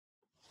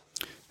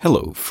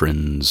Hello,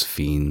 friends,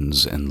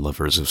 fiends, and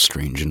lovers of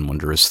strange and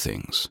wondrous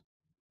things.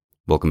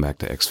 Welcome back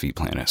to XV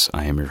Planus.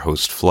 I am your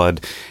host,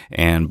 Flood,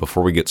 and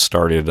before we get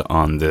started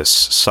on this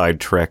side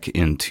trek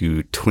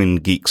into Twin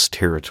Geeks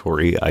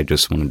territory, I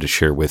just wanted to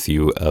share with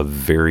you a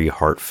very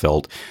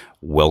heartfelt,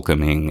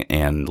 welcoming,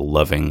 and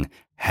loving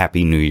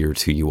Happy New Year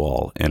to you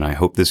all, and I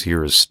hope this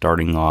year is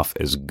starting off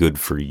as good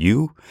for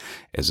you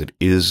as it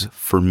is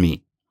for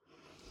me.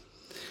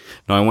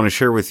 Now, I want to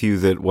share with you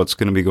that what's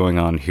going to be going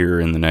on here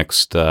in the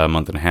next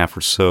month and a half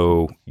or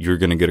so, you're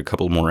going to get a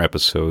couple more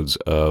episodes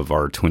of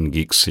our Twin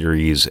Geeks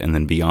series, and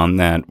then beyond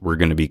that, we're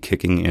going to be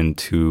kicking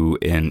into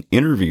an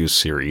interview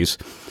series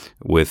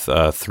with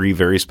three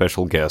very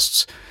special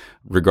guests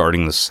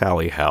regarding the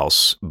Sallie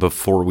House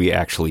before we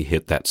actually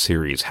hit that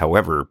series.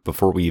 However,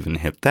 before we even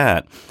hit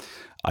that,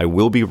 I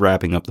will be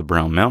wrapping up the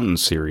Brown Mountain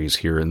series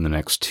here in the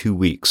next 2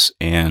 weeks,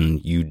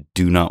 and you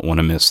do not want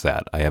to miss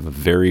that. I have a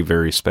very,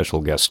 very special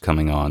guest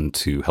coming on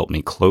to help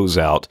me close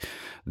out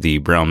the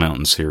Brown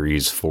Mountain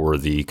series for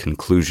the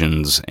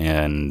conclusions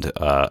and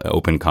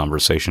open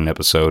conversation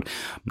episode.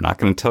 I'm not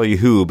going to tell you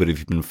who, but if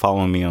you've been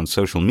following me on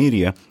social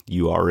media,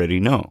 you already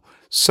know.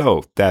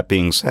 So, that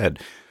being said,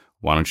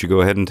 why don't you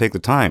go ahead and take the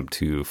time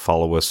to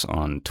follow us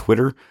on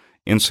Twitter,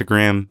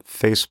 Instagram,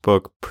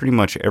 Facebook, pretty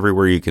much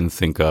everywhere you can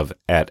think of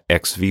at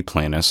XV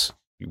Planus.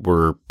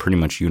 We're pretty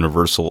much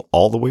universal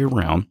all the way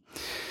around.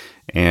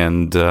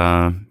 And,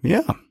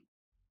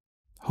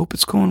 hope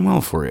it's going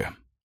well for you.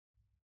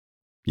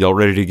 Y'all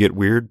ready to get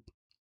weird?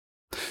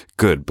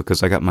 Good,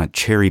 because I got my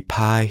cherry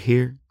pie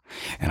here,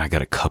 and I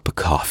got a cup of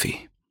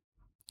coffee.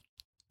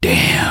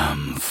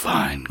 Damn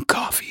fine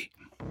coffee.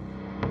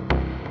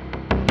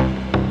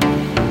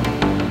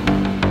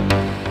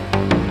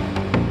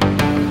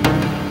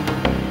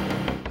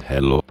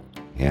 Hello,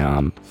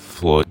 I'm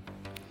Floyd.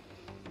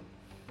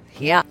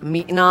 Ja,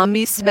 mijn naam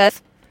is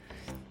Beth.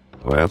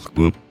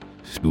 Welcome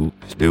to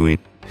Twin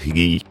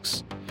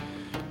Geeks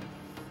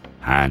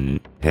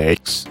and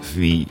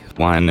XV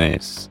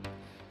Planus.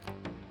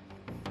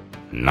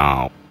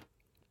 Now,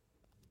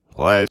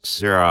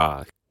 let's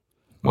rock.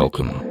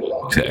 Welcome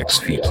to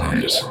XV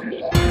Planus.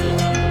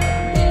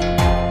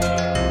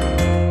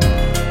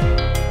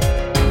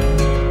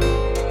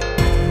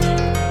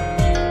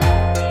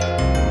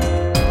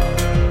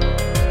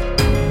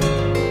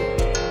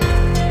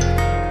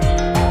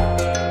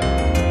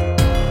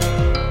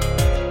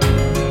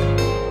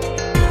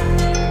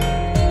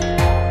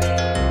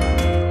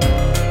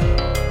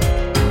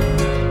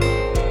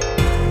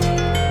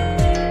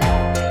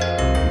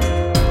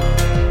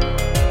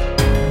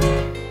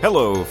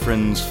 Hello,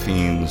 friends,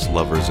 fiends,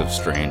 lovers of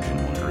strange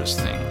and wondrous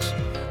things.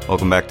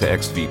 Welcome back to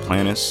XV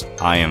Planus.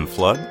 I am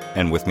Flood,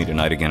 and with me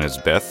tonight again is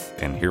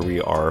Beth, and here we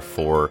are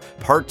for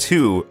part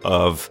 2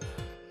 of,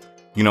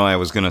 I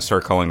was going to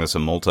start calling this a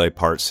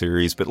multi-part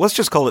series, but let's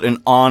just call it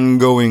an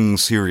ongoing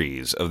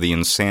series of the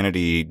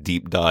insanity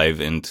deep dive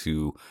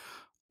into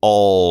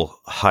all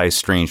high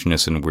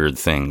strangeness and weird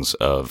things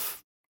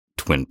of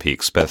Twin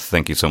Peaks. Beth,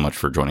 thank you so much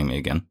for joining me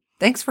again.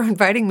 Thanks for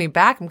inviting me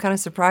back. I'm kind of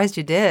surprised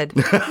you did.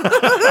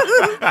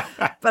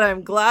 But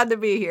I'm glad to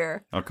be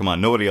here. Oh, come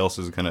on. Nobody else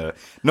is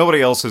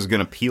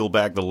gonna peel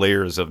back the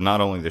layers of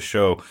not only the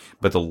show,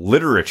 but the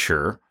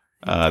literature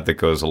that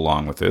goes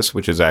along with this,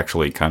 which is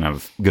actually kind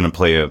of going to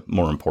play a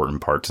more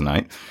important part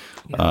tonight.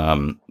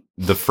 Yeah.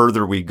 The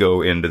further we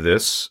go into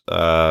this,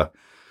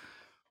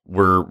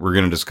 we're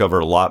going to discover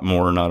a lot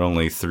more, not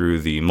only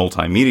through the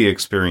multimedia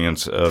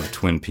experience of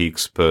Twin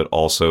Peaks, but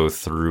also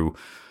through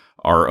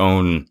our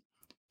own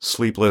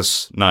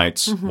sleepless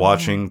nights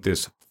watching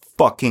this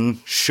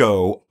fucking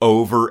show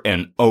over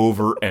and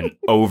over and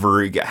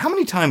over again. How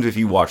many times have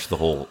you watched the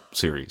whole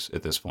series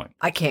at this point?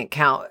 I can't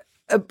count.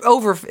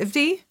 Over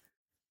 50?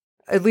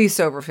 At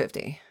least over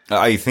 50.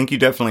 I think you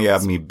definitely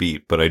have me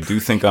beat, but I do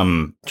think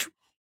I'm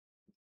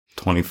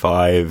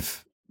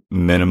 25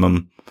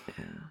 minimum.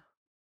 Yeah.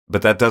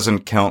 But that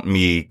doesn't count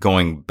me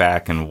going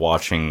back and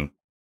watching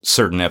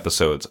certain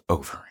episodes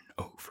over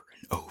and over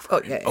and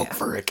over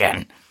over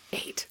again.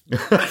 8.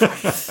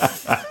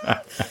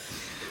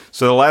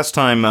 So the last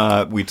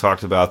time we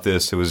talked about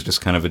this, it was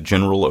just kind of a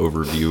general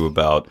overview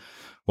about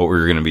what we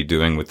were going to be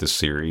doing with this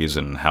series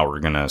and how we're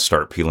going to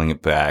start peeling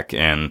it back.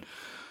 And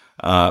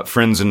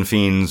friends and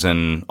fiends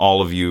and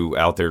all of you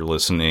out there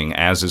listening,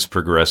 as this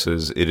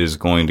progresses, it is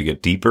going to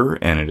get deeper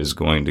and it is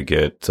going to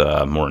get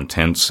more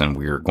intense, and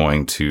we are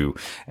going to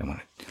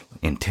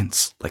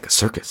intense like a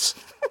circus.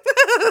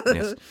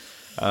 Yes.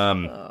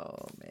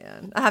 Oh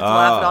man, I have to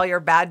laugh at all your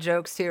bad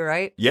jokes too,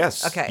 right?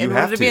 Yes. Okay. In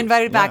order to be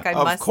invited back, I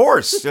must. Of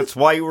course, that's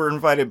why you were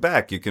invited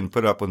back. You can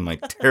put up with my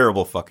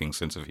terrible fucking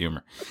sense of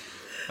humor.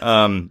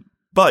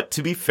 But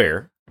to be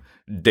fair,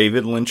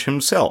 David Lynch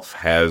himself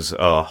has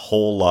a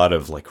whole lot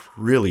of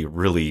really,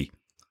 really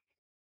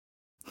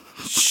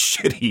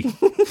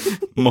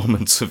shitty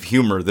moments of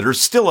humor that are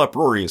still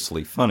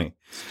uproariously funny.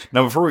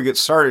 Now, before we get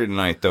started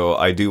tonight, though,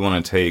 I do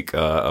want to take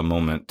a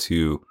moment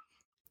to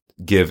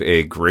give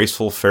a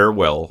graceful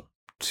farewell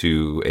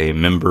to a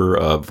member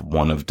of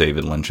one of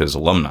David Lynch's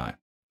alumni.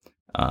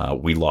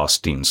 We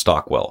lost Dean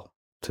Stockwell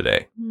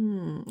today.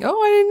 Oh,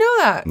 I didn't know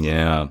that.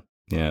 Yeah.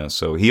 Yeah.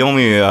 So he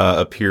only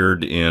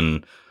appeared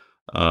in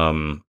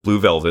Blue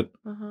Velvet,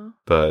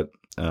 but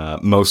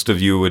most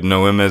of you would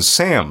know him as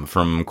Sam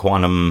from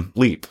Quantum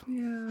Leap.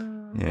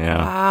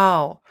 Yeah.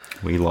 Wow.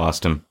 We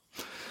lost him.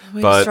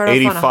 We But start off on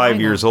a 85 high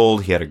years note.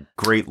 old, he had a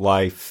great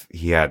life.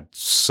 He had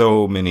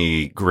so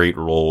many great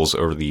roles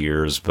over the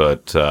years,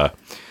 but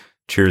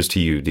cheers to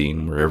you,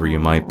 Dean, wherever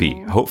you might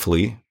be.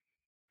 Hopefully,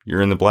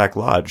 you're in the Black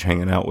Lodge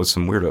hanging out with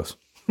some weirdos.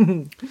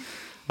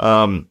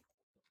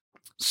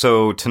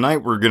 So tonight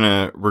we're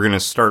gonna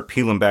start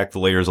peeling back the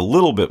layers a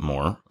little bit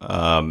more,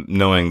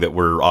 knowing that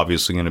we're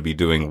obviously going to be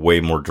doing way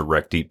more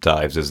direct deep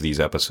dives as these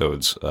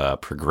episodes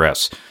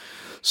progress.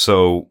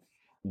 So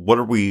what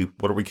are we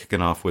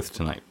kicking off with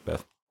tonight,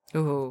 Beth?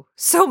 Ooh,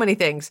 so many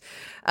things.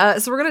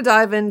 So we're going to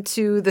dive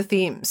into the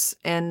themes,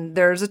 and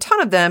there's a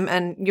ton of them.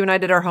 And you and I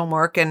did our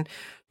homework and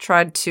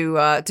tried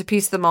to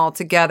piece them all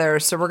together.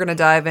 So we're going to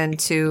dive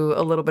into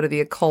a little bit of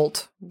the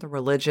occult, the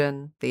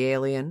religion, the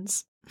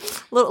aliens,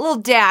 little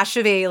dash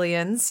of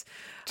aliens.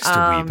 Just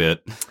a wee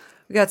bit.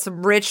 We got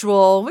some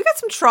ritual. We got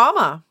some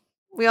trauma.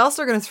 We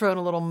also are going to throw in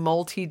a little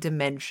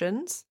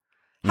multi-dimensions.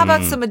 How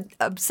about some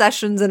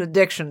obsessions and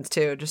addictions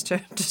too, just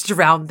to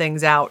round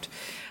things out.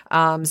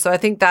 So I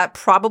think that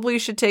probably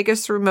should take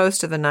us through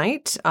most of the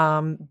night.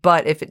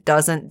 But if it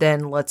doesn't,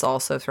 then let's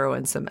also throw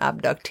in some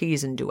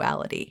abductees and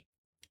duality.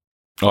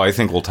 Oh, I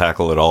think we'll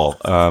tackle it all.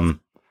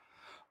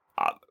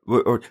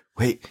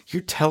 Wait,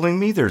 you're telling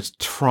me there's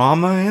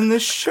trauma in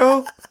this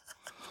show?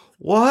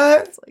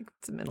 What? It's like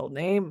it's a middle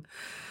name.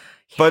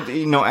 But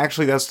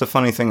actually, that's the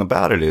funny thing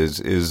about it is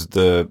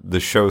the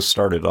show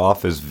started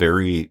off as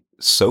very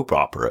soap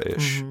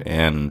opera-ish,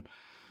 and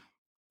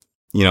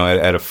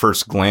at a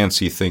first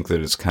glance, you think that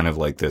it's kind of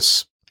like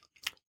this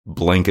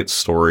blanket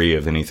story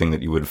of anything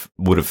that you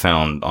would have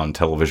found on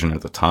television at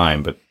the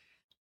time. But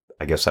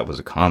I guess that was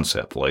a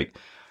concept, like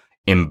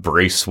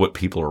embrace what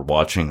people are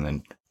watching, and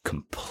then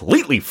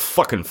completely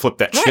fucking flip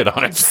that shit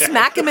on its head.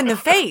 Smack him in the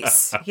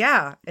face.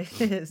 Yeah.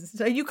 It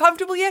is. Are you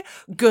comfortable yet?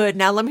 Good.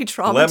 Now let me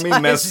traumatize. Let me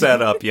mess that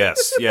up.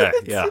 Yes. Yeah.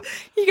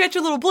 You got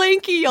your little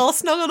blankie all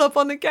snuggled up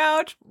on the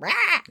couch.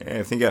 Yeah,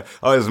 I think.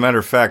 Oh, as a matter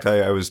of fact,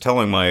 I was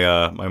telling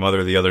my my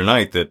mother the other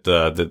night that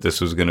that this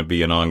was going to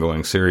be an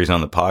ongoing series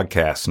on the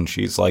podcast, and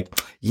she's like,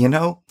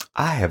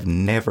 I have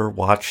never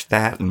watched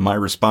that, and my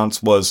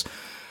response was,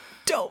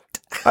 Don't.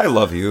 I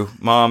love you,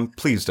 Mom.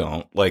 Please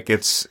don't. Like,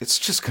 it's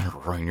just gonna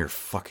ruin your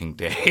fucking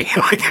day.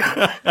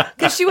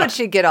 Because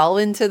she'd get all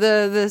into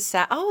the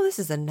this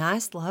is a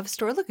nice love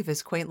story. Look at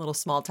this quaint little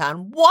small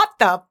town. What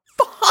the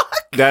fuck?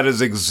 That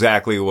is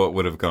exactly what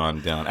would have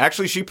gone down.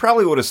 Actually, she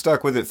probably would have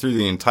stuck with it through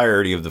the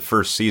entirety of the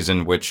first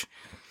season, which,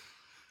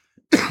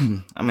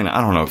 I mean,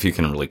 I don't know if you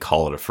can really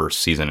call it a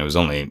first season. It was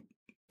only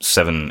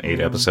 7-8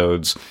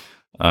 episodes.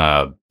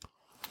 But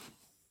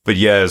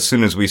yeah, as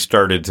soon as we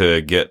started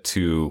to get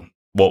to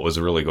what was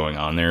really going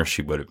on there,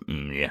 she would have,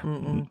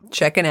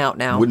 Checking out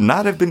now. would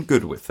not have been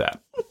good with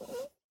that.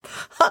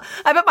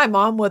 I bet my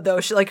mom would, though.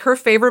 She her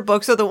favorite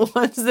books are the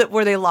ones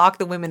where they lock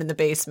the women in the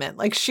basement.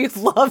 Like, she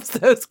loves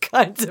those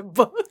kinds of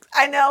books.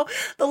 I know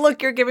the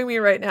look you're giving me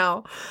right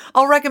now.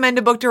 I'll recommend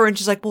a book to her, and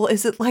she's like, "Well,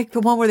 is it like the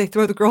one where they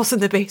throw the girls in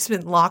the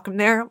basement and lock them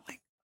there?" I'm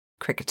like,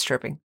 crickets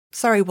chirping.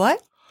 Sorry,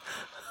 what?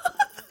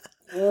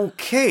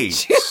 Okay,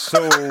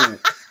 so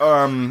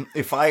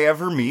if I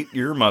ever meet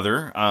your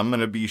mother, I'm going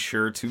to be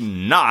sure to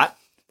not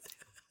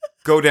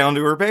go down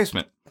to her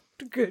basement.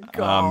 Good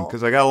call.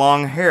 Because I got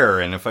long hair,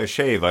 and if I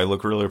shave, I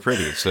look really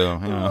pretty. So,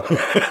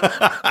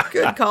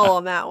 Good call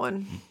on that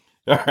one.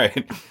 All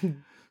right.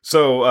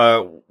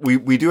 So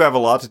we do have a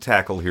lot to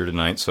tackle here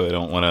tonight, so I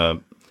don't want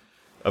to...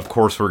 Of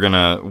course, we're going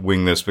to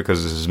wing this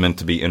because this is meant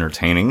to be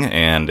entertaining,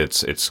 and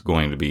it's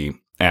going to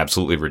be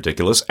absolutely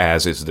ridiculous,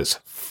 as is this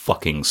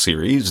fucking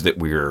series that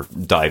we're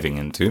diving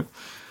into.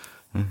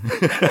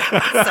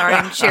 Sorry,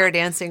 I'm chair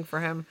dancing for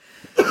him.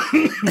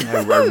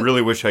 I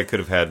really wish I could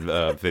have had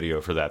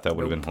video for that. That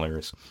would have been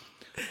hilarious.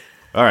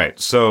 All right,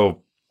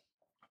 so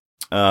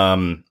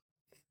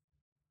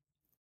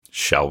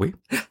shall we?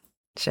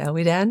 Shall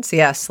we dance?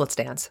 Yes, let's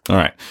dance. All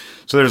right.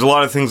 So there's a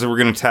lot of things that we're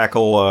going to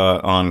tackle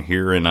on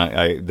here, and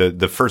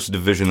the first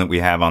division that we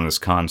have on this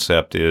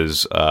concept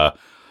is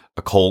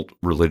occult,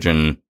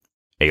 religion,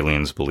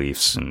 aliens,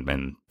 beliefs,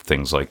 and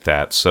things like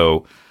that.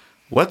 So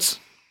let's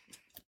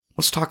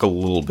talk a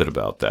little bit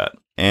about that.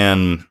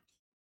 And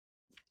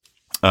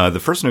the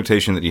first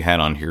notation that you had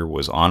on here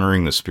was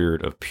honoring the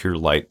spirit of pure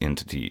light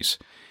entities.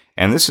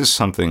 And this is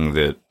something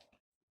that,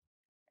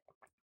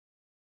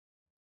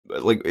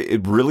 like,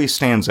 it really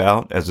stands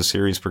out as the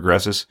series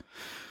progresses.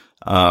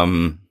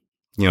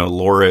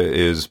 Laura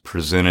is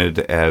presented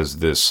as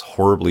this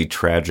horribly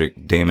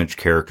tragic, damaged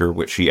character,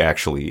 which she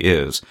actually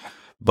is.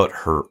 But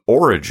her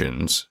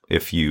origins,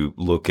 if you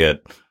look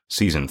at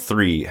season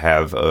 3,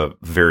 have a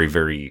very,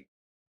 very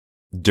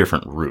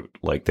different route.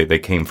 Like, they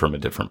came from a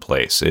different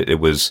place. It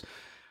was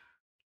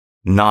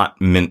not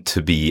meant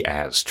to be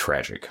as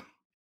tragic.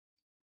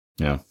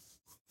 Yeah.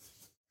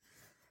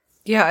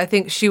 Yeah, I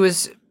think she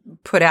was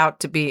put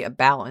out to be a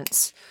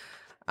balance.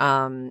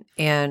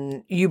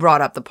 And you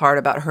brought up the part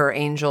about her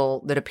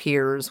angel that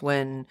appears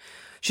when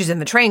she's in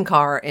the train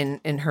car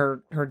in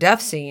her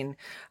death scene.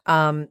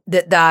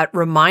 That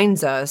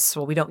reminds us,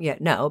 well, we don't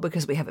yet know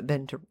because we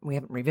haven't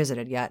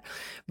revisited yet,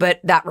 but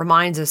that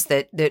reminds us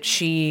that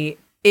she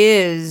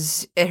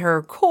is at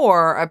her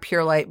core a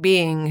pure light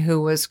being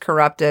who was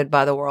corrupted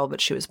by the world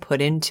that she was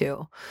put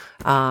into.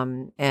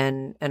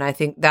 And I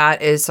think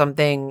that is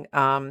something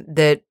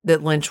that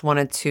Lynch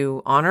wanted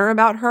to honor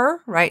about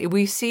her, right?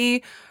 We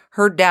see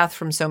her death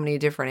from so many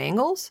different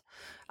angles.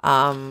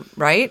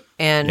 Right.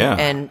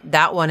 And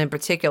that one in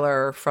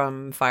particular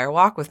from Fire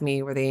Walk with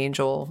Me, where the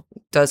angel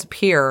does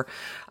appear.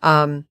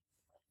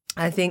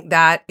 I think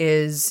that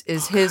is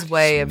his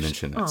way of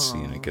mention that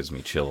scene. It gives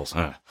me chills.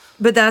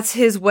 But that's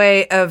his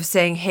way of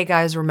saying, hey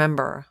guys,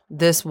 remember,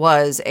 this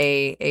was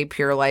a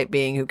pure light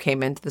being who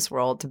came into this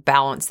world to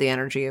balance the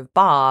energy of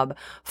Bob,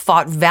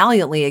 fought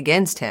valiantly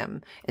against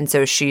him. And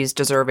so she's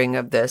deserving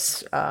of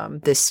this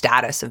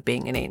status of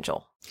being an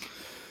angel.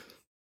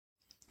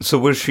 So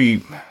was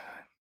she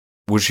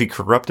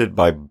corrupted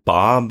by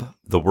Bob,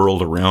 the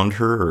world around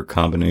her, or a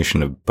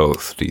combination of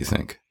both, do you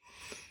think?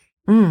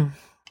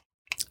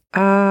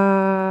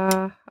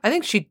 I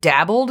think she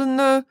dabbled in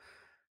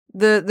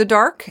the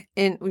dark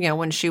in,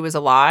 when she was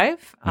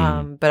alive.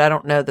 But I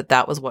don't know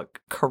that was what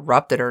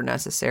corrupted her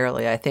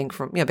necessarily. I think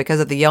from, because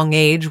of the young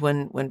age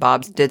when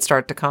Bob did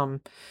start to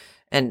come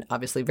and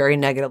obviously very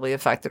negatively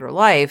affected her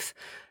life.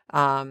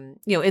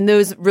 In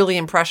those really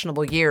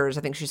impressionable years,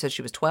 I think she said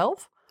she was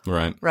 12.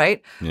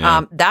 Right.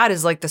 Yeah. That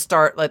is like the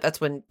start. Like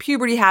that's when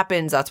puberty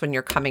happens. That's when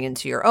you're coming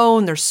into your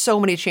own. There's so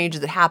many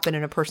changes that happen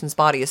in a person's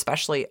body,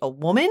 especially a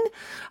woman.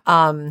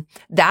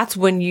 That's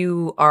when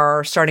you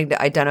are starting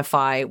to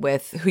identify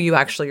with who you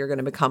actually are going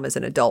to become as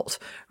an adult,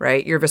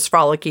 right? You're this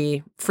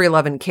frolicky,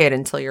 free-loving kid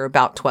until you're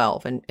about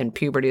 12. And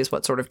puberty is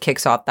what sort of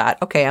kicks off that,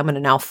 okay, I'm going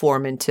to now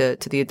form into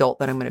the adult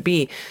that I'm going to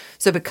be.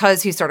 So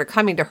because he started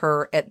coming to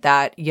her at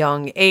that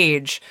young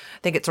age, I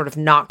think it sort of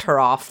knocked her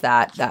off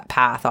that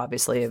path,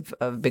 obviously,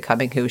 of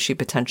becoming who she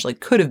potentially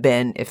could have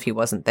been if he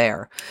wasn't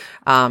there.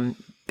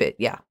 But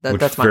yeah,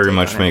 that's my very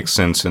much makes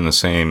sense in the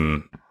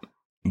same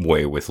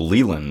way with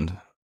Leland.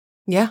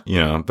 Yeah.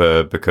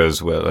 But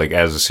because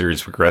as the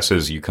series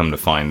progresses, you come to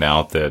find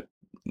out that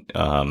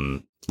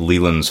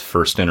Leland's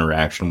first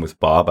interaction with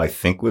Bob, I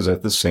think, was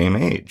at the same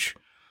age,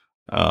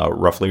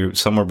 roughly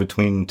somewhere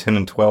between 10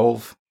 and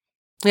 12.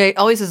 Yeah, he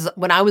always says,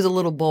 when I was a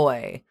little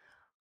boy.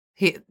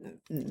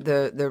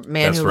 The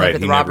man who lived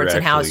at the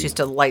Robertson house used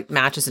to light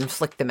matches and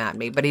flick them at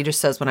me, but he just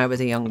says when I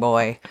was a young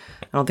boy.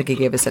 I don't think he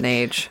gave us an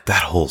age.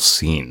 That whole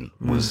scene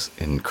was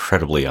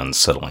incredibly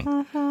unsettling.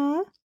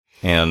 Mm-hmm.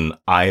 And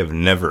I have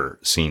never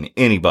seen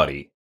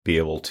anybody be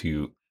able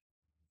to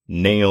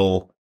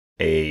nail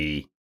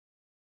a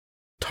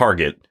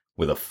target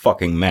with a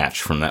fucking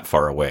match from that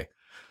far away.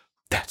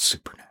 That's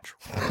supernatural.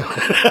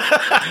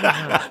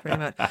 Pretty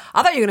much.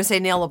 I thought you were going to say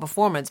nail a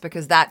performance,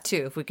 because that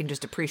too, if we can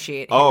just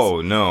appreciate his. Oh,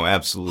 no,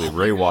 absolutely.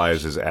 Ray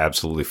Wise is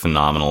absolutely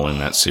phenomenal in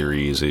that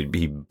series.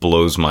 He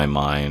blows my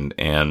mind.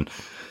 And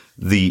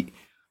the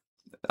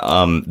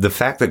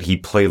fact that he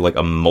played like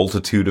a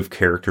multitude of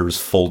characters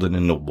folded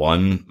into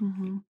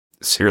one,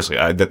 seriously,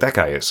 that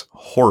guy is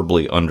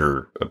horribly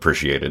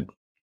underappreciated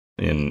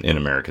in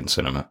American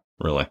cinema,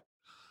 really.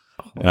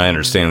 And I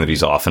understand that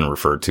he's often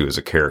referred to as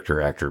a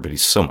character actor, but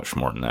he's so much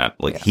more than that.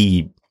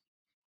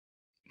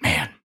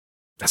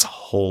 That's a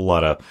whole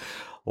lot of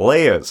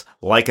layers,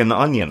 like an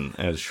onion,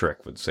 as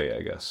Shrek would say,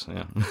 I guess.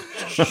 Yeah.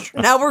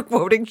 Now we're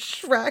quoting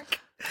Shrek.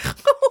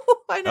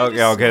 Okay.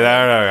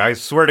 No, I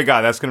swear to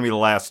God, that's going to be the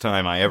last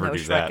time I ever do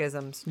that.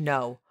 Shrekisms.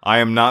 No. I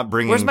am not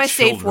bringing. Where's my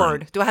children. safe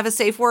word? Do I have a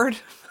safe word?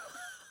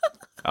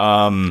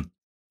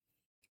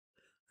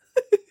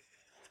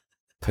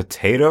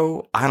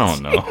 Potato? I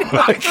don't know.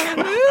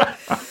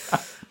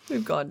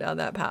 We've gone down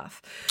that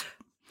path.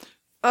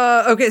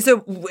 Okay,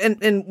 so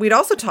and we'd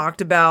also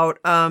talked about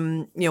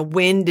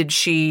when did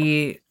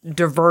she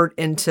divert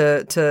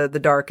into the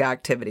dark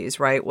activities,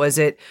 right? Was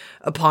it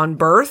upon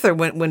birth, or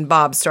when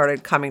Bob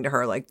started coming to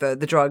her, like the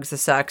drugs, the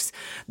sex?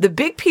 The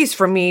big piece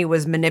for me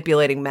was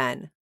manipulating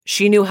men.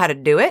 She knew how to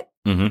do it,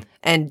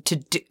 and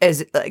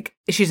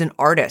she's an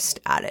artist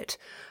at it.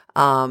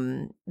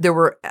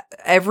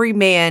 Every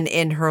man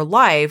in her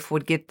life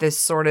would get this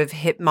sort of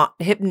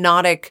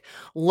hypnotic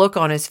look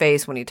on his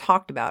face when he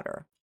talked about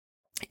her.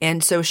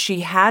 And so she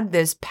had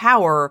this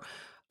power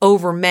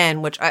over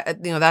men, which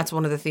that's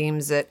one of the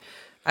themes that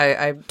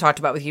I talked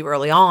about with you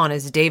early on,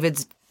 is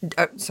Lynch's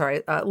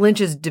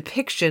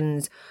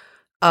depictions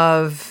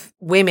of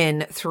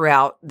women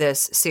throughout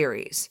this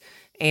series.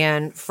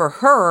 And for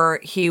her,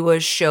 he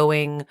was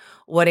showing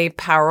what a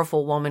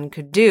powerful woman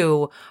could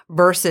do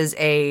versus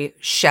a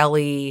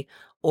Shelley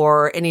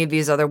or any of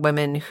these other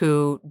women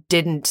who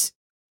didn't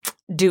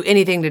do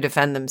anything to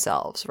defend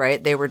themselves,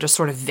 right? They were just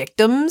sort of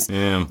victims.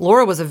 Yeah.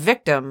 Laura was a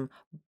victim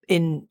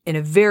in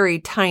a very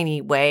tiny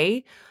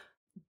way,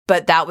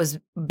 but that was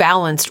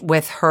balanced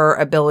with her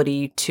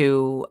ability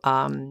to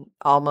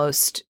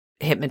almost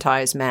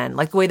hypnotize men,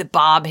 like the way that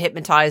Bob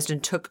hypnotized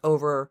and took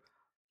over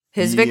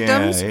his Yeah,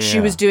 victims. She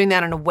yeah. was doing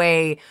that in a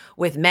way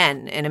with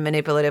men, in a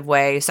manipulative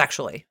way,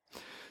 sexually.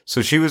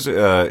 So she was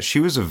a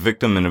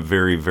victim in a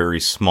very, very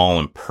small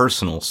and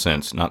personal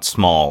sense. Not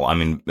small, I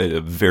mean, a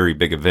very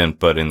big event,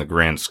 but in the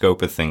grand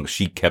scope of things,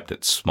 she kept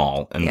it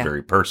small and Yeah.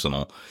 very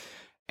personal.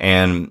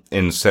 And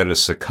instead of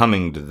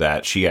succumbing to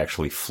that, she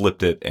actually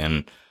flipped it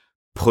and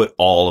put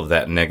all of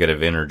that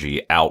negative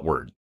energy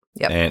outward.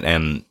 Yep.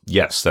 And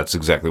yes, that's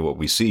exactly what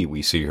we see.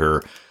 We see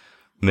her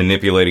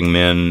manipulating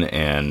men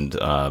and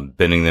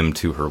bending them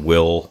to her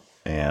will.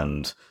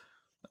 And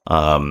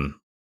but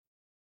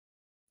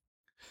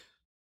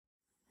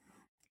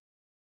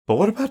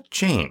what about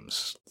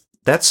James?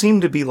 That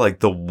seemed to be like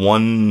the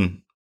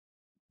one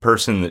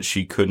person that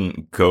she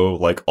couldn't go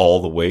like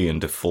all the way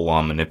into full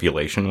on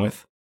manipulation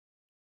with.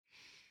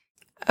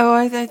 Oh,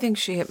 I think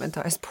she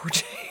hypnotized poor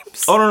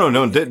James. Oh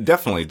no,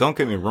 definitely. Don't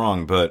get me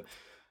wrong, but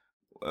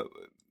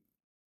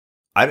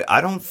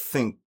I don't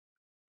think.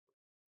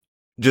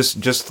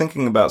 Just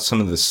thinking about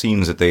some of the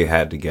scenes that they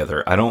had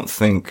together, I don't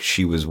think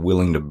she was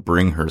willing to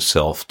bring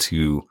herself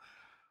to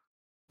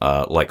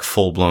like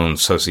full blown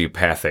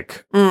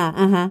sociopathic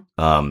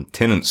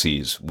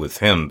tendencies with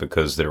him,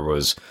 because there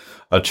was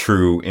a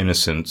true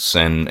innocence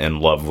and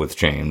love with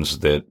James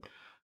that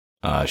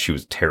she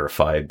was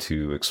terrified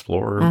to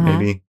explore.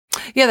 Maybe.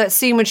 Yeah, that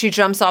scene when she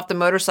jumps off the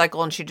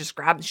motorcycle and she just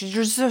grabs. She's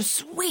just so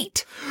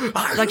sweet.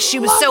 Like she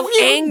was so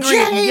angry.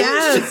 James.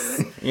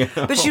 Yes. You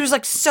know? But she was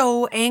like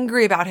so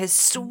angry about his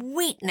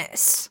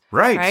sweetness.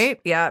 Right. Right?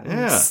 Yeah.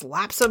 Yeah.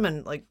 Slaps him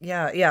and like,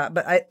 yeah.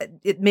 But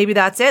maybe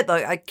that's it.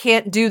 Like, I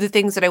can't do the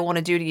things that I want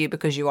to do to you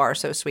because you are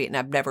so sweet and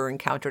I've never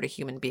encountered a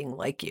human being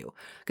like you.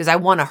 Because I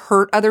want to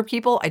hurt other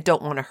people. I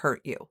don't want to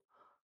hurt you.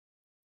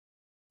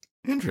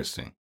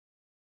 Interesting.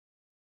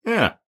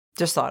 Yeah.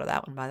 Just thought of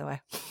that one, by the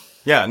way.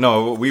 Yeah,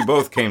 no, we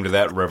both came to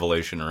that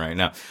revelation right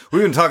now.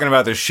 We've been talking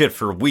about this shit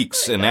for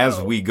weeks, and as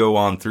we go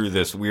on through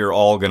this, we are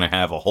all going to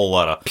have a whole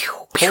lot of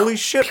holy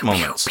shit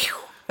moments.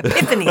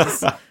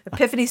 Epiphanies.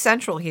 Epiphany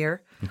Central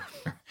here.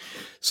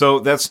 So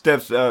that's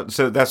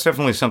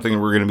definitely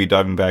something we're going to be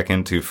diving back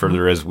into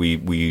further as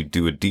we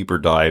do a deeper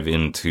dive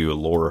into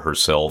Laura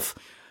herself,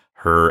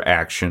 her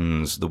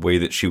actions, the way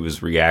that she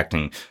was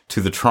reacting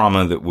to the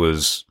trauma that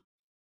was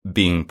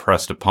being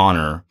pressed upon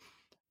her,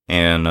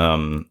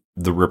 and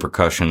the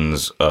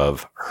repercussions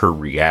of her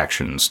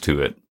reactions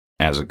to it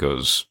as it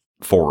goes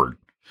forward.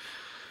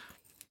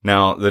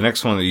 Now, the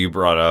next one that you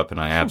brought up, and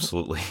I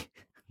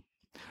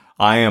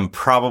am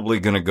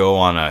probably going to go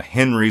on a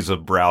Henry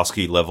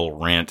Zabrowski level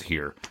rant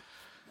here.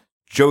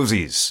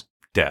 Josie's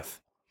death.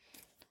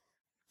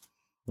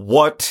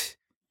 What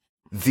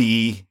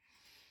the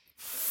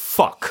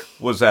fuck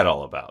was that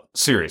all about?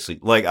 Seriously,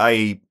 like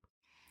and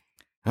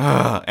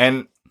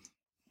I'm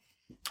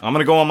going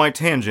to go on my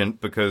tangent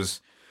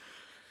because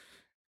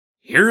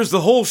here's the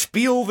whole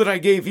spiel that I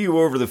gave you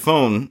over the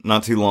phone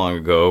not too long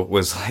ago.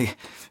 Was like,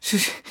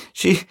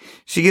 she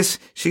gets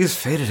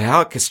faded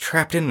out, gets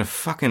trapped in a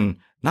fucking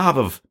knob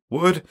of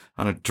wood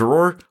on a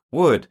drawer.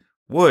 Wood,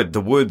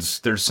 the woods.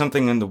 There's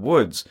something in the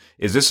woods.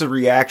 Is this a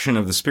reaction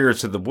of the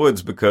spirits of the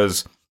woods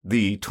because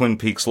the Twin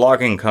Peaks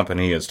logging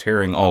company is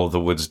tearing all of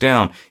the woods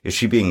down? Is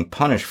she being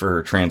punished for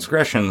her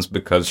transgressions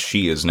because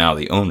she is now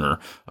the owner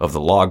of the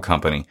log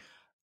company?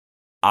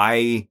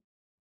 I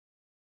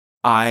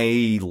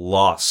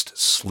lost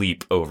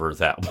sleep over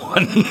that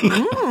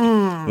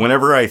one.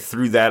 Whenever I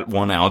threw that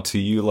one out to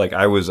you, like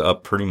I was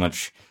up pretty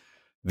much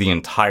the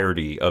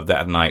entirety of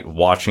that night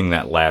watching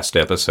that last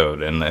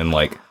episode and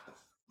like,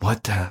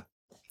 what the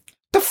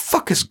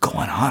fuck is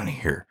going on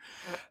here?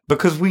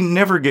 Because we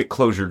never get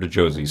closure to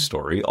Josie's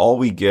story. All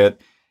we get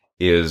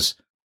is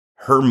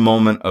her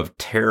moment of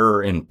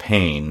terror and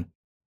pain,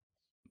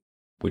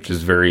 which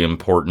is very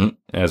important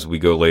as we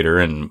go later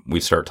and we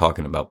start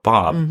talking about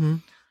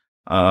Bob.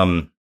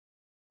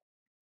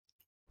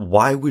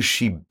 Why was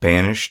she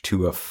banished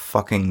to a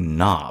fucking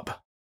knob?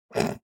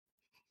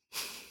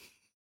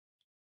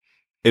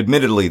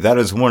 Admittedly, that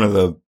is one of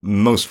the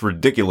most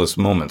ridiculous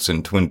moments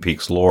in Twin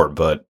Peaks lore,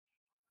 but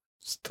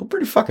still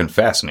pretty fucking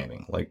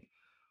fascinating. Like,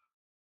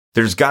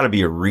 there's got to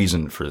be a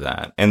reason for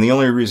that. And the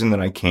only reason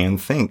that I can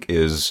think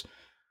is,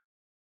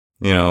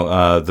 you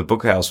know, the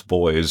Bookhouse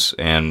boys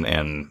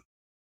and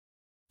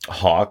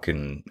Hawk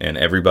and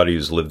everybody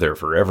who's lived there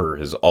forever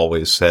has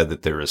always said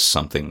that there is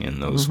something in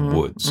those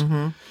woods.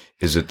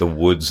 Is it the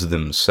woods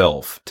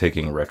themselves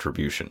taking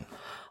retribution?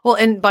 Well,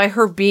 and by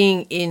her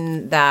being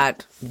in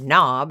that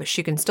knob,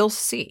 she can still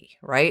see,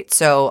 right?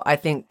 So I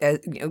think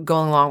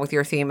going along with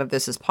your theme of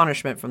this is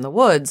punishment from the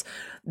woods,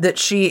 that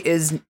she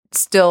is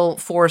still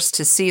forced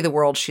to see the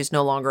world she's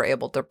no longer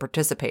able to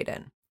participate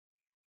in.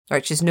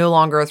 Right? She's no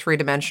longer a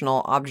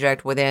three-dimensional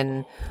object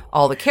within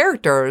all the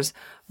characters,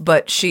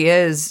 but she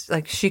is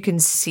like, she can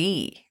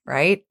see,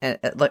 right?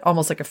 Like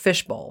almost like a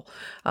fishbowl,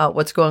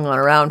 what's going on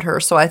around her.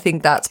 So I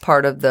think that's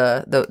part of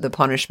the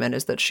punishment,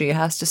 is that she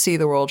has to see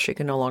the world she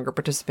can no longer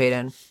participate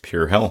in.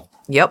 Pure hell.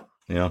 Yep.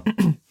 Yeah.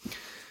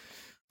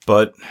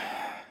 But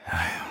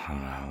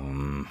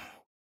and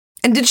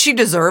did she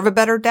deserve a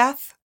better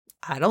death?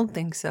 I don't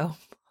think so.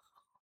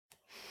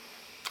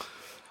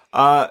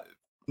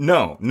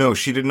 No,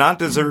 she did not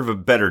deserve a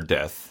better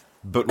death,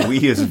 but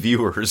we as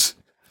viewers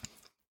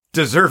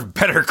deserve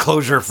better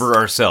closure for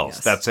ourselves.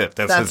 Yes. That's it.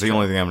 That's the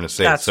only thing I'm going to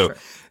say. That's so, true.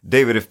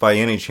 David, if by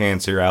any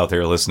chance you're out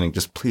there listening,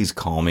 just please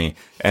call me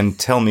and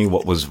tell me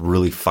what was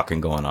really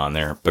fucking going on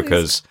there,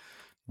 because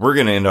we're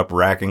going to end up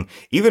racking.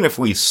 Even if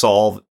we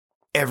solve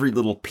every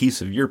little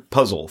piece of your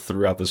puzzle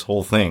throughout this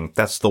whole thing,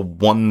 that's the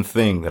one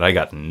thing that I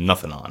got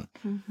nothing on.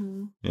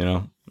 Mm-hmm. You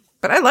know?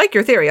 But I like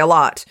your theory a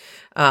lot.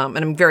 And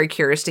I'm very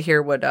curious to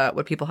hear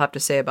what people have to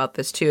say about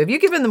this too. Have you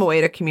given them a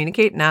way to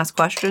communicate and ask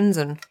questions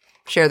and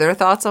share their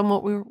thoughts on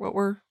what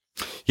we're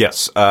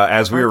Yes.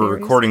 As we Our were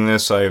theories? recording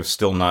this, I have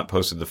still not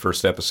posted the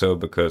first episode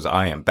because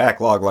I am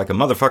backlogged like a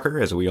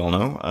motherfucker, as we all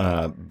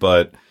know.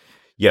 But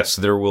yes,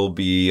 there will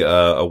be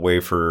a way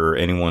for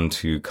anyone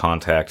to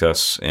contact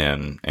us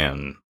and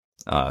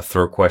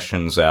throw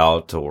questions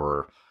out,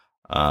 or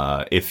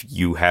if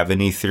you have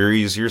any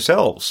theories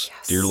yourselves,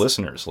 Yes. dear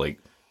listeners, like,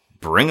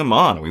 bring them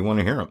on. We want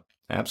to hear them.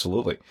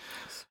 Absolutely.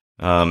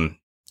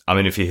 I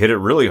mean, if you hit it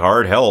really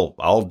hard, hell,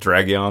 I'll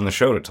drag you on the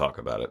show to talk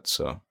about it.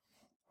 So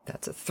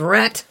That's a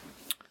threat.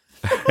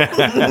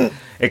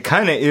 it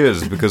kind of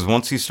is, because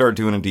once you start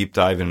doing a deep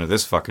dive into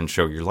this fucking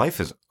show, your life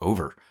is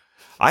over.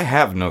 I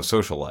have no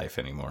social life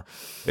anymore.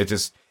 It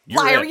just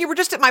Liar, you were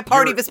just at my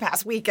party you're- this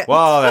past weekend.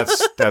 Well,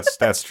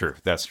 that's true.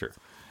 That's true.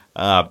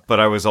 But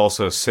I was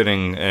also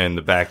sitting in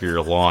the back of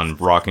your lawn,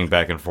 rocking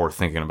back and forth,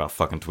 thinking about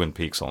fucking Twin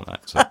Peaks all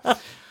night. So I don't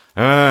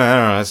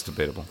know. That's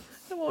debatable.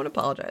 I won't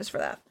apologize for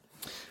that.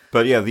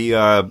 But yeah,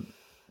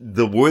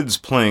 the woods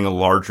playing a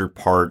larger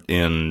part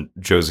in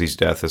Josie's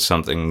death is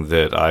something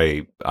that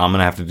I'm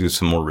gonna have to do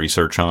some more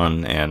research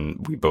on,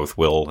 and we both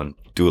will, and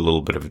do a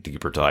little bit of a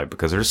deeper dive,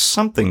 because there's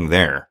something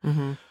there.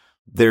 Mm-hmm.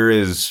 There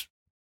is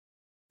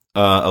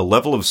a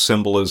level of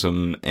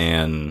symbolism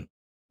and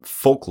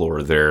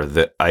folklore there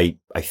that I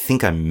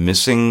think I'm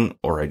missing,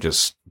 or I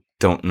just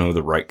don't know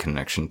the right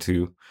connection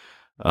to.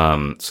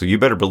 So you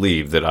better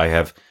believe that I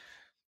have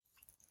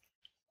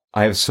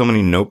so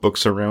many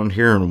notebooks around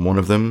here, and one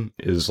of them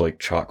is like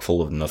chock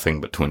full of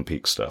nothing but Twin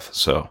Peaks stuff.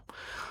 So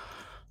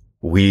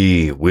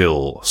we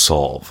will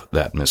solve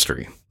that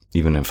mystery,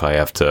 even if I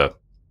have to,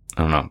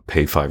 I don't know,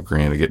 pay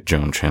 $5,000 to get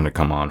Joan Chen to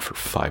come on for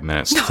 5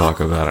 minutes to talk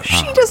about it.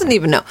 She doesn't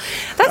even know.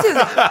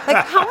 That's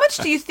like, how much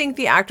do you think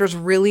the actors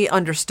really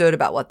understood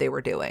about what they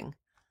were doing?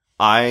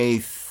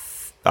 I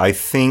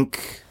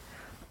think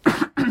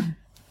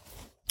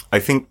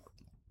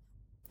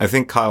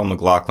Kyle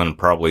MacLachlan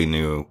probably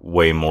knew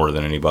way more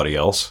than anybody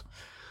else.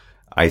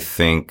 I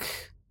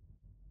think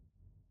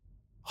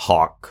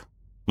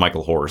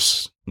Michael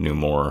Horse knew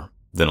more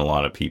than a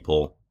lot of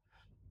people.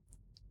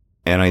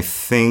 And I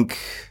think,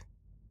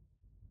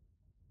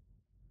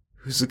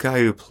 who's the guy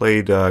who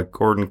played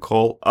Gordon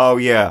Cole? Oh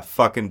yeah,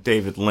 fucking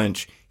David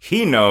Lynch.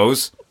 He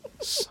knows.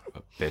 Son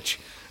of a bitch.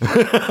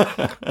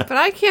 But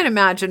I can't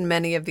imagine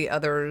many of the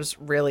others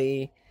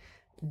really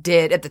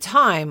did at the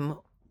time,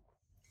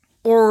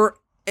 or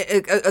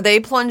are they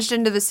plunged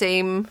into the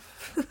same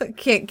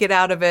can't get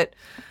out of it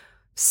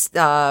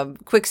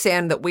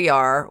quicksand that we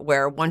are,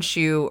 where once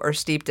you are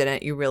steeped in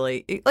it, you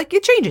really,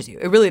 it changes you.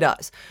 It really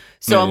does.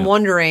 So Yeah. I'm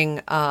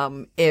wondering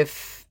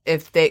if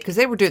they, because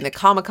they were doing the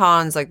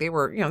Comic-Cons, like they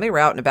were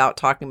out and about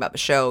talking about the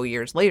show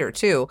years later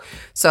too.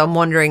 So I'm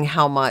wondering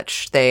how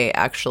much they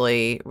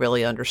actually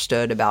really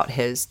understood about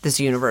this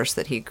universe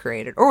that he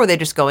created, or were they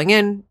just going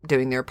in,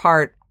 doing their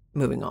part,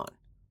 moving on?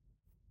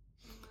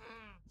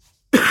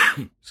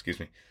 Excuse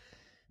me.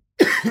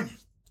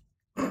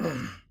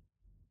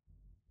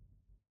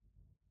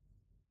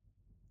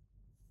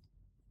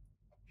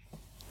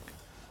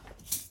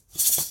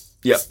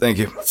 Yeah, thank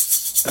you.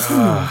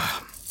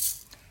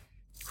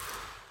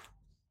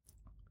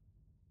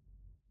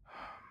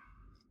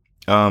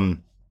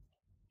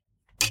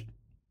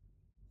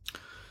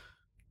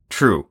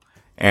 True.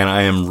 And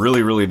I am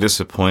really, really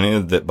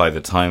disappointed that by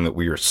the time that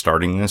we are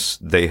starting this,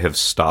 they have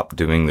stopped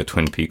doing the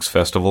Twin Peaks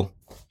Festival.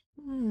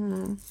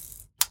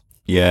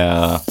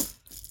 Yeah,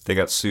 they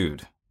got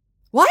sued.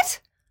 What?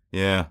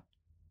 Yeah.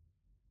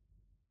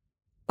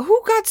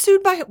 Who got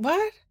sued by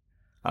what?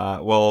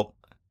 Well,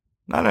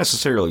 not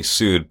necessarily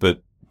sued,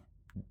 but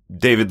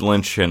David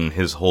Lynch and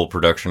his whole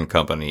production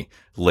company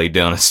laid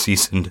down a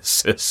cease and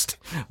desist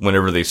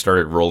whenever they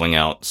started rolling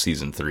out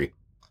season 3.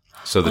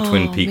 So the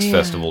Twin Peaks man.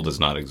 Festival does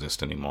not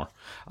exist anymore.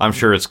 I'm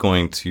sure it's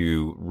going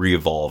to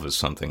re-evolve as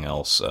something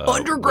else.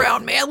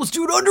 Underground, man. Let's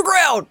do it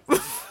underground.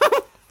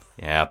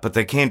 Yeah, but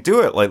they can't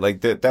do it.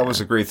 Like that was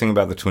a great thing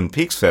about the Twin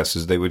Peaks Fest,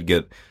 is they would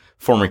get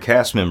former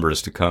cast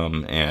members to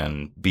come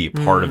and be a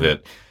part of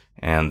it,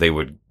 and they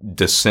would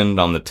descend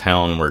on the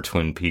town where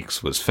Twin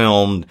Peaks was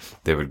filmed.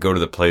 They would go to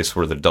the place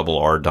where the Double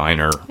R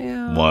Diner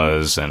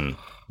was, and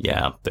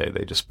yeah,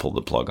 they just pulled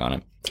the plug on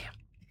it. Damn.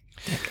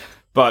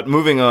 But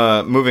moving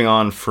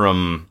on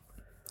from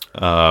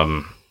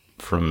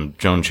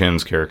Joan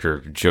Chen's character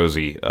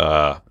Josie,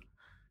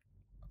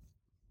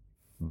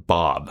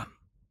 Bob.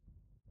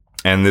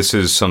 And this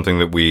is something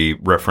that we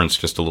referenced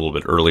just a little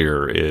bit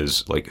earlier,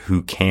 is like,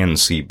 who can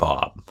see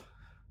Bob?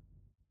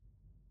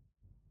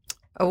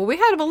 Oh, well, we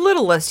had a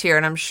little list here,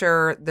 and I'm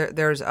sure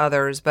there's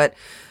others, but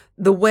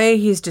the way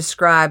he's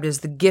described is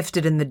the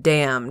gifted and the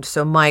damned.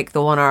 So Mike,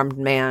 the one-armed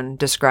man,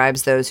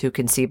 describes those who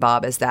can see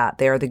Bob as that.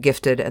 They are the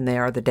gifted and they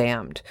are the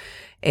damned.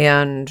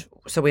 And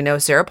so we know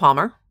Sarah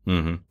Palmer.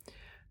 Mm-hmm.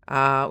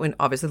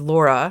 Obviously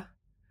Laura,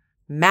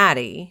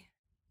 Maddie,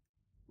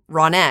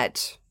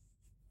 Ronette,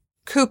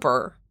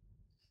 Cooper,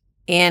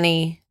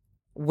 Annie,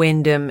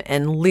 Wyndham,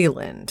 and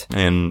Leland.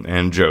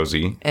 And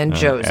Josie. And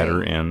Josie. At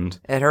her end.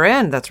 At her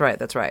end, that's right.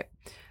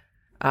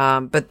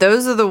 But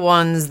those are the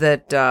ones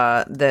that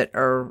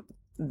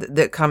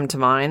come to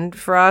mind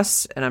for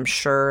us, and I'm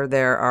sure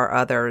there are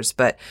others.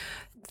 But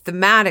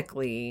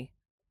thematically,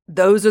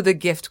 those are the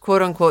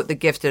quote unquote, the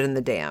gifted and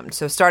the damned.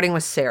 So starting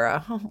with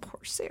Sarah. Oh,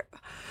 poor Sarah.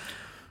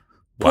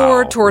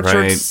 Poor tortured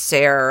right.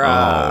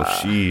 Sarah.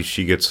 Oh,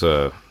 she gets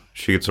a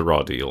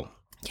raw deal.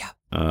 Yeah.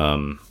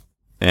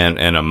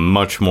 And a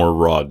much more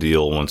raw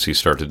deal once you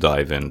start to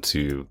dive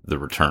into the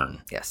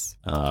return. Yes.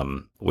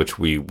 Which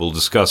we will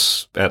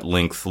discuss at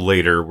length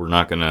later. We're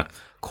not going to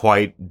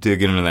quite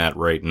dig into that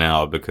right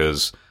now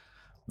because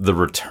the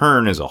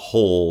return is a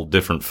whole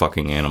different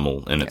fucking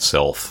animal in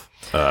itself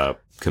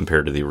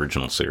compared to the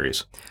original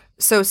series.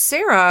 So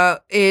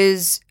Sarah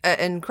is,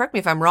 and correct me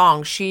if I'm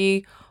wrong,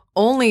 she's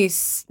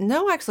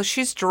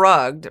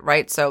drugged,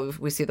 right? So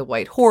we see the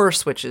white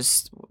horse, which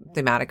is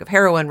thematic of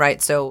heroin,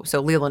 right? So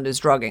Leland is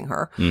drugging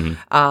her.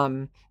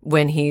 Mm-hmm.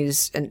 When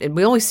and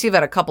we only see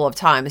that a couple of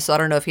times. So I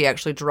don't know if he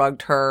actually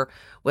drugged her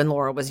when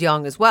Laura was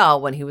young as well,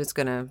 when he was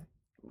going to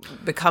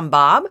become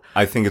Bob.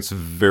 I think it's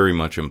very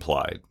much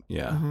implied.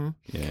 Yeah. Mm-hmm.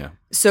 Yeah.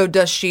 So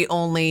does she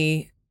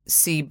only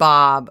see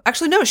Bob?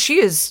 Actually, no,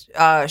 she's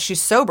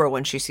sober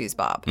when she sees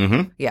Bob.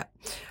 Mm-hmm. Yeah.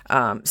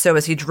 So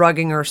is he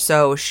drugging her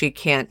so she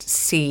can't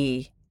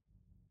see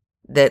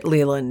that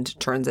Leland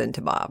turns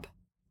into Bob?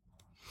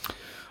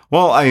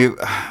 Well,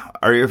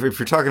 if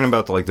you're talking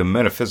about the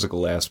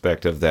metaphysical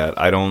aspect of that,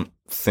 I don't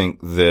think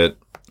that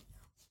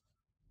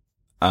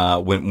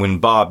when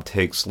Bob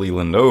takes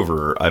Leland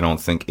over, I don't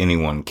think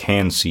anyone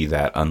can see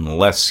that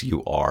unless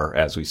you are,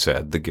 as we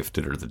said, the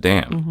gifted or the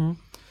damned. Mm-hmm.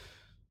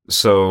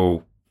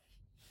 So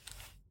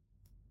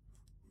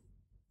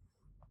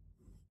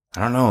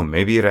I don't know.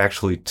 Maybe it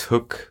actually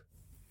took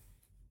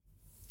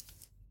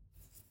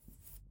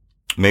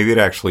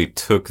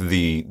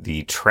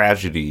the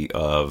tragedy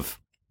of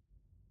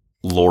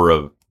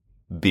Laura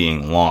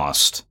being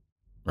lost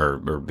or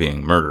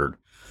being murdered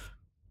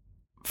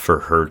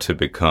for her to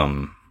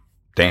become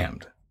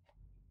damned.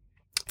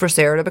 For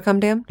Sarah to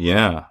become damned?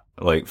 Yeah.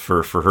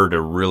 For her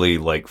to really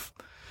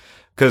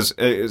because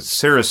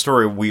Sarah's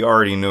story, we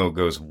already know,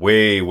 goes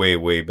way, way,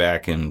 way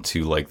back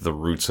into the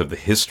roots of the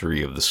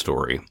history of the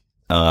story.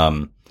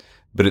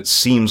 But it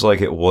seems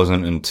like it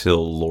wasn't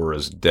until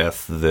Laura's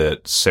death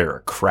that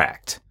Sarah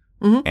cracked.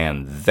 Mm-hmm.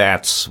 And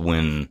that's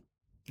when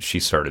she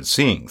started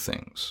seeing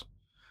things.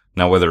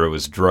 Now, whether it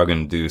was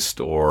drug-induced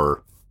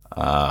or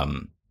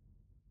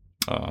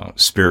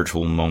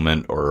spiritual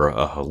moment or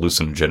a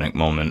hallucinogenic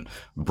moment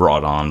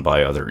brought on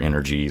by other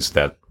energies,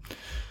 that,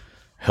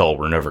 hell,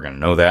 we're never going to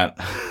know that.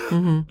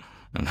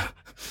 Mm-hmm.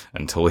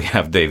 Until we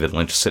have David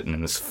Lynch sitting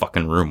in this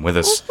fucking room with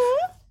us.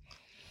 Mm-hmm.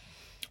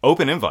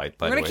 Open invite,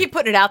 by the way. We're going to keep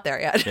putting it out there,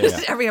 yeah.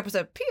 Yeah. Every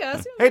episode.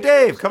 P.S. Hey,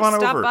 Dave, come on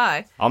stop over.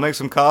 By. I'll make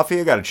some coffee.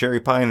 I got a cherry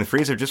pie in the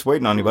freezer just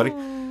waiting on you, buddy.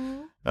 And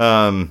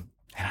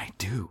I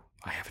do.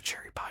 I have a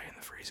cherry pie in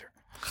the freezer.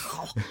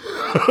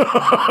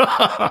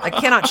 I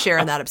cannot share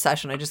in that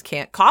obsession. I just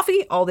can't.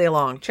 Coffee all day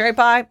long. Cherry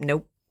pie?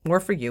 Nope. More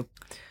for you.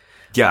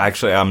 Yeah,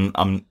 actually,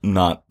 I'm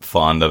not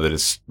fond of it.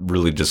 It's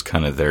really just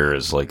kind of there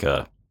as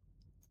a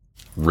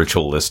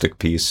ritualistic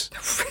piece.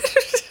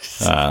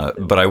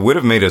 But I would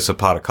have made us a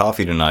pot of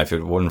coffee tonight if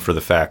it wasn't for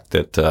the fact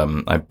that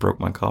I broke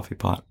my coffee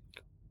pot.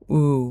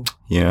 Ooh.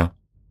 Yeah.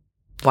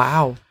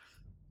 Wow.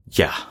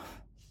 Yeah.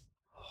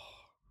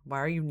 Why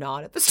are you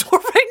not at the store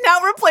right now?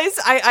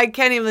 I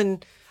can't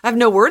even, I have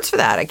no words for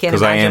that. I can't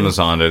imagine. Because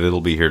I Amazoned it.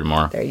 It'll be here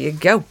tomorrow. There you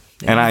go.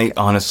 And I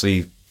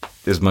honestly,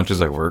 as much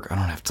as I work, I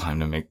don't have time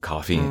to make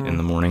coffee in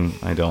the morning.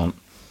 I don't.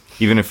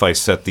 Even if I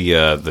set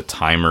the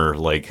timer,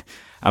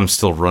 I'm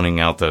still running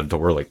out the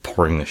door,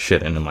 pouring the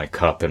shit into my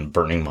cup and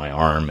burning my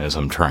arm as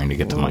I'm trying to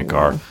get to my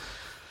car.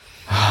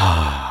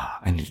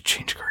 I need to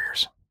change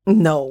careers.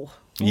 No.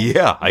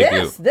 Yeah, I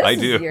do. This I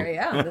is do.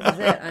 This is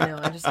it. I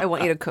know. I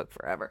want you to cook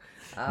forever.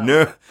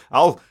 No,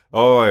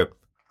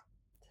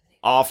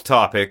 off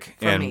topic.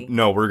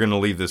 No, we're going to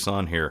leave this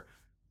on here.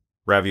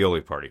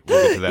 Ravioli party.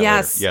 We'll get to that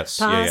Yes. later. Yes.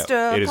 Pasta,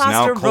 yeah. It is pasta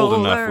now cold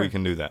roller. enough we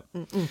can do that.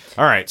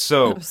 All right.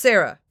 So,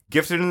 Sarah.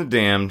 Gifted and the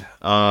Damned.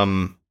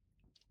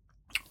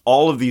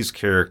 All of these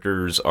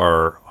characters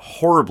are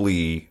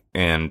horribly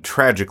and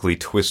tragically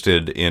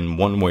twisted in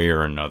one way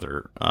or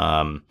another.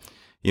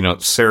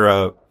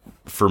 Sarah,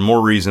 for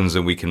more reasons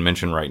than we can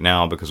mention right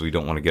now because we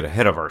don't want to get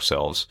ahead of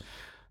ourselves.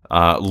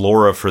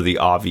 Laura, for the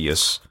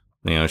obvious,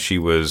 she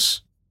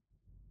was.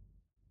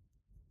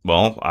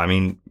 Well, I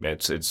mean,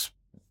 it's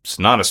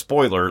not a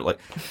spoiler.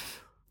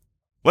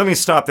 Let me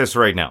stop this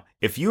right now.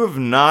 If you have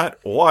not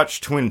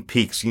watched Twin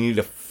Peaks, you need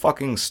to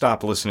fucking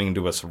stop listening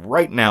to us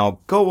right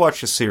now. Go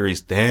watch the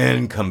series,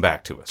 then come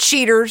back to us.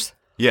 Cheaters.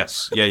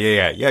 Yes.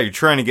 Yeah, you're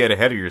trying to get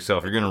ahead of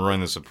yourself. You're going to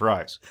ruin the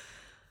surprise.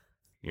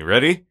 You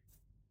ready?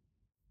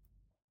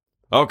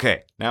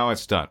 Okay, now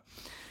it's done.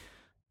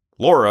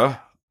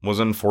 Laura was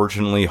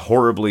unfortunately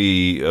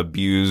horribly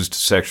abused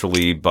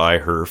sexually by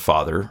her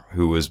father,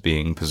 who was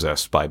being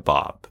possessed by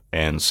Bob.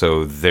 And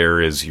so there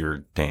is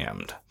your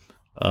damned.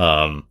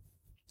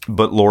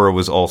 But Laura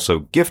was also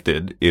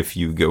gifted, if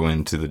you go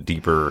into the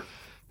deeper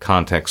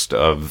context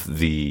of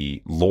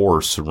the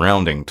lore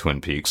surrounding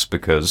Twin Peaks,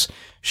 because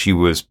she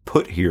was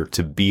put here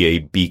to be a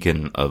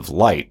beacon of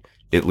light,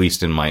 at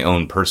least in my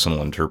own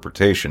personal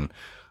interpretation.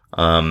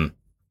 And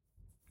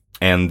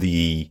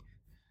the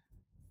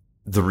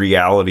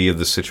reality of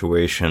the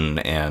situation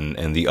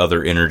and the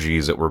other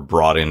energies that were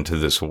brought into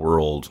this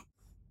world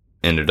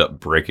ended up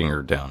breaking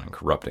her down and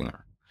corrupting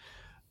her.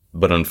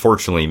 But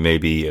unfortunately,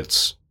 maybe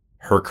it's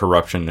her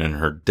corruption and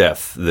her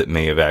death that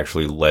may have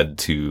actually led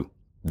to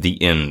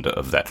the end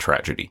of that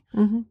tragedy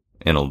in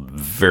a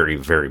very,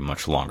 very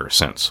much longer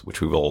sense, which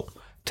we will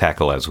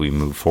tackle as we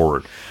move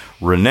forward.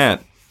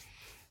 Renette,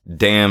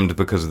 damned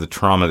because of the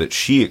trauma that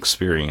she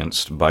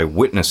experienced by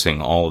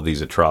witnessing all of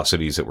these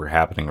atrocities that were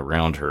happening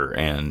around her,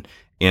 and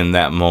in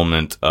that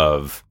moment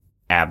of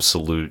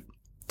absolute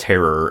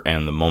terror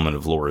and the moment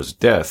of Laura's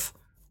death,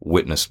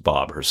 witnessed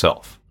Bob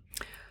herself.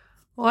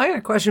 Well, I got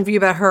a question for you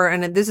about her,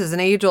 and this is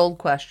an age-old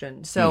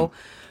question. So,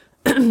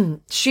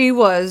 she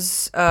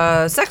was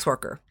a sex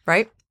worker,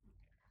 right?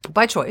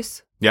 By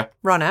choice. Yeah.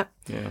 Ronette.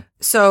 Yeah.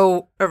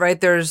 So, right,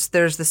 there's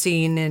the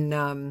scene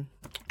in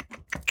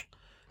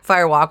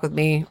Fire Walk with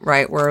Me,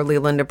 right, where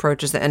Leland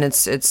approaches and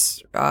it's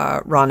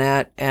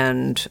Ronette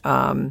and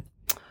oh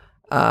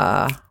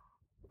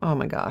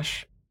my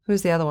gosh,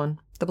 who's the other one?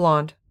 The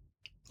blonde.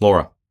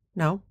 Laura.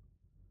 No.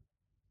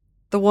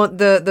 The one,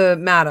 the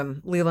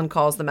madam. Leland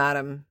calls the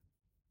madam.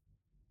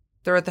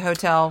 They're at the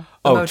hotel.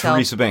 The motel.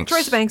 Teresa Banks.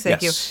 Teresa Banks,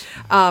 thank you.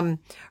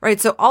 Right,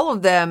 so all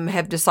of them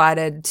have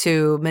decided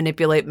to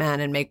manipulate men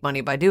and make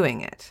money by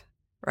doing it,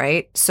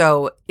 right?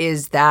 So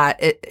is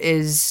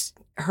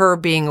her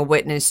being a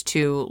witness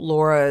to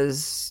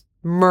Laura's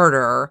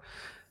murder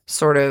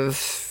sort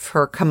of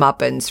her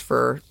comeuppance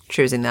for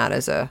choosing that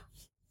as a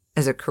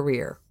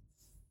career?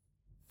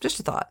 Just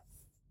a thought.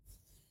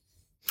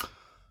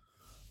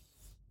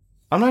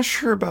 I'm not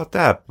sure about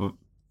that,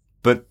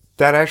 but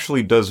that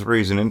actually does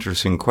raise an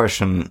interesting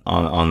question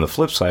on the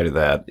flip side of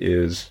that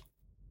is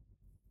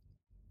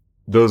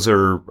those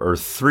are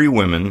three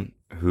women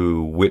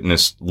who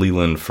witnessed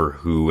Leland for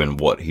who and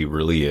what he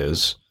really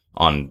is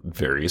on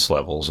various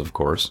levels, of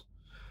course.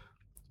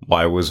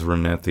 Why was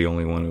Renette the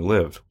only one who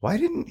lived? Why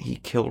didn't he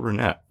kill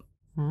Renette?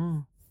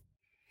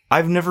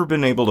 I've never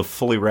been able to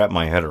fully wrap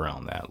my head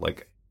around that.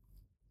 Like,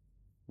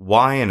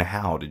 why and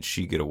how did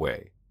she get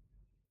away?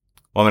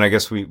 Well, I mean, I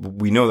guess we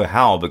know the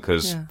how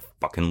because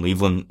fucking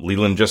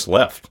Leland just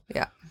left.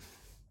 Yeah.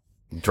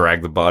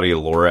 Dragged the body of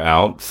Laura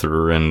out,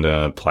 threw her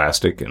in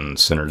plastic, and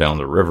sent her down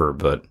the river.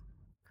 But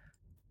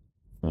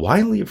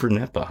why leave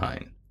Renette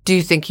behind? Do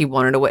you think he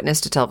wanted a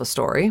witness to tell the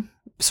story?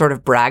 Sort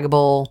of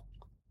braggable?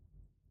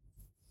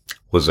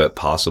 Was that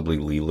possibly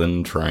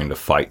Leland trying to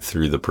fight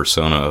through the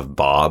persona of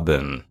Bob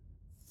and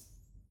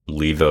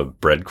leave a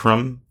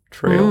breadcrumb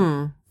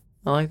trail?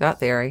 I like that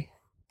theory.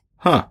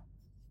 Huh.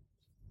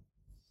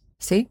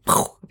 See?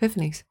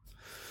 Epiphanies.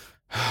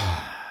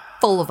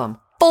 Full of them.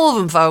 Full of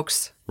them,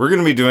 folks. We're going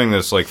to be doing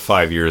this like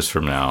 5 years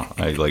from now.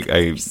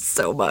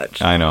 So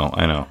much. I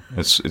know.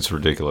 It's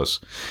ridiculous.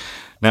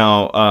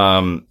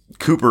 Now,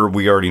 Cooper,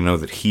 we already know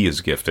that he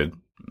is gifted.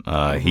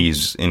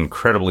 He's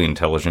incredibly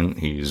intelligent.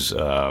 He's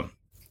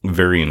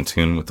very in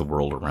tune with the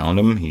world around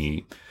him.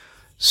 He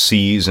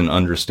sees and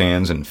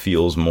understands and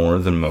feels more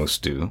than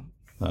most do.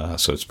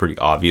 So it's pretty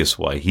obvious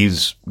why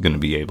he's going to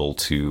be able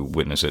to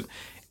witness it.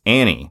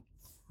 Annie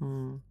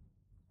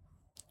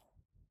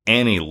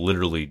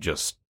literally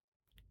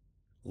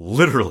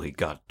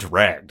got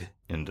dragged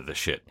into the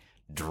shit.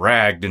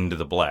 Dragged into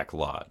the Black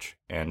Lodge.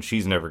 And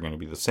she's never going to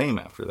be the same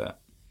after that.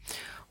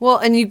 Well,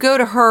 and you go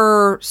to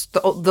her,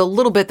 the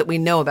little bit that we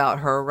know about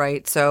her,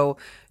 right? So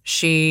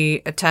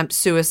she attempts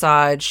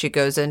suicide. She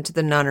goes into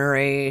the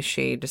nunnery.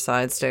 She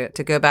decides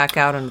to go back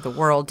out into the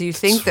world. Do you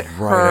think that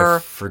right, I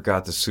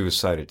forgot the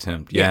suicide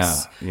attempt.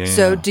 Yes. Yeah.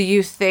 So do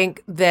you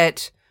think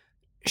that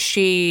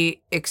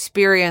she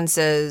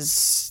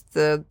experiences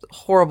the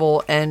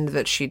horrible end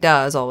that she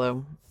does,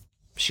 although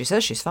she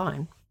says she's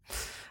fine?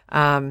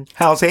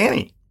 How's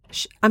Annie?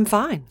 I'm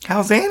fine.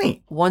 How's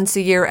Annie? Once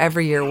a year,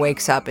 every year,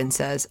 wakes up and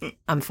says,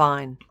 I'm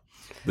fine.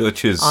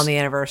 Which is on the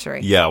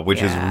anniversary. Yeah,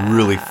 which is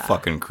really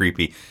fucking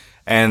creepy.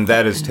 And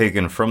that is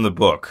taken from the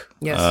book.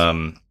 Yes.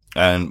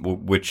 And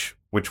which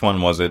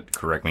one was it?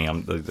 Correct me.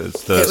 It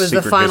was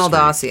the final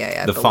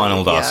dossier. The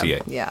final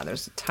dossier. Yeah,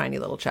 there's a tiny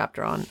little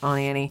chapter on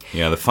Annie.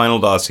 Yeah, the final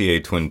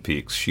dossier, Twin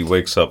Peaks. She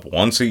wakes up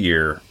once a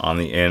year on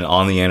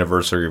the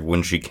anniversary of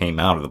when she came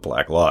out of the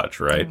Black Lodge,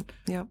 right?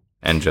 Yep.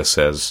 And just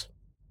says,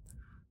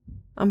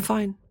 I'm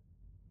fine.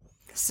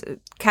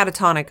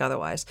 catatonic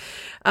otherwise.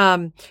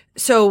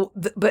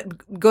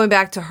 But going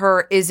back to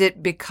her, is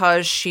it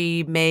because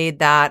she made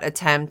that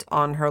attempt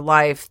on her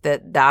life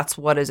that's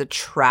what is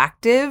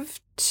attractive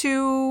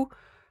to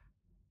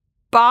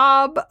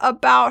Bob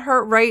about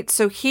her, right?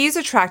 So he's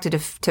attracted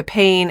to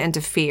pain and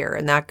to fear,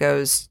 and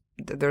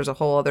there's a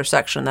whole other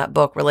section in that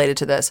book related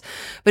to this.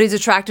 But he's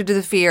attracted to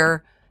the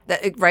fear,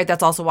 right?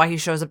 That's also why he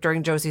shows up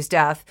during Josie's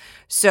death.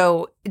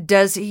 So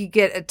does he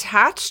get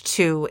attached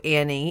to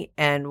Annie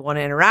and want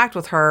to interact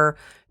with her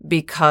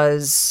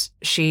because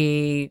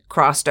she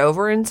crossed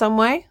over in some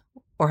way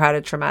or had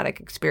a traumatic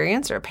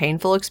experience or a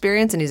painful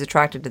experience, and he's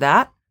attracted to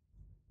that?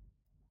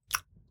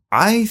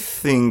 I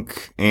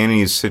think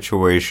Annie's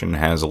situation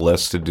has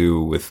less to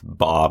do with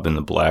Bob and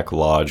the Black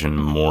Lodge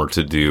and more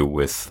to do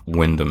with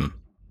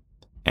Wyndham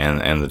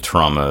and the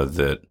trauma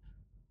that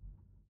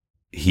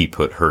he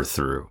put her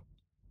through.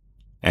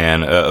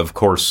 And, of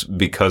course,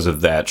 because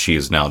of that, she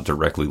is now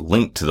directly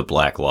linked to the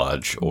Black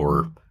Lodge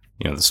or,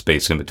 the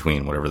space in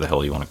between, whatever the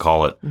hell you want to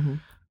call it.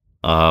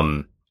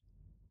 Mm-hmm.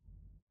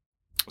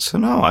 So,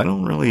 no, I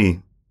don't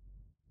really...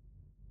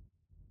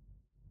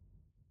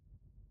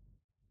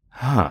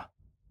 God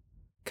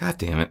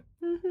damn it.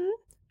 Mm-hmm.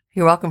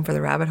 You're welcome for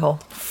the rabbit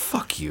hole.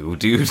 Fuck you,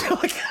 dude.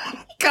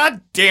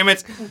 God damn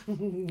it.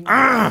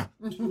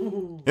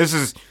 This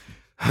is...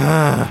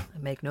 I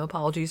make no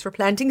apologies for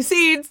planting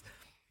seeds.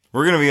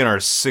 We're going to be in our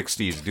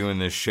 60s doing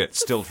this shit,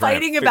 still trying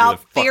Fighting to figure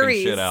about the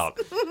theories. fucking shit out.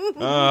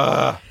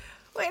 I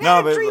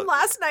had a dream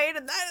last night,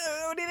 and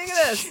what do you think of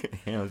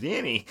this?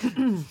 Annie.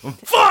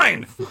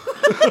 Fine!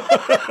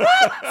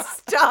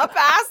 Stop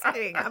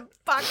asking. I'm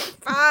fucking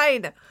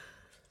fine.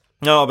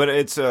 No, but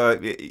it's so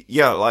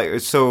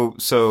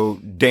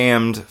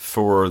damned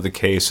for the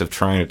case of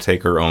trying to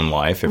take her own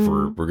life if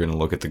we're going to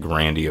look at the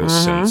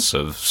grandiose sense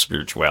of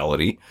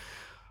spirituality.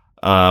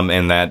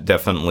 And that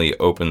definitely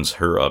opens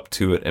her up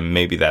to it, and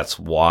maybe that's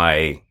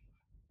why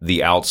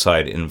the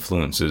outside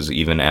influences,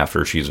 even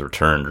after she's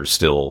returned, are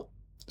still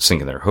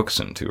sinking their hooks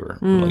into her.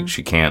 Like,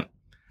 she can't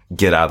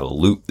get out of the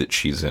loop that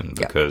she's in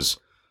because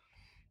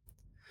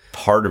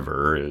part of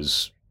her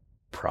is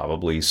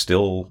probably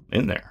still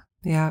in there.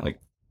 Yeah.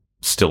 Like,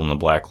 still in the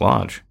Black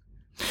Lodge.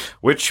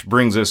 Which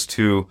brings us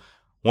to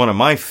one of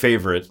my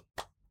favorite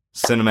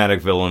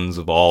cinematic villains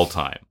of all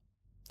time.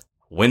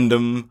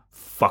 Wyndham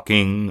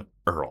fucking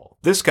Earl.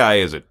 This guy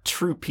is a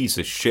true piece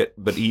of shit,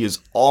 but he is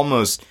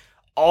almost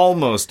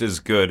as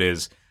good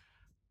as...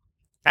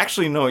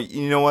 Actually, no,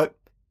 you know what?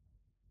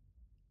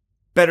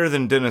 Better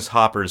than Dennis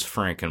Hopper's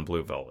Frank in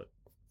Blue Velvet.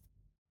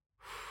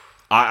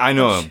 I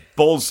know him.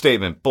 Bold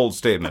statement.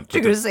 You're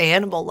going to say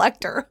Hannibal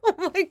Lecter.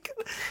 Like,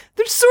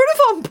 they're sort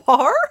of on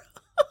par.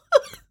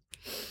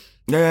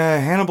 Yeah,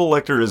 Hannibal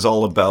Lecter is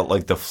all about,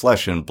 like, the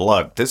flesh and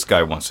blood. This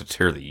guy wants to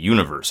tear the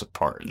universe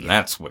apart, and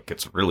that's what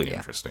gets really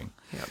interesting.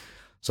 Yep.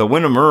 So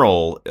Wyndham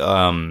Earl,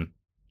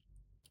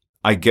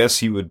 I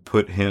guess you would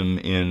put him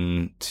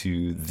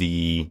into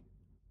the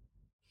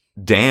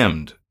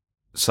damned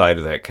side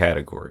of that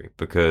category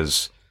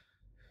because,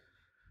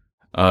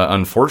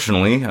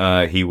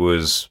 unfortunately, he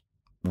was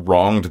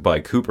wronged by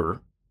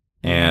Cooper,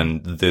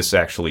 and this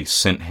actually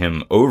sent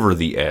him over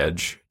the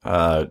edge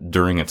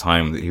during a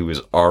time that he was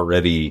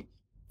already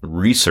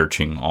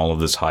researching all of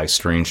this high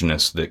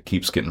strangeness that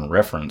keeps getting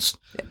referenced.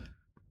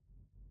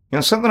 Yeah.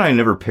 Something I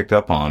never picked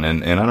up on,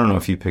 and I don't know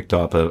if you picked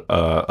up on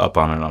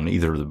it on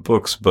either of the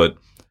books, but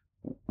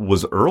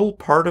was Earl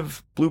part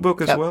of Blue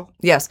Book as well?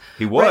 Yes.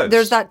 He was. Right,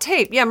 there's that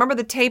tape. Yeah, remember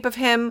the tape of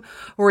him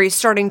where he's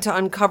starting to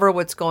uncover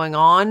what's going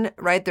on,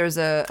 right? There's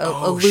a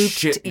looped...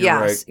 Shit, you're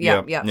yes,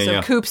 right. Yeah.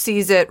 So Coop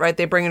sees it, right?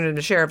 They bring it into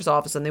the sheriff's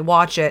office and they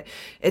watch it.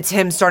 It's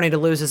him starting to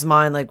lose his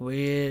mind, like,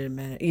 wait a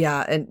minute.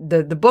 Yeah, and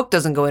the book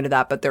doesn't go into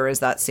that, but there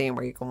is that scene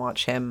where you can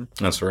watch him.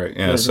 That's right.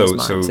 Yeah, so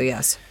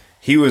yes.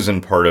 He was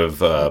in part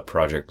of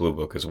Project Blue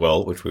Book as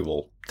well, which we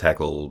will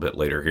tackle a little bit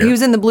later here. He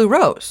was in the Blue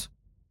Rose.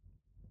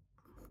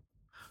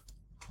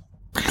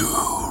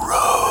 Blue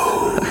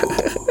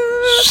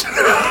Rose.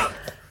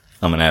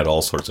 I'm going to add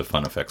all sorts of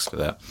fun effects to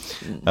that.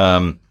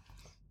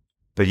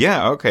 But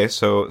yeah, okay,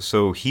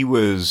 so he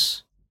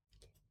was...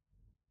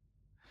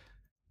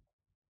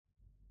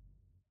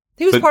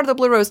 He was part of the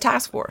Blue Rose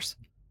Task Force.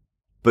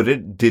 But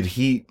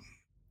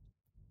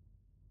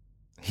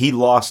he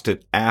lost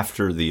it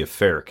after the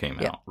affair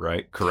came out,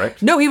 right?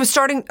 Correct? No, he was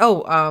starting...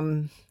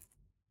 Oh,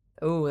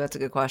 that's a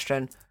good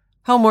question.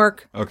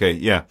 Homework. Okay,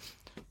 yeah.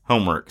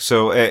 Homework.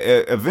 So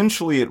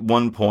eventually at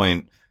one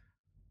point,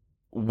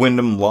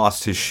 Wyndham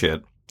lost his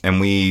shit,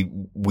 and we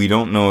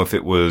don't know if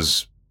it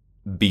was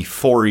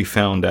before he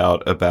found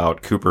out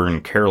about Cooper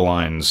and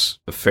Caroline's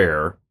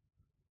affair.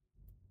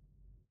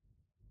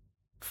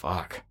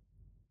 Fuck.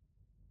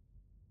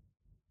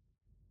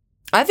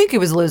 I think he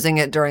was losing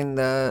it during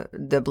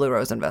the Blue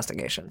Rose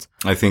investigations.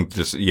 I think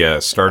just,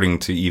 starting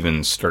to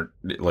even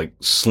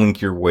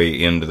slink your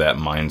way into that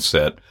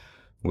mindset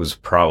was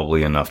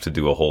probably enough to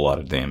do a whole lot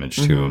of damage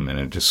to him, and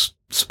it just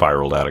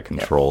spiraled out of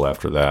control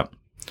after that.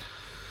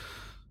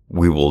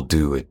 We will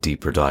do a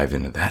deeper dive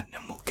into that,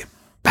 and we'll get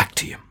back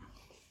to you.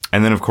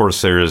 And then, of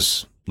course,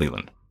 there's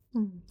Leland.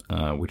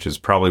 which is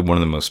probably one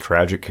of the most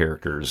tragic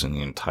characters in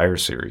the entire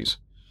series.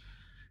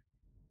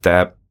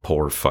 That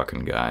poor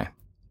fucking guy.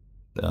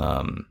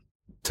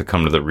 To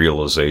come to the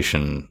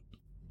realization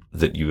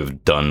that you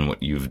have done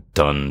what you've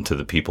done to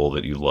the people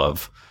that you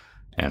love,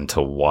 and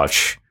to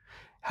watch,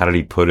 how did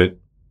he put it?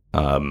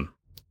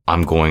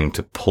 I'm going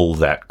to pull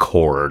that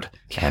cord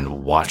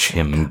and watch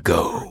him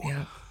go.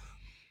 Yeah.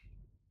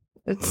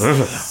 It's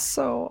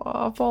so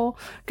awful.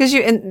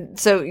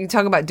 So you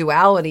talk about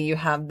duality, you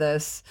have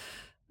this,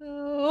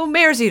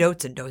 mares eat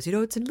oats and does eat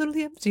oats and little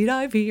yams eat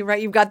ivy,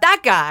 right? You've got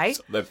that guy,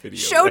 That video,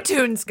 Show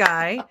Tunes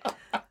guy,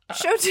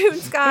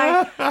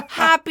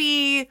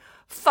 happy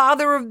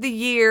father of the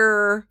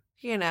year,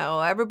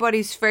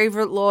 everybody's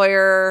favorite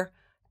lawyer.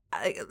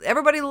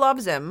 Everybody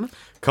loves him.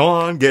 Come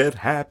on, get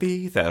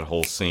happy. That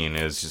whole scene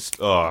is just,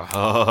 Then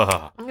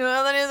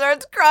he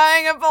starts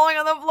crying and falling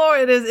on the floor.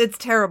 It's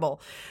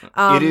terrible.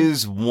 It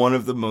is one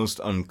of the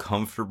most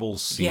uncomfortable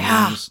scenes.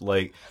 Yeah.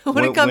 Like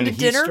when it comes to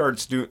dinner, he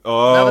starts doing.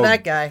 Love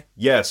that guy.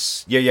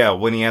 Yes, yeah.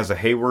 When he has the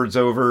Haywards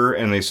over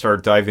and they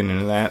start diving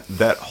into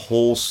that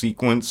whole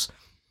sequence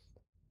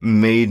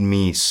made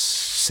me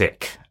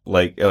sick.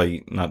 Like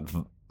not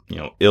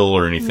ill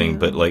or anything,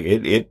 but like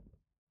it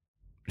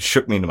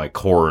shook me to my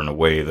core in a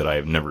way that I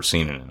have never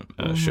seen in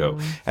a show.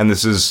 And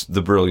this is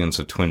the brilliance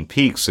of Twin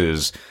Peaks,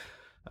 is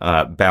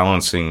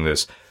balancing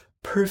this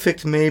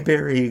perfect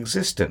Mayberry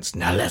existence.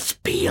 Now let's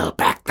peel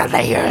back the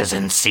layers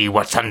and see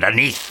what's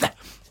underneath.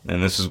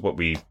 And this is what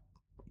we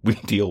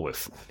deal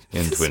with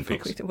in Twin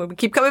Peaks. What we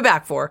keep coming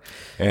back for.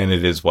 And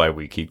it is why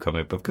we keep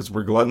coming back, because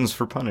we're gluttons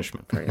for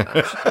punishment. Pretty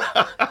much.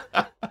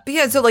 But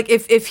yeah, so like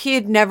if he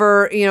had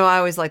never, I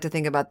always like to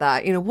think about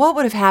that. What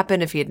would have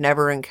happened if he had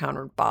never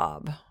encountered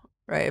Bob?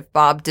 Right, if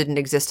Bob didn't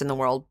exist in the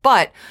world.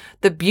 But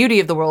the beauty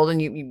of the world, and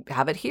you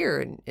have it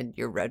here in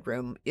your red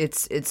room,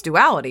 it's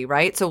duality,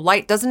 right? So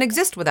light doesn't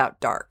exist without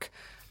dark.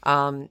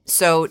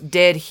 So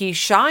did he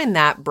shine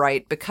that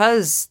bright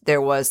because there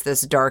was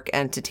this dark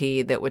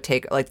entity that would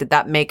did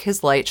that make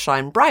his light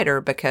shine brighter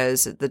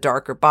because the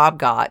darker Bob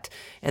got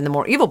and the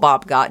more evil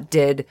Bob got?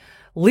 Did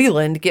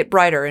Leland get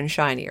brighter and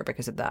shinier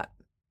because of that?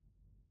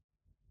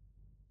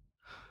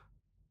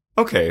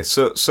 Okay,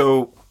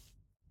 so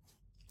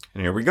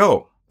and here we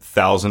go.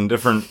 1,000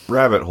 different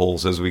rabbit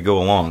holes as we go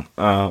along.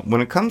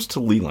 When it comes to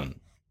Leland,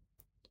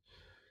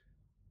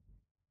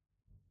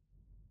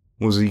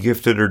 was he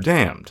gifted or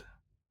damned?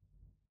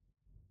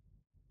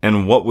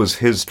 And what was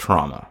his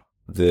trauma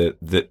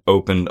that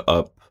opened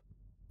up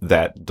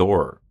that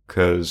door?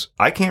 Because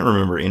I can't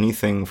remember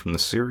anything from the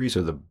series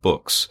or the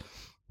books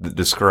that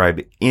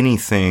describe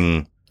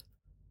anything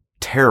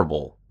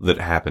terrible that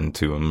happened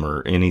to him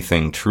or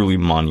anything truly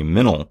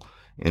monumental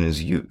in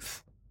his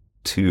youth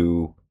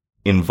to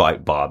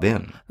invite Bob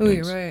in. Oh,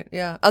 you're right.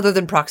 Yeah. Other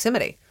than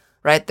proximity,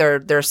 right?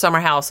 Their summer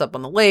house up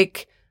on the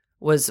lake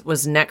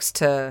was next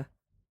to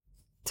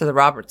the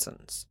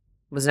Robertsons,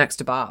 was next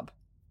to Bob.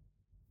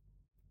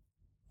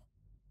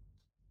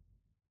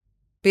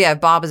 But yeah,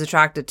 Bob is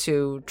attracted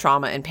to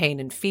trauma and pain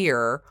and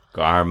fear.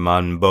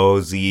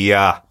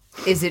 Garmonbozia.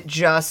 Is it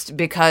just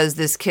because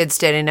this kid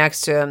standing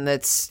next to him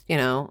that's,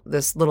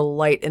 this little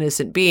light,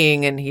 innocent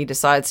being, and he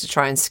decides to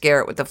try and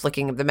scare it with the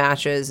flicking of the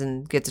matches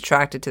and gets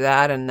attracted to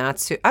that, and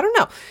that's who, I don't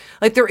know.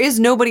 Like, there is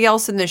nobody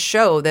else in this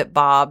show that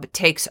Bob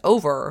takes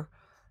over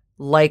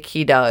like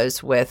he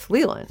does with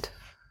Leland.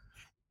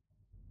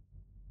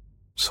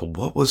 So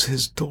what was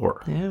his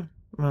door? Yeah,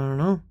 I don't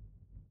know.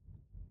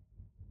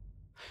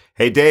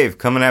 Hey, Dave,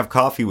 come and have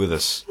coffee with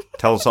us.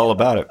 Tell us all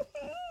about it.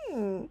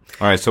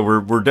 All right, so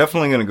we're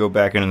definitely going to go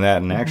back into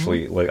that, and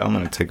actually, I'm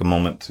going to take a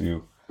moment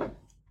to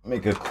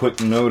make a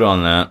quick note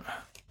on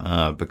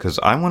that because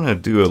I want to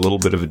do a little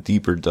bit of a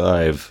deeper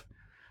dive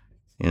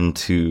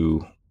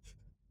into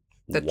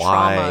the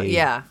trauma.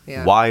 Yeah.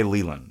 Why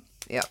Leland?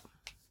 Yeah.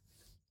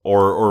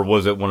 Or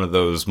was it one of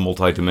those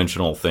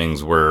multidimensional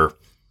things where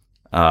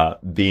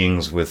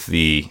beings with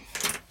the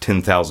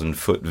 10,000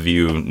 foot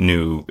view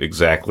knew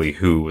exactly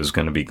who was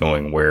going to be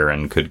going where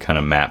and could kind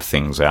of map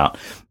things out?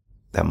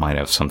 That might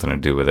have something to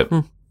do with it.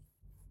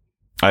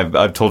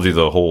 I've told you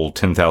the whole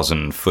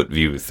 10,000 foot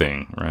view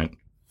thing, right?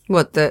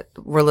 What, that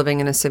we're living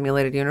in a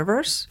simulated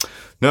universe?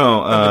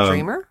 No. Of a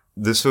dreamer?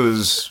 This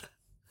was...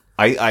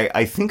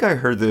 I think I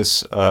heard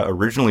this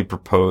originally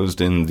proposed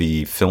in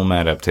the film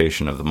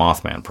adaptation of the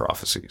Mothman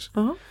Prophecies,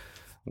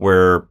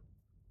 where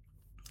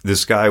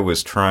this guy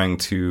was trying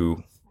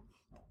to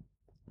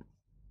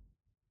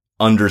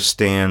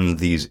understand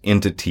these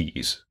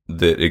entities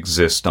that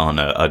exist on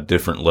a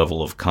different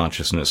level of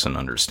consciousness and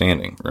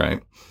understanding,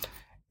 right?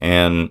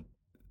 And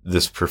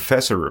this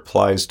professor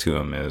replies to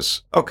him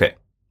as, okay,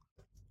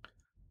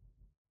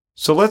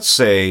 so let's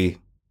say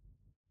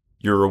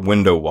you're a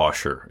window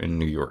washer in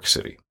New York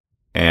City,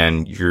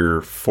 and you're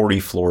 40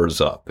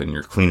 floors up, and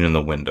you're cleaning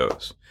the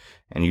windows,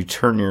 and you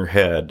turn your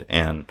head,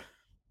 and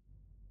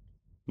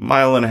a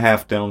mile and a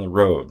half down the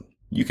road,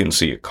 you can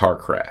see a car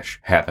crash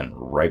happen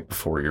right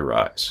before your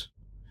eyes.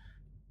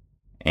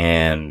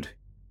 And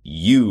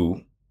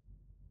you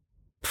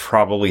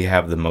probably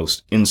have the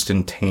most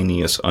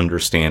instantaneous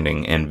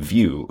understanding and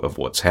view of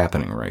what's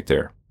happening right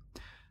there.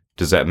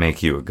 Does that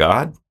make you a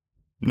god?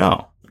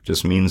 No. It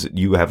just means that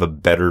you have a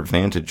better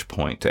vantage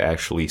point to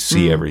actually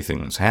see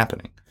everything that's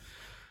happening.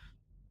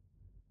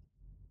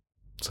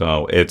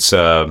 So it's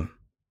kind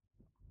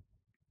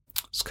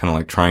of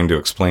like trying to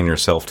explain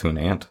yourself to an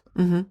ant,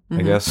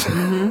 I guess.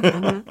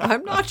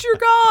 I'm not your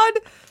god.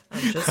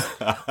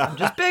 I'm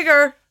just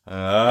bigger.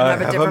 I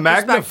have a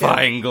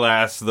magnifying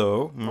glass,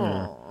 though.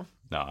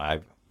 No,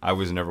 I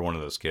was never one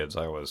of those kids.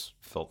 I always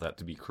felt that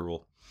to be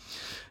cruel.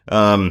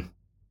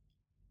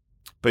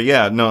 But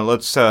yeah, no,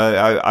 let's.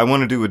 I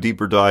want to do a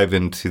deeper dive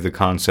into the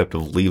concept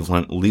of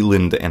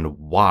Leland and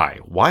why.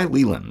 Why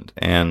Leland?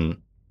 And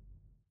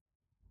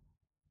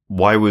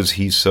why was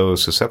he so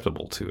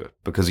susceptible to it?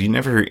 Because you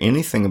never hear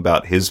anything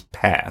about his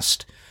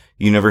past.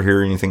 You never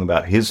hear anything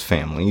about his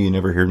family. You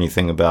never hear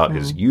anything about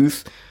his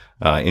youth,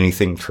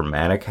 anything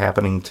traumatic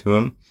happening to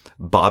him.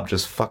 Bob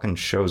just fucking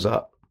shows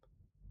up.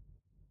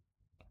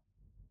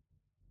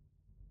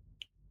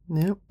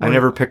 Yep. I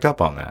never picked up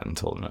on that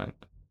until tonight.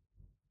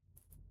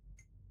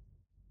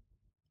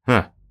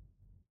 Huh.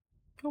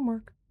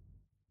 Homework.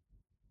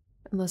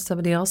 Unless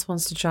somebody else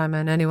wants to chime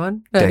in.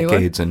 Anyone?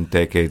 Decades and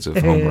decades of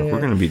homework. We're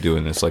going to be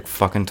doing this like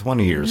fucking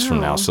 20 years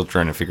from now, still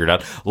trying to figure it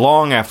out.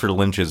 Long after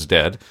Lynch is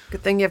dead.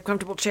 Good thing you have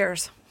comfortable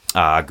chairs.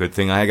 Good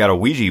thing I got a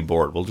Ouija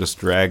board. We'll just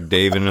drag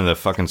Dave into the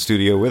fucking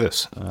studio with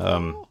us.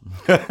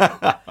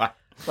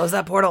 Close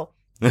that portal.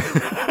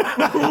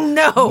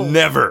 No.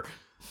 Never.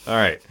 All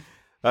right.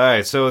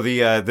 So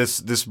the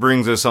this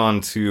brings us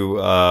on to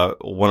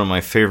one of my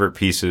favorite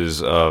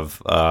pieces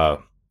of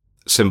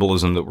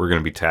symbolism that we're going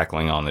to be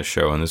tackling on this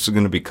show, and this is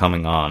going to be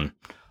coming on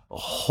a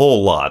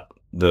whole lot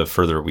the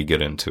further we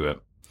get into it.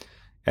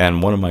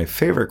 And one of my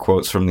favorite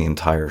quotes from the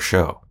entire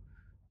show: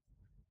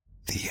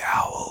 "The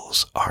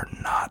owls are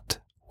not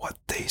what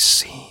they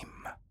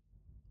seem."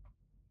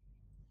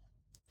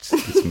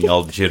 Gets me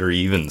all jittery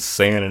even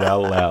saying it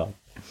out loud.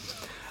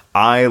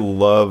 I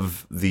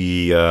love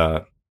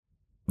the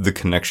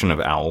connection of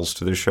owls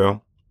to the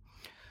show,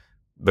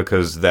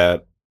 because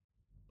that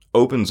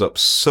opens up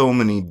so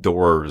many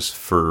doors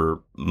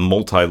for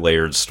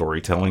multi-layered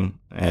storytelling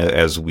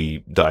as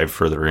we dive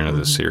further into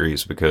the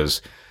series,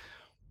 because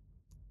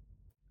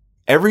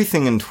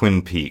everything in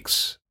Twin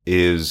Peaks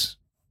is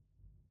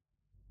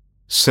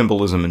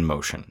symbolism in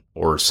motion,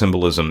 or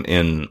symbolism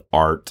in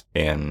art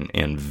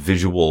and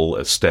visual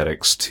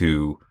aesthetics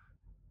to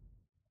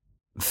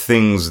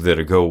things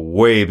that go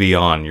way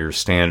beyond your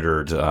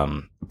standard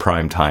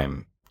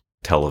primetime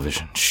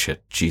television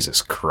shit.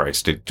 Jesus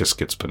Christ, it just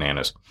gets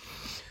bananas.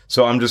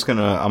 So I'm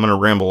gonna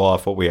ramble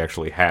off what we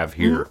actually have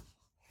here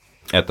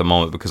at the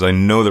moment, because I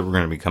know that we're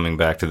gonna be coming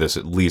back to this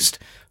at least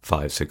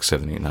 5, 6,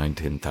 7, 8, 9,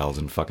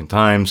 10,000 fucking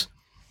times.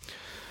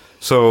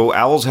 So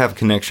owls have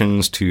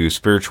connections to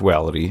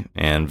spirituality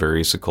and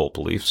various occult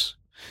beliefs.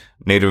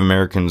 Native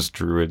Americans,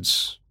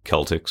 Druids,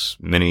 Celtics,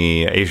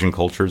 many Asian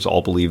cultures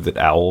all believe that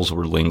owls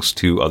were links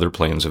to other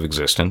planes of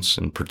existence,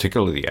 and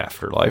particularly the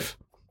afterlife.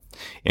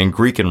 In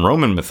Greek and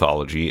Roman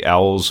mythology,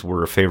 owls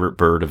were a favorite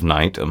bird of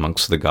night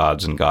amongst the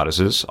gods and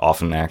goddesses,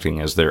 often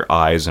acting as their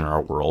eyes in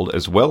our world,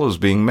 as well as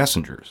being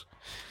messengers.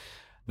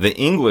 The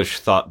English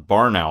thought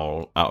barn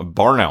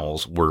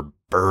owls were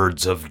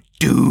birds of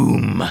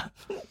doom,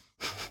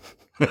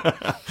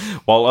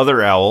 while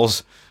other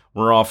owls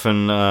were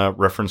often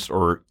referenced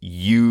or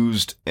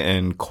used,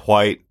 and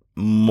quite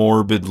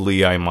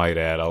morbidly, I might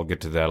add, I'll get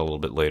to that a little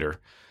bit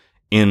later,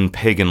 in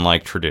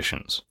pagan-like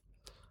traditions.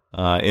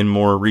 In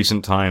more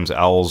recent times,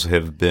 owls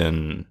have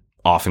been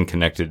often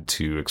connected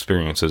to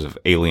experiences of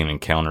alien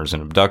encounters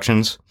and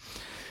abductions.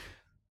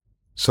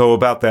 So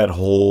about that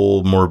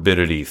whole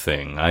morbidity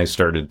thing, I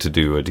started to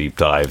do a deep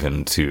dive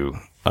into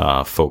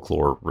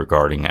folklore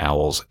regarding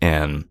owls.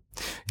 And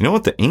you know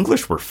what? The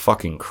English were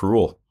fucking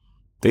cruel.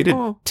 They did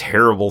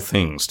terrible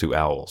things to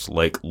owls,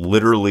 like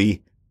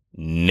literally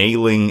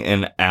nailing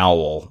an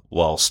owl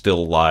while still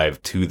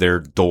alive to their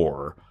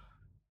door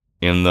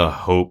in the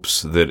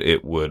hopes that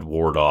it would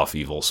ward off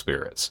evil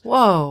spirits.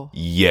 Whoa.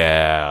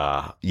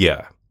 Yeah.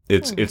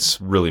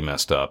 It's really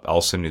messed up.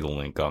 I'll send you the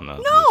link on the...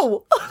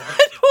 No!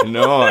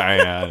 No,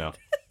 I know.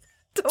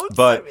 Don't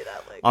but send me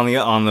that link.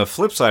 On the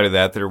flip side of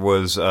that, there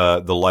was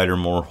the lighter,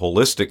 more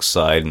holistic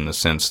side, in the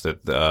sense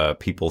that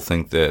people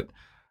think that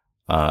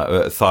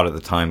thought at the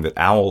time that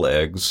owl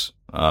eggs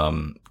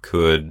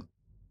could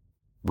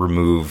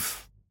remove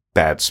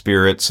bad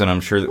spirits, and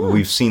I'm sure that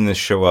we've seen this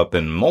show up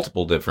in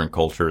multiple different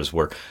cultures,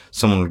 where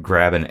someone would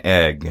grab an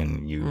egg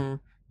and you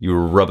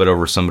rub it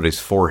over somebody's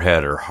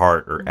forehead or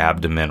heart or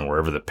abdomen,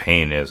 wherever the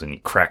pain is, and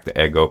you crack the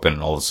egg open,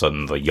 and all of a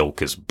sudden the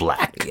yolk is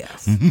black.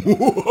 Yes.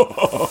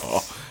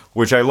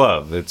 Which I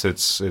love.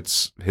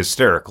 It's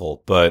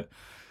hysterical, but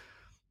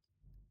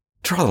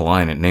draw the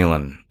line at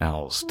nailing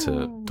owls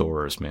to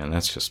doors, man.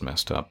 That's just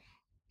messed up.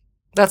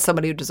 That's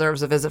somebody who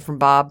deserves a visit from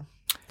Bob.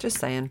 Just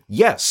saying.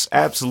 Yes,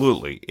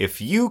 absolutely.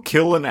 If you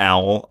kill an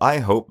owl, I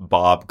hope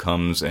Bob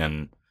comes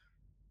and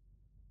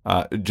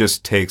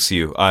just takes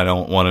you. I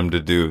don't want him to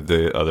do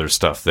the other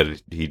stuff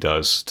that he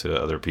does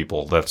to other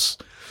people. That's,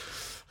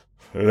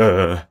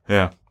 yeah.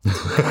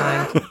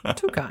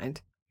 Too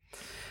kind.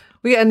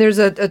 And there's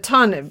a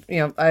ton of,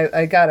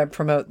 I gotta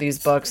promote these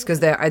books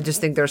because I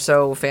just think they're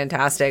so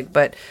fantastic.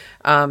 But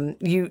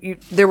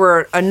there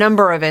were a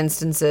number of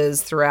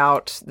instances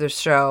throughout the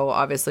show,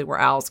 obviously, where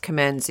owls come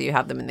in. So you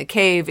have them in the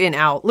cave,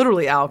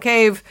 literally Owl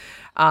Cave.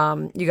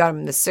 You got them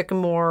in the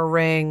Sycamore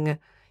Ring,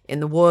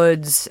 in the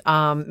woods.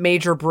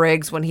 Major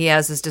Briggs, when he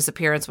has his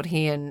disappearance, when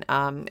he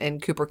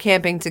and Cooper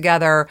camping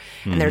together,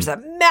 and there's a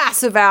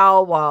massive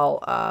owl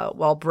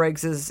while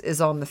Briggs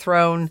is on the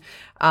throne.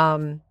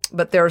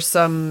 But there's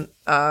some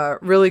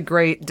really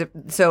great.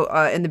 So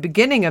in the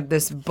beginning of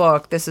this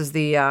book, this is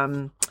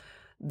the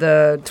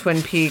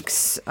Twin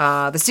Peaks,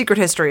 the Secret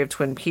History of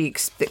Twin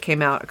Peaks that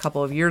came out a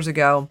couple of years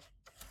ago.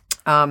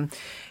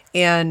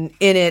 And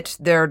in it,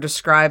 they're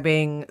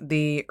describing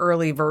the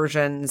early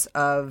versions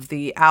of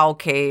the Owl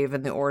Cave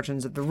and the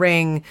origins of the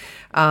ring.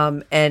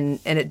 And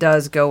it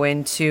does go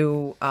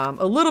into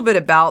a little bit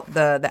about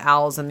the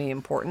owls and the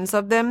importance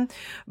of them.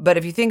 But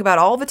if you think about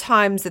all the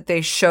times that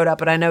they showed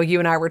up, and I know you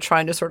and I were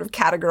trying to sort of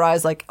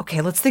categorize, like, okay,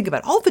 let's think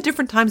about all the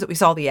different times that we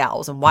saw the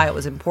owls and why it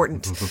was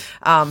important.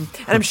 And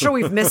I'm sure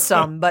we've missed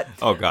some, but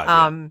oh God,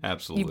 yeah,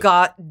 absolutely. You've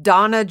got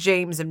Donna,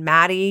 James, and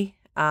Maddie.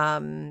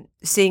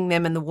 Seeing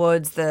them in the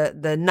woods,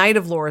 the night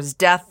of Laura's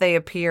death, they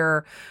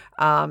appear,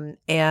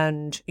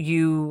 and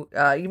you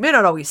may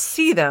not always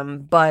see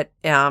them, but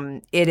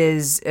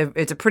it's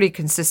a pretty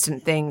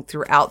consistent thing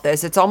throughout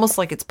this. It's almost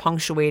like it's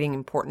punctuating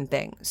important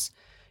things.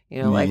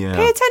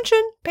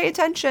 Pay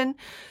attention.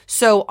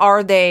 So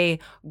are they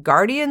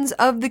guardians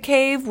of the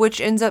cave,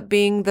 which ends up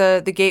being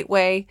the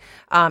gateway,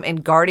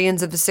 and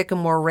guardians of the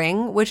Sycamore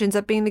Ring, which ends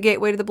up being the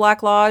gateway to the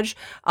Black Lodge?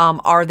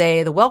 Are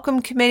they the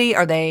welcome committee?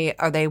 Are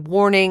they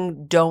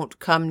warning, don't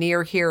come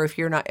near here if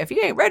you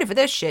ain't ready for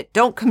this shit,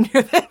 don't come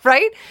near that,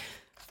 right?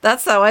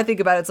 That's how I think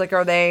about it. It's like,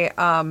 are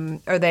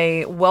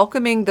they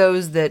welcoming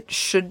those that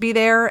should be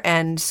there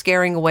and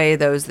scaring away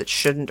those that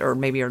shouldn't, or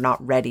maybe are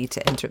not ready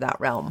to enter that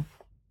realm?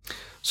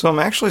 So I'm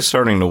actually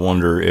starting to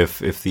wonder if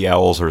the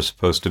owls are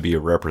supposed to be a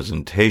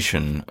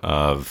representation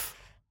of,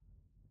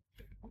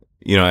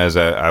 as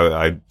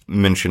I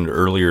mentioned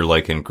earlier,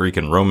 like in Greek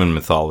and Roman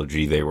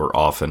mythology, they were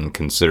often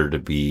considered to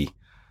be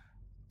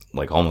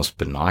like almost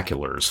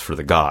binoculars for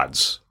the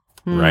gods,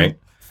 right?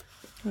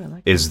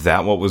 Is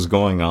that what was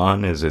going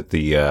on? Is it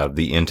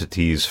the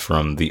entities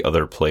from the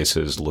other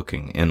places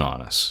looking in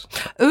on us?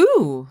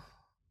 Ooh.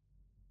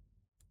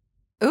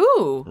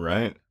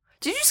 Right?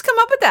 Did you just come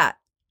up with that?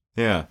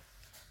 Yeah.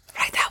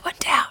 Write that one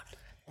down.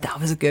 That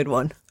was a good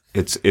one.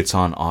 It's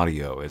on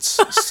audio. It's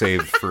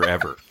saved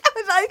forever.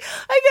 I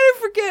gotta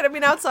forget. I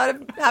mean, outside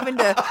of having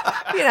to,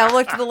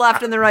 look to the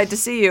left and the right to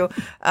see you.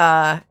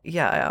 I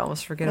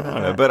almost forget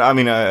about that. But I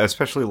mean,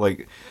 especially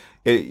like,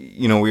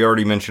 we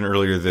already mentioned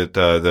earlier that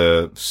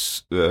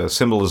the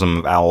symbolism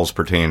of owls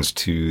pertains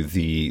to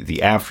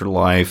the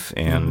afterlife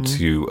and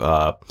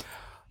to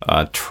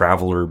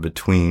traveler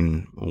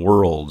between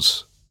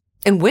worlds.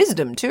 And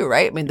wisdom too,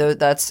 right? I mean,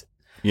 that's.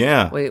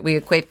 Yeah. We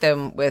equate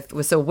them with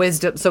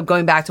wisdom. So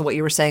going back to what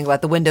you were saying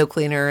about the window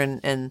cleaner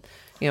and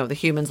the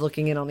humans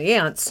looking in on the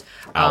ants.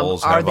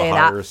 Owls have a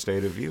higher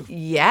state of view.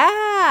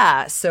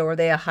 Yeah. So are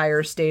they a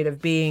higher state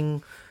of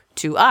being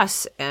to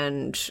us?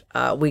 And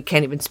we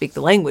can't even speak the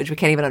language. We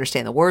can't even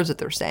understand the words that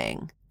they're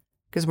saying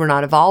because we're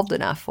not evolved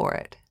enough for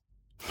it.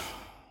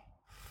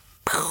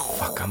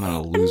 Fuck, I'm going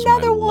to lose my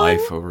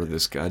life over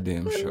this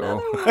goddamn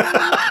show.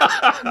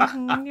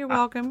 You're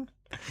welcome.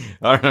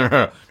 All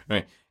right.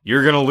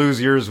 You're gonna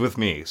lose yours with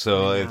me,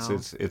 so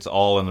it's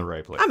all in the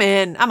right place. I'm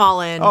in. I'm all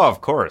in. Oh,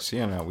 of course.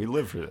 We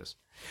live for this.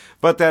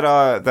 But that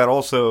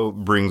also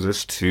brings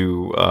us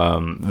to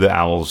the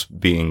owls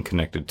being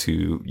connected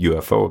to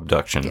UFO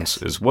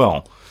abductions as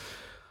well,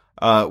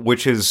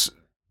 which is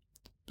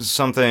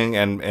something.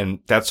 And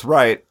that's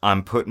right.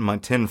 I'm putting my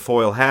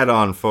tinfoil hat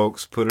on,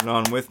 folks. Put it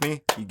on with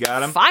me. You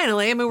got him.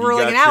 Finally, I mean, we're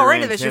like an hour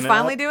into this. You're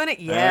finally doing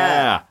it.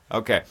 Yeah.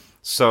 Okay.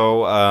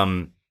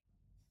 So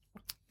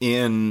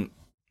in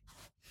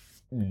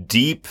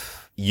deep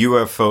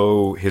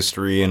UFO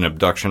history and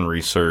abduction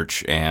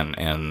research, and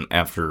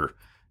after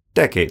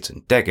decades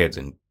and decades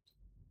and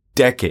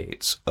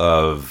decades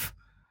of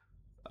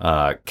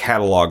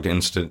cataloged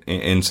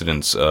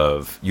incidents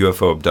of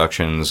UFO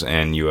abductions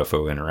and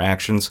UFO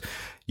interactions,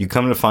 you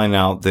come to find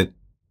out that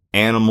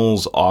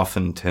animals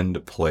often tend to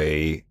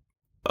play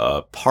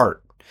a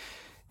part.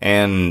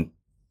 And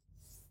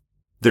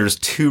there's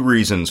two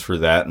reasons for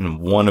that, and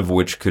one of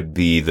which could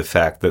be the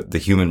fact that the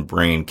human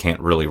brain can't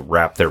really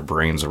wrap their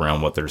brains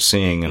around what they're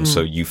seeing, and so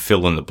you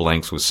fill in the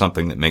blanks with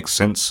something that makes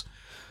sense.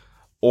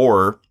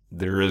 Or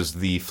there is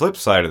the flip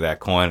side of that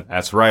coin.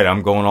 That's right,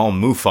 I'm going all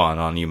MUFON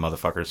on you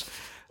motherfuckers.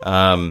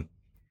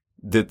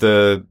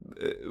 That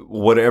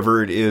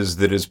whatever it is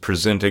that is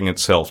presenting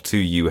itself to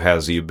you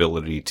has the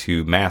ability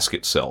to mask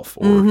itself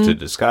or to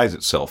disguise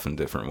itself in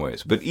different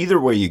ways. But either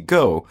way you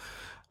go,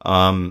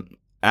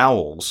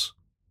 owls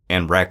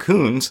and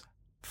raccoons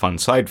fun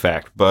side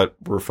fact, but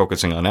we're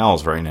focusing on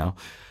owls right now,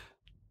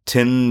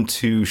 tend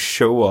to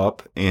show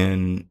up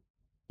in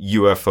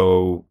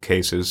UFO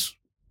cases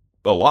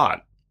a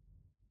lot.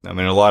 I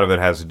mean, a lot of it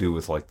has to do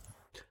with like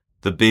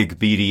the big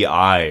beady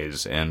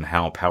eyes and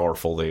how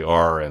powerful they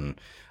are. And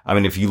I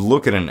mean, if you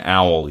look at an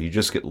owl, you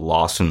just get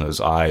lost in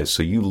those eyes.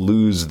 So you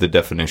lose the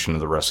definition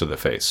of the rest of the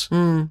face.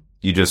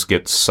 You just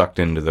get sucked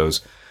into those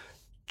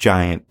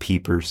giant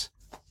peepers,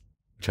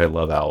 which I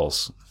love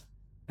owls.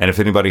 And if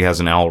anybody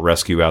has an owl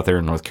rescue out there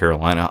in North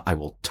Carolina, I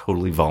will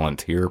totally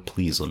volunteer.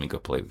 Please let me go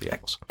play with the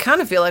owls. Kind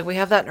of feel like we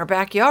have that in our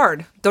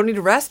backyard. Don't need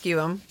to rescue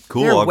them.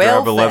 Cool. I'll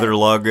grab a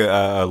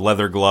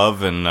leather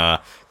glove and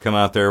come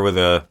out there with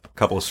a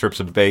couple of strips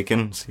of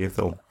bacon. See if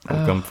they'll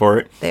come for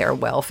it. They are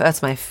well fed.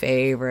 That's my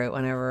favorite.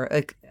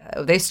 Whenever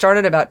they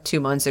started about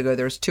 2 months ago,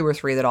 there's 2 or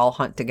 3 that all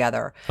hunt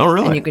together. Oh,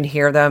 really? And you can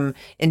hear them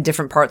in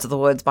different parts of the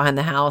woods behind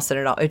the house,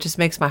 and it just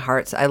makes my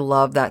heart. I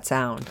love that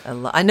sound.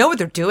 I know what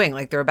they're doing.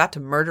 Like they're about to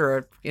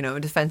murder a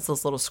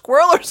defenseless little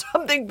squirrel or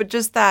something. But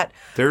just that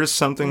there is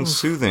something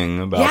soothing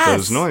about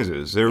those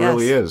noises. There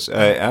really is.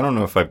 I don't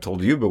know if I've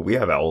told you, but we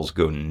have owls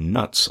go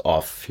nuts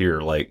off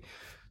here. Like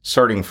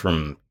starting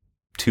from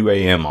 2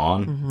 a.m.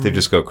 on, they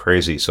just go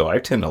crazy. So I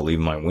tend to leave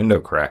my window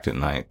cracked at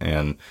night,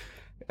 and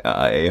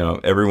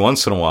every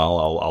once in a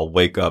while, I'll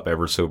wake up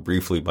ever so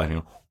briefly by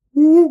and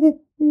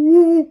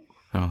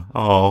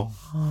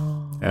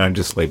I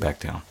just lay back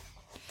down.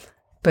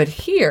 But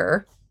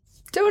here,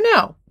 don't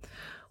know.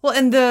 Well,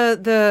 and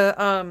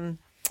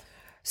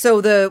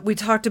we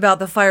talked about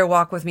the Fire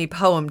Walk with Me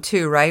poem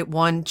too, right?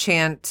 One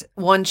chants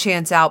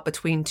out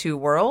between two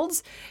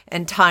worlds,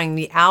 and tying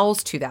the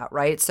owls to that,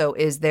 right? So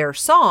is their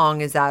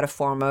song, is that a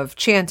form of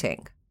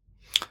chanting?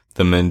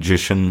 The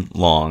magician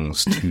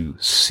longs to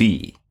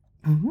see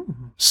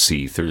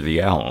through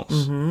the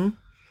owls.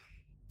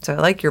 So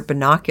I like your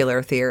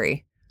binocular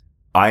theory.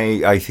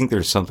 I think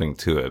there's something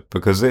to it,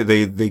 because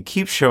they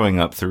keep showing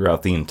up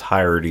throughout the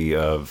entirety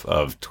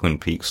of Twin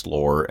Peaks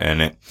lore,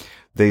 and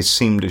they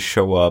seem to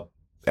show up,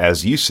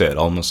 as you said,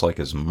 almost like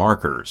as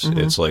markers.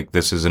 It's like,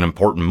 this is an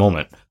important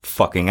moment.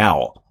 Fucking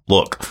owl.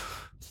 Look.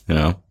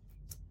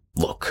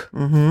 Look.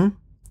 One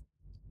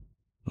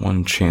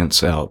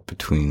chants out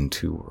between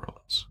two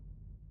worlds.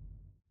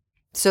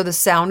 So the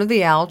sound of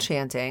the owl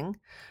chanting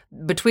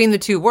between the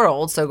two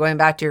worlds. So going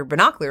back to your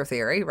binocular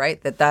theory, right?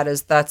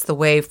 That's the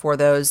way for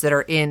those that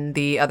are in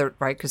the other,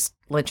 right? Because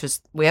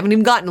we haven't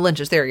even gotten to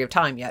Lynch's theory of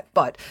time yet,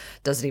 but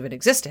doesn't even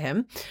exist to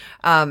him.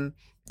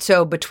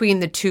 So between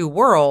the two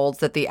worlds,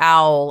 that the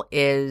owl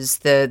is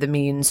the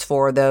means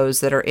for those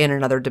that are in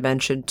another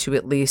dimension to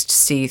at least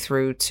see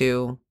through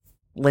to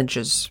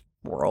Lynch's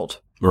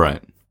world.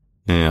 Right.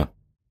 Yeah.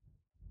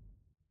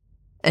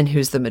 And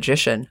who's the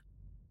magician?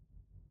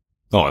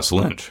 Oh, it's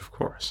Lynch, of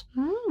course.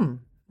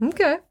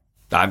 Okay.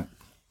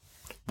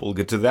 We'll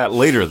get to that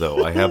later,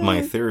 though. I have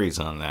my theories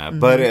on that.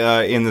 But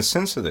in the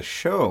sense of the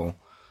show,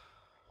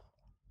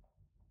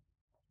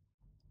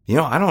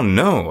 I don't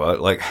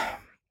know.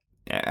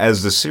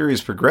 As the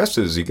series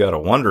progresses, you got to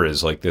wonder,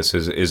 is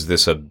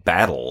this a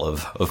battle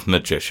of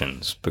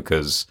magicians?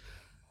 Because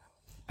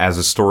as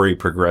the story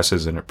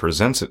progresses and it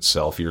presents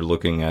itself, you're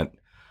looking at,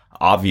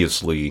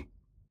 obviously,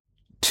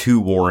 two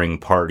warring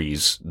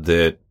parties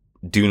that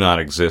do not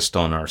exist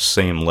on our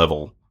same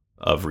level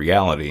of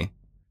reality.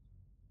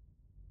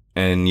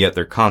 And yet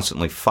they're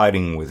constantly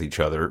fighting with each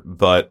other,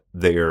 but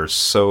they are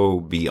so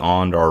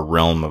beyond our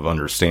realm of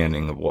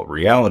understanding of what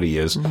reality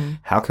is.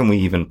 How can we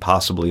even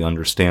possibly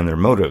understand their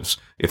motives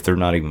if they're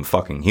not even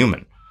fucking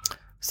human?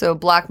 So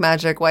black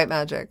magic, white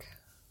magic.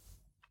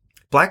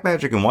 Black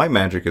magic and white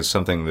magic is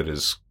something that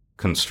is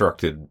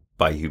constructed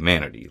by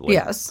humanity.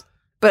 Yes.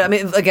 But I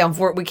mean, again,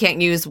 we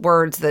can't use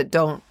words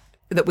that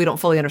we don't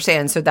fully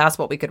understand. So that's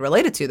what we could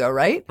relate it to, though,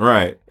 right?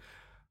 Right.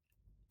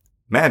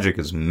 Magic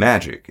is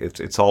magic.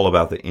 It's all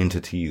about the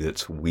entity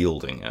that's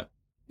wielding it.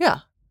 Yeah.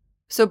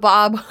 So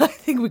Bob, I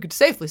think we could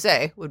safely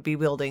say, would be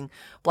wielding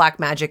black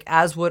magic,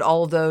 as would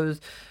all the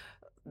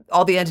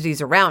entities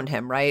around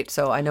him, right?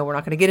 So I know we're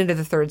not going to get into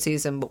the 3rd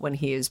season, but when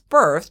he is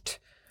birthed,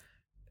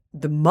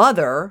 the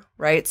mother,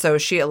 right? So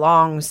she,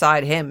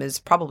 alongside him, is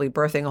probably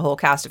birthing a whole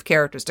cast of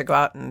characters to go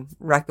out and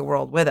wreck the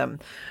world with him.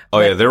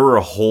 Yeah, there were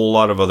a whole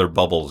lot of other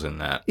bubbles in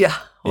that. Yeah.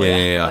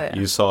 Yeah.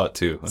 You saw it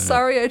too.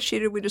 Sorry, I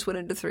cheated. We just went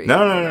into 3.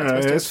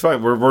 No. It's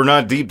fine. We're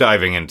not deep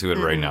diving into it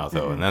right now,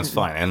 though, and that's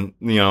fine. And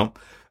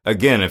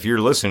again, if you're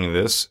listening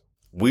to this,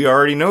 we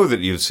already know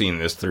that you've seen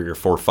this 3 or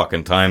 4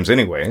 fucking times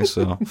anyway.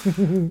 So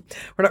we're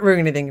not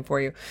ruining anything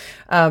for you.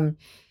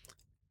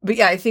 But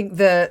yeah, I think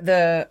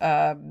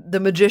the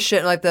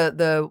magician, like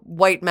the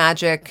white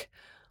magic,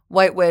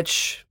 white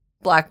witch,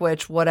 black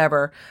witch,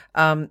 whatever,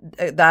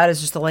 that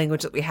is just the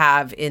language that we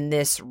have in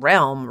this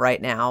realm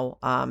right now.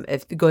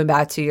 If going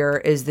back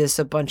to is this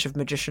a bunch of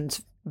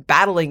magicians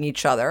battling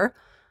each other?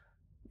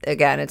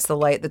 Again, it's the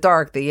light, the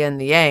dark, the yin,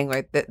 the yang.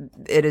 Right?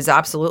 It is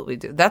absolutely.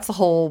 That's the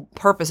whole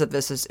purpose of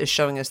this is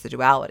showing us the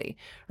duality.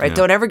 Right? Yeah.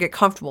 Don't ever get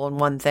comfortable in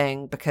one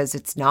thing, because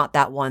it's not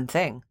that one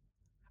thing.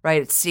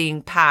 Right? It's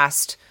seeing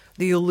past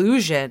the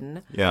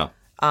illusion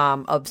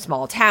of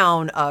small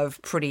town,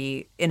 of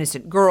pretty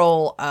innocent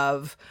girl,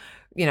 of,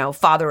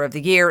 father of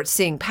the year. It's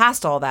seeing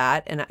past all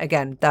that. And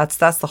again, that's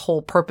the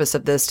whole purpose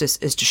of this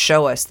is to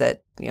show us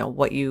that,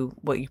 what you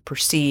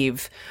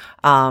perceive,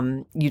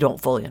 you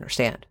don't fully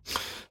understand.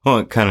 Well,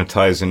 it kind of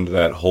ties into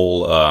that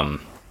whole, oh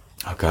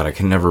God, I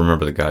can never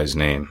remember the guy's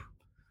name.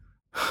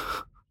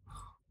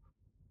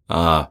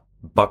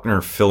 Buckner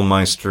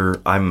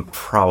Philmeister. I'm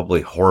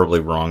probably horribly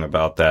wrong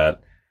about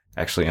that.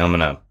 Actually,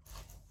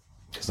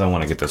 because I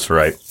want to get this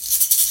right.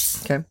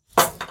 Okay.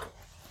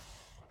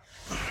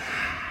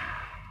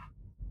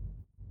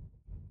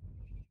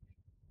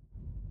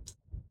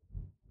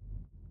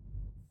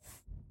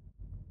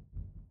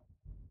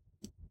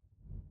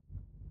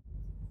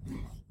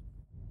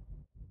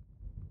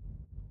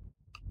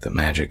 The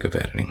magic of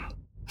editing.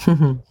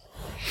 Come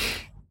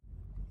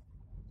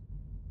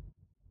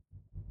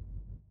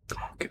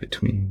on, give it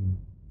to me.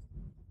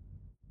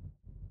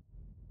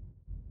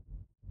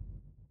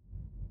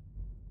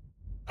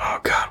 Oh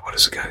God, what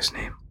is the guy's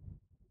name?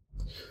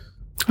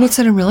 What's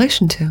that in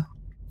relation to?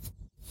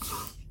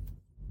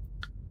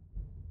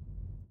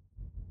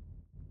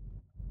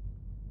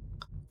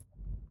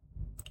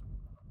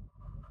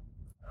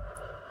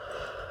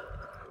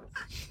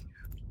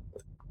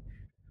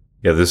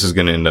 Yeah, this is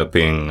going to end up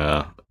being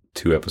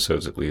 2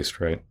 episodes at least,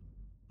 right?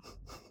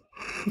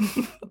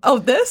 Oh,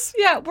 this?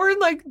 Yeah, we're in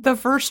like the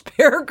first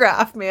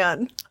paragraph,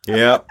 man.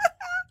 Yeah.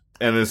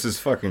 And this is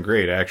fucking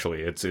great,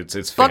 actually. It's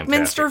fantastic.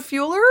 Buckminster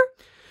Fuller?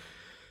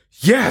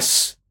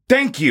 Yes!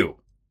 Thank you!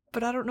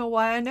 But I don't know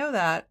why I know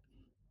that.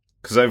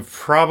 Because I've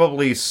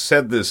probably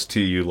said this to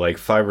you like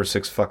 5 or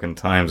 6 fucking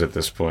times at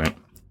this point.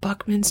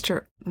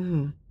 Buckminster.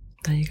 Now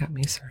you got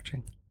me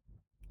searching.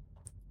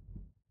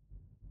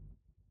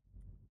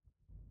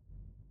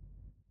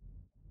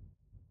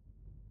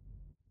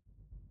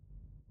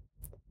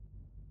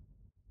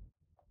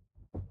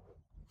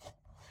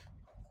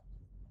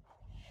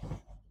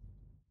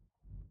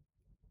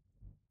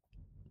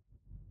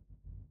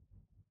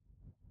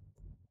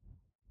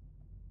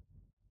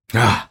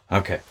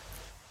 Okay.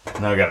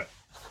 Now I got it.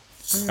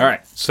 All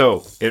right.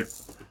 So it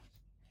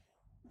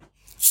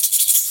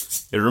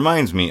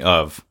reminds me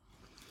of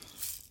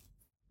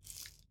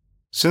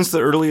since the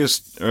early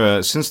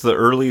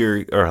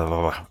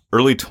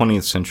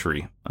 20th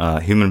century,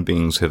 human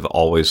beings have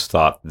always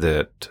thought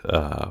that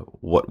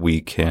what we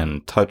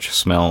can touch,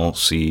 smell,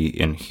 see,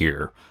 and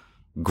hear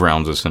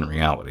grounds us in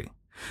reality.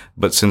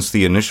 But since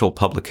the initial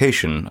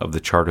publication of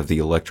the chart of the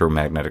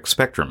electromagnetic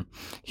spectrum,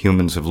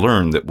 humans have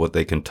learned that what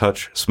they can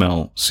touch,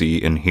 smell,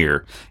 see, and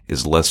hear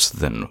is less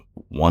than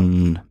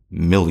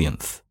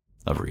 1/1,000,000th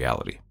of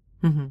reality.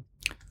 Mm-hmm.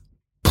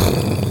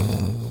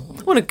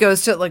 When it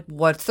goes to, like,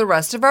 what's the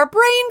rest of our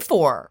brain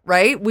for,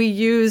 right? We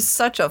use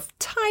such a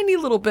tiny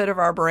little bit of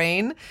our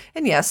brain.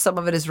 And yes, some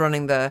of it is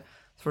running the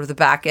sort of the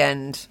back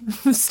end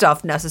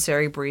stuff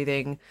necessary,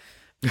 breathing,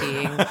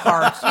 being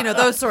heart,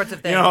 those sorts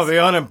of things.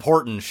 The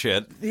unimportant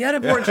shit. The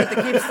unimportant shit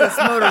that keeps this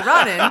motor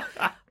running.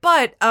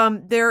 But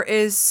there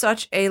is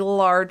such a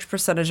large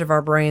percentage of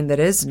our brain that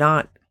is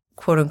not,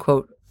 quote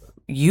unquote,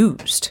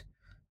 used.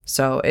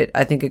 So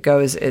I think it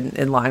goes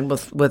in line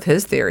with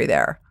his theory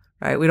there,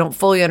 right? We don't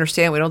fully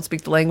understand. We don't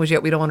speak the language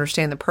yet. We don't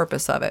understand the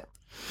purpose of it.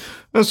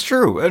 That's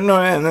true. And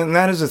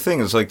that is the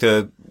thing. It's like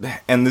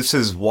and this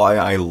is why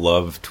I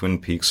love Twin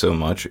Peaks so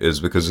much,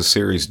 is because the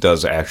series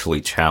does actually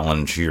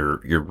challenge your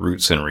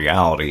roots in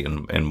reality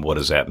and what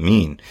does that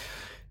mean.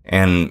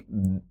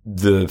 And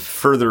the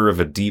further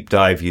of a deep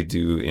dive you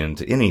do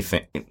into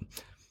anything,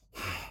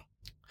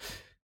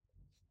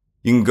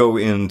 you can go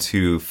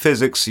into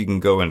physics, you can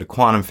go into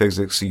quantum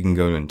physics, you can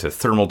go into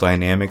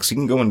thermodynamics, you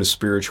can go into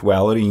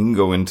spirituality, you can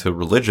go into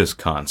religious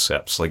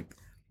concepts. Like,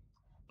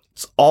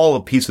 it's all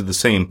a piece of the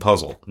same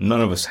puzzle. None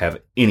of us have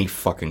any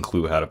fucking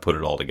clue how to put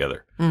it all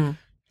together. Mm.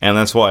 And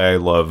that's why I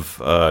love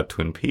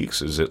Twin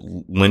Peaks, is that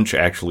Lynch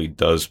actually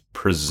does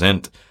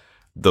present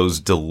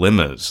those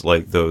dilemmas,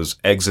 like those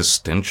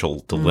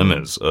existential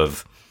dilemmas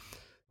of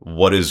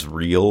what is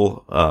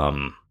real,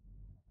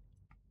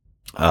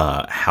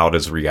 how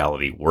does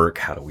reality work,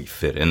 how do we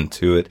fit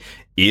into it,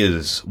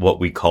 is what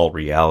we call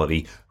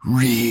reality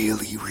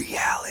really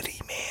reality,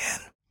 man?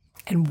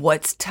 And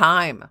what's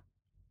time?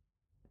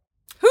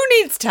 Who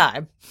needs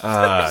time?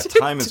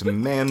 Time is a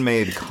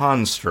man-made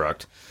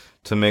construct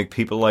to make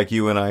people like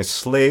you and I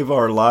slave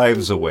our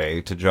lives away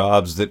to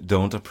jobs that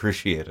don't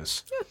appreciate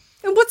us. Yeah.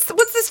 And what's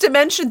this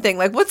dimension thing?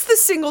 Like, what's the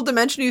single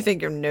dimension you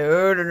think you're?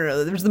 No.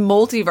 There's the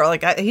multiverse.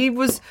 Like, he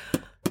was.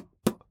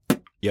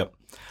 Yep.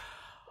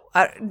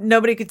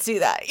 Nobody could see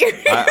that.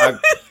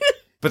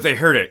 But they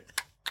heard it.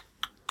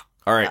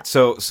 All right.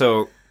 So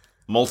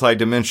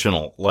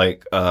multidimensional,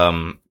 like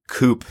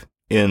Coop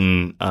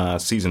in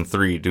season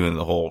 3 doing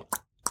the whole.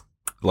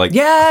 Like,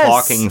 yes!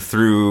 walking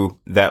through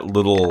that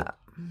little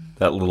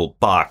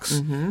box.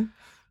 Mm-hmm.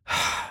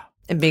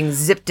 And being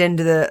zipped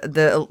into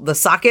the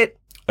socket.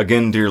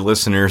 Again, dear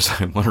listeners,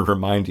 I want to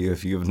remind you,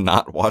 if you have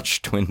not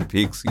watched Twin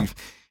Peaks, you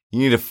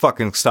need to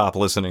fucking stop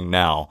listening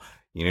now.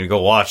 You need to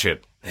go watch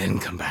it, then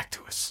come back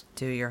to us.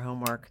 Do your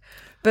homework.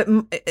 But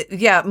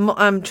yeah,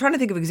 I'm trying to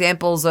think of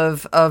examples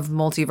of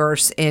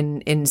multiverse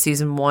in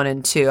season 1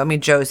 and 2. I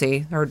mean, Josie,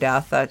 her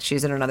death,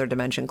 she's in another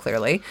dimension,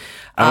 clearly.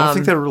 I don't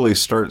think that really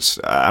starts.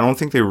 I don't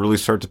think they really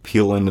start to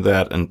peel into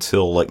that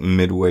until like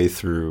midway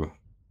through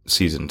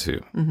season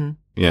 2. Mm-hmm.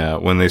 Yeah,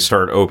 when they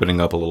start opening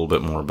up a little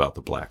bit more about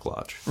the Black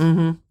Lodge.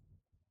 Mm-hmm.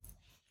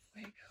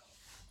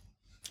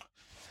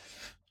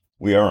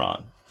 We are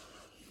on.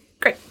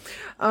 Great.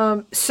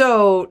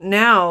 So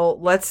now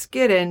let's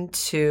get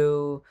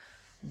into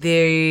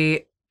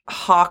the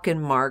Hawk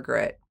and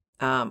Margaret.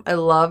 I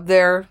love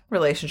their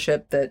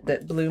relationship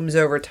that blooms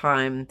over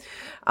time.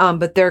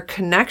 But their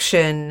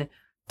connection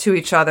to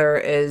each other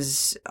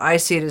is, I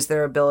see it as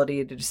their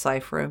ability to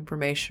decipher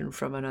information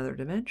from another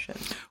dimension.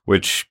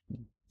 Which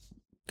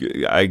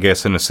I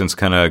guess in a sense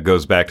kind of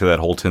goes back to that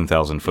whole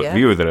 10,000-foot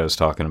view that I was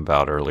talking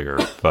about earlier.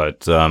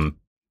 But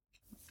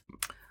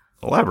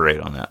elaborate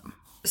on that.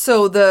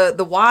 So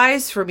the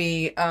whys for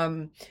me,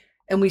 and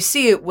we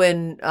see it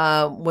when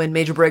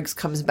Major Briggs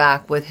comes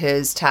back with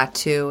his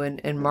tattoo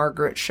and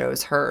Margaret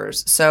shows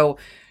hers. So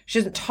she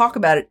doesn't talk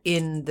about it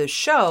in the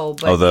show.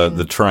 But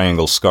the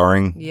triangle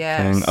scarring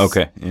thing?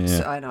 Okay. Yeah.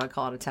 So, I know, I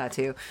call it a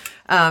tattoo.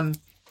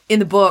 In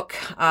the book,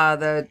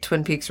 the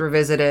Twin Peaks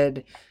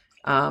Revisited,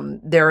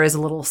 there is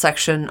a little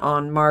section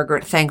on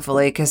Margaret,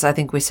 thankfully, because I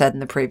think we said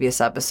in the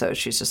previous episode,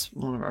 she's just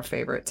one of our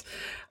favorites.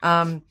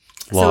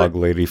 Log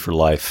lady for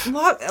life.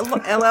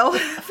 LLFL.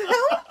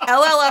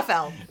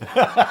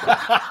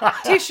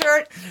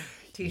 T-shirt.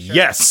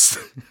 Yes.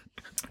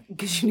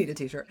 Because you need a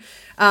T-shirt.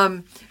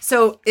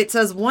 So it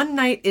says, one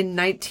night in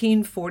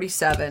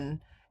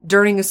 1947,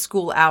 during a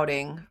school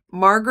outing,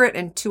 Margaret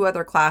and 2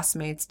 other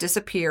classmates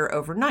disappear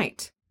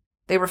overnight.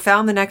 They were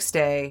found the next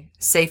day,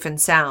 safe and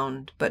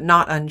sound, but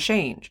not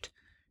unchanged.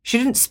 She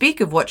didn't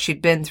speak of what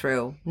she'd been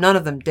through. None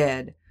of them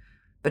did.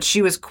 But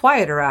she was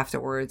quieter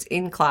afterwards,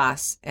 in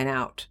class and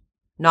out.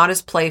 Not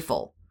as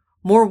playful,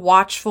 more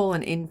watchful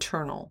and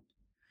internal.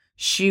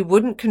 She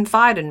wouldn't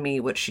confide in me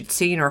what she'd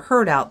seen or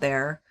heard out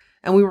there,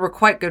 and we were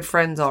quite good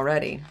friends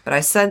already, but I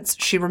sensed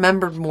she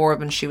remembered more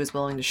than she was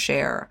willing to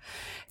share.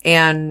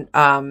 And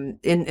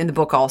in the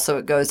book also,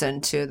 it goes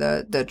into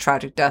the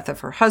tragic death of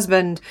her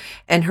husband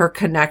and her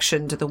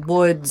connection to the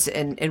woods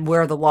and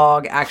where the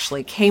log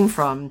actually came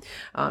from.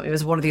 It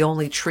was one of the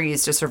only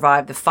trees to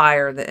survive the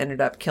fire that ended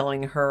up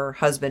killing her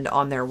husband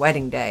on their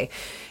wedding day.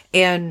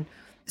 And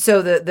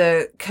so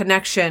the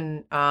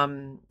connection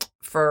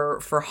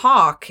for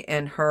Hawk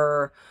and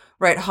her,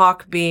 right,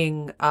 Hawk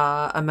being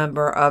a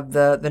member of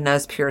the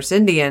Nez Perce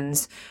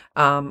Indians,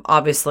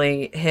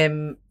 obviously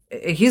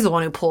he's the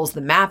one who pulls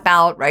the map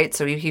out, right?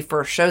 So he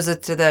first shows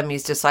it to them.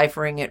 He's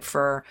deciphering it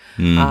for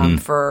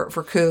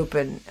Coop,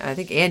 and I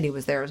think Andy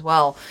was there as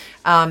well.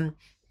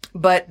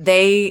 But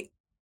they,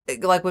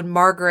 like when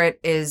Margaret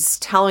is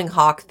telling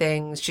Hawk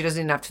things, she doesn't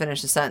even have to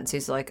finish the sentence.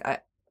 He's like,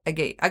 I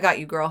got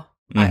you, girl.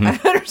 Mm-hmm.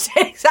 I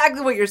understand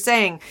exactly what you're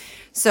saying.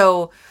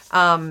 So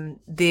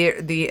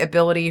the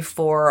ability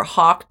for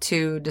Hawk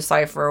to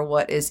decipher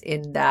what is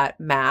in that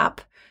map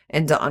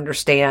and to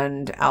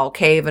understand Owl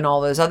Cave and all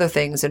those other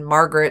things, and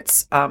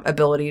Margaret's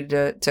ability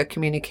to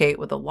communicate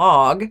with a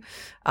log,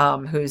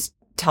 who's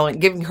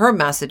giving her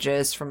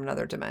messages from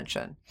another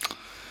dimension.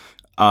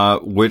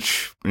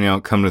 Which,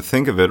 come to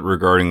think of it,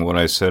 regarding what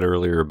I said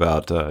earlier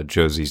about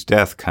Josie's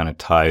death, kind of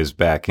ties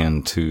back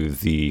into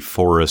the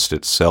forest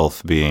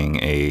itself being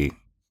a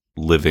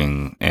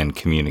living and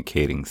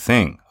communicating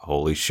thing.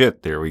 Holy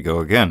shit, there we go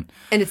again.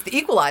 And it's the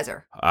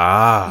equalizer.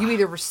 You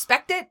either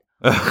respect it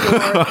or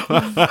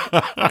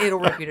it'll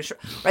rip you to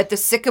shreds. Right? The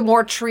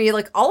sycamore tree,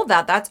 like all of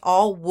that, that's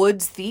all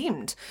woods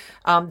themed.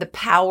 The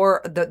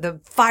power,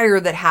 the fire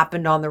that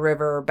happened on the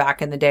river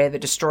back in the day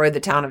that destroyed the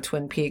town of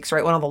Twin Peaks,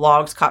 right? One of the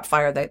logs caught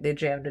fire, they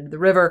jammed into the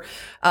river.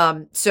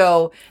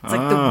 So it's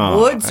like the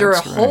woods are a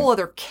whole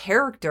other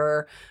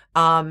character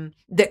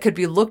that could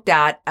be looked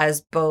at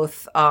as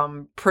both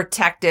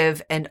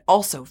protective and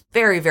also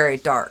very, very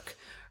dark,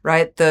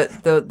 right?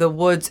 The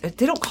woods,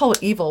 they don't call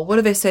it evil. What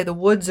do they say? The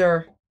woods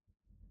are,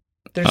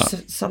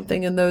 there's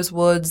something in those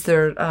woods.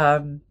 They're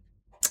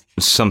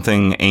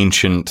something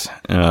ancient.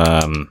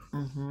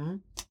 Mm-hmm.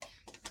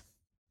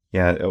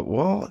 Yeah,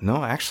 well,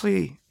 no,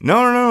 actually,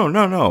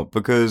 no,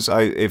 because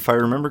if I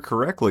remember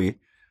correctly,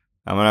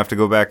 I'm going to have to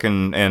go back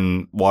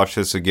and watch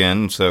this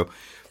again, so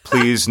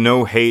please,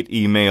 no hate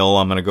email.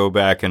 I'm going to go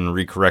back and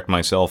recorrect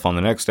myself on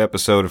the next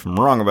episode if I'm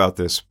wrong about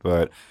this.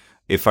 But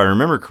if I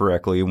remember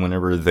correctly,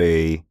 whenever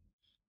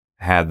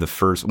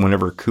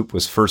Coop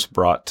was first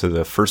brought to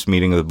the first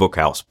meeting of the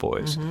Bookhouse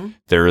Boys, mm-hmm.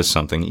 there is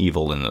something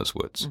evil in those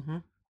woods. Mm-hmm.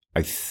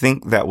 I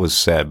think that was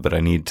said, but I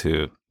need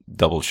to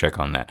double check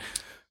on that.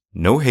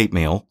 No hate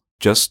mail.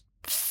 Just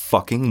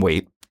fucking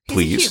wait,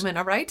 please. He's a human,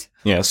 all right?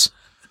 Yes.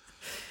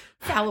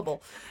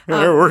 Fallible.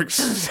 I work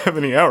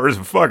 70 hours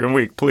a fucking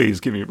week. Please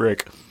give me a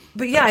break.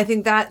 But yeah, I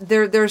think that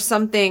there's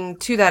something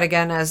to that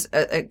again, as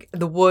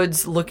the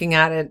woods looking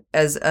at it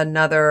as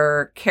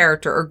another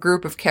character or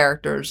group of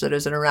characters that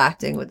is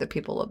interacting with the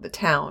people of the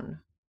town.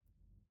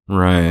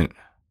 Right.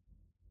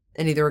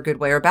 In either a good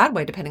way or a bad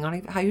way, depending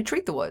on how you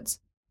treat the woods.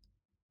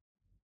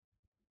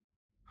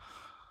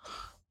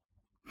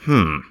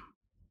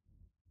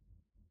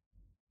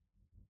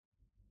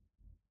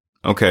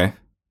 Okay.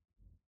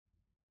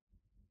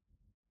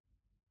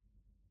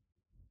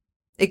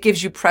 It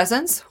gives you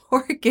presence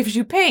or it gives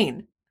you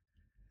pain.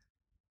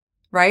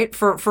 Right?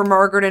 For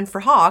Margaret and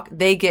for Hawk,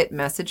 they get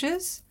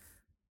messages.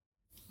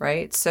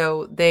 Right?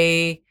 So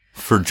they...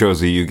 For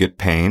Josie, you get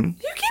pain?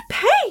 You get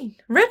pain.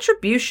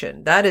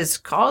 Retribution. That is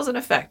cause and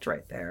effect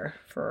right there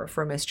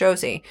for Miss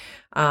Josie.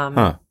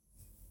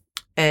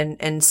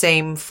 And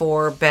same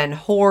for Ben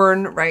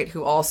Horn, right?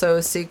 Who also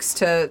seeks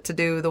to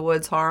do the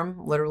woods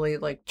harm, literally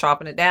like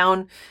chopping it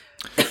down.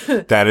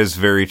 That is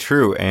very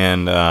true.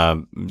 And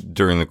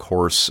during the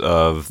course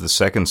of the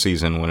second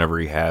season, whenever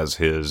he has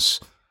his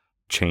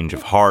change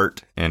of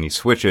heart and he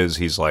switches,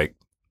 he's like,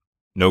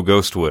 no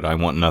Ghostwood. I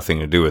want nothing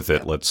to do with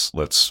it. Yep.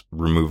 Let's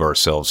remove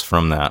ourselves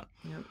from that.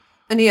 Yep.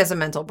 And he has a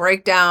mental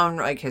breakdown.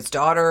 Like his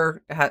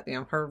daughter,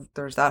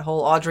 there's that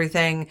whole Audrey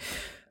thing.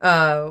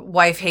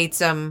 Wife hates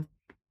him.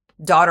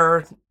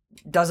 Daughter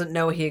doesn't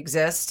know he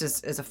exists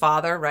as a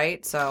father,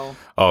 right? So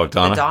Donna,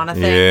 the Donna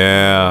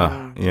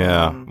thing,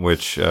 yeah,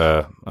 which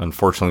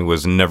unfortunately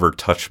was never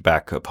touched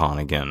back upon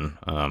again.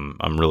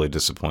 I'm really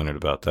disappointed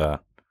about that.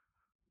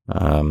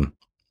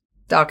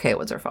 Doc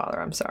Haywood's her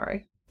father. I'm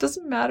sorry.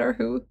 Doesn't matter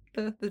who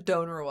the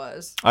donor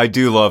was. I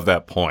do love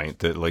that point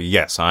that, like,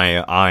 yes,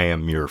 I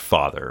am your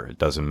father. It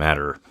doesn't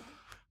matter.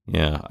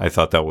 Yeah, I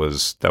thought that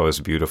was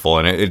beautiful,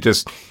 and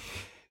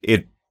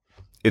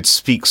it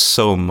speaks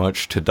so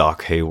much to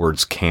Doc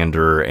Hayward's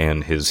candor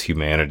and his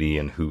humanity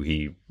and who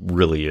he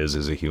really is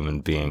as a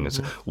human being. It's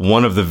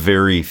one of the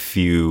very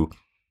few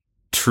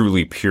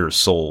truly pure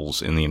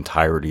souls in the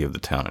entirety of the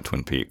town of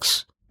Twin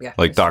Peaks. Yeah,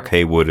 like Doc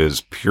Haywood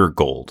is pure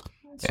gold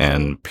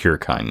and pure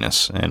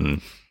kindness,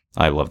 and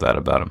I love that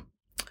about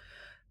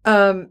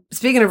him.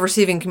 Speaking of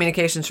receiving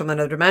communications from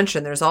another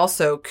dimension, there's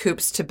also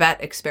Coop's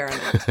Tibet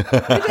experiment.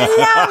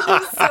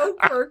 It's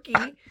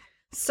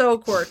so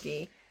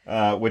quirky.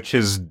 Which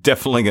is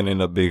definitely going to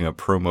end up being a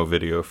promo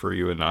video for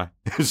you and I.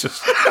 It's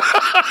just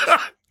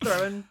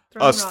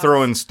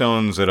throwing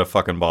stones at a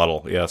fucking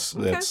bottle. Yes,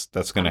 okay.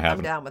 That's going to happen.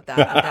 I'm down with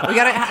that. We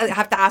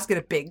have to ask it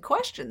a big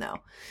question though.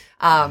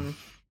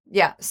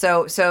 Yeah.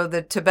 So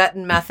the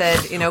Tibetan method,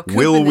 Coop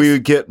will we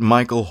get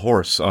Michael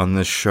Horse on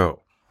this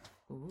show?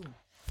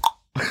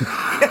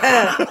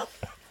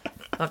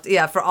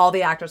 Yeah, for all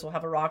the actors, we'll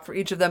have a rock for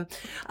each of them.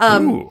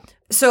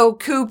 So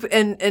Coop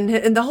and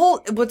the whole,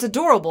 what's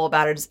adorable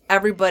about it is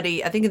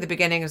everybody, I think in the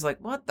beginning is like,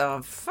 what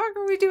the fuck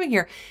are we doing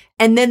here?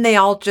 And then they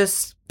all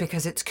just,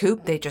 because it's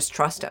Coop, they just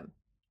trust him.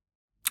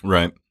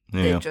 Right.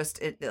 Yeah. They just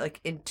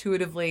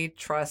intuitively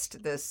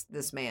trust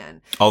this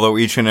man. Although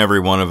each and every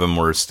one of them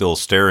were still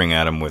staring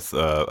at him with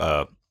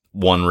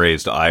one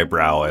raised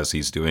eyebrow as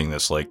he's doing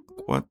this, like,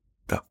 what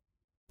the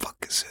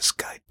fuck is this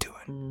guy doing?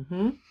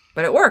 Mm-hmm.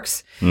 But it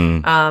works.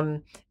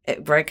 Right?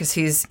 Because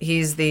he's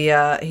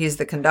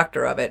the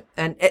conductor of it.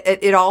 And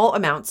it all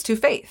amounts to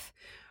faith,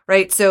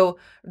 right? So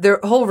the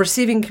whole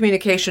receiving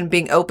communication,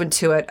 being open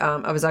to it.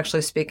 I was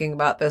actually speaking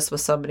about this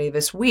with somebody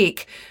this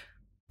week.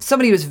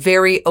 Somebody was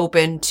very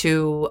open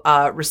to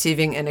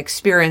receiving and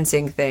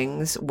experiencing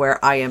things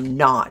where I am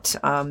not.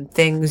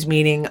 Things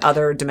meaning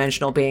other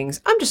dimensional beings.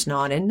 I'm just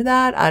not into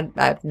that. I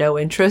have no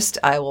interest.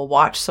 I will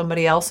watch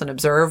somebody else and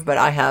observe, but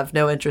I have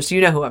no interest. You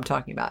know who I'm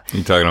talking about.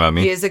 You talking about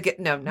me? He is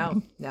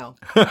no.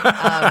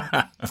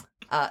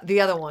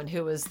 The other one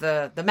who was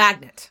the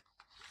magnet.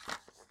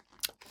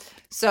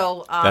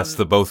 So that's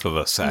the both of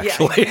us,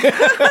 actually.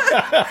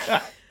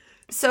 Yeah.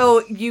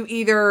 So you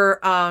either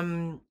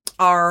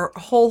are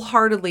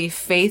wholeheartedly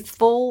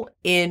faithful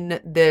in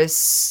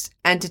this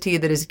entity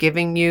that is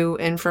giving you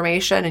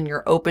information and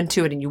you're open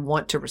to it and you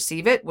want to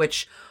receive it,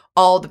 which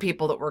all the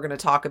people that we're going to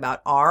talk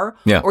about are,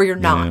 or you're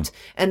not. Yeah.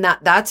 And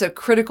that's a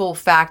critical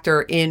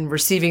factor in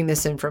receiving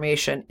this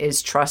information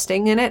is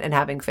trusting in it and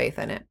having faith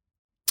in it.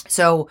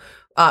 So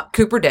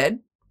Cooper did,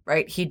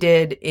 right? He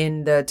did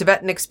in the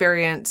Tibetan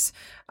experience,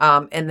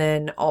 and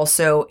then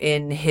also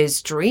in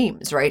his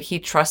dreams, right? He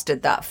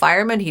trusted that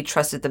fireman. He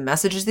trusted the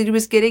messages that he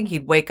was getting.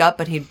 He'd wake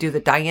up and he'd do the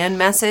Diane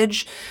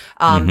message.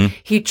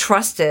 He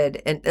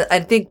trusted, and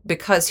I think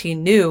because he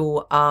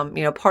knew,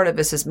 part of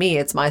this is me.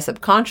 It's my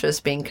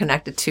subconscious being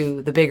connected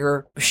to the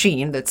bigger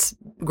machine that's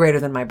greater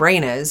than my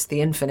brain is,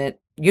 the infinite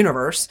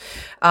universe.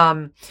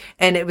 And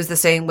it was the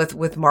same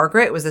with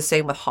Margaret. It was the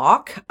same with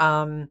Hawk.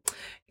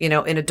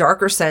 In a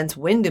darker sense,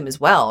 Wyndham as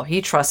well.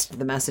 He trusted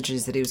the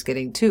messages that he was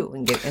getting too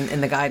and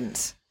the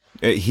guidance.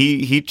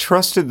 He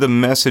trusted the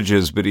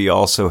messages, but he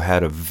also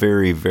had a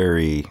very,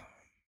 very,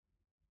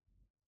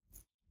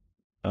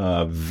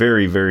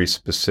 very, very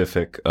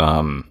specific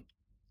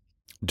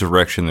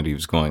direction that he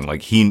was going.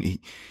 Like he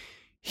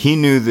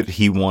knew that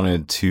he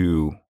wanted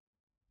to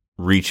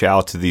reach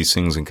out to these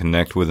things and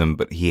connect with them,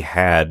 but he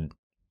had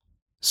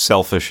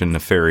selfish and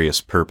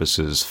nefarious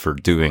purposes for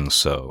doing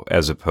so,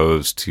 as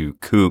opposed to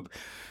Coop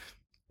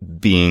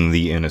being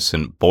the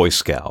innocent Boy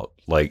Scout.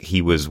 Like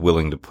he was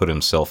willing to put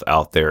himself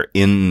out there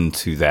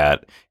into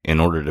that in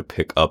order to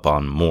pick up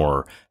on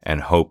more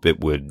and hope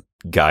it would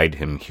guide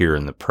him here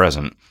in the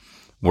present.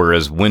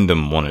 Whereas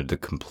Wyndham wanted to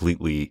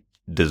completely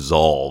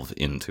dissolve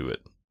into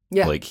it.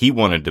 Yeah. Like, he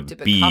wanted to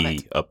become be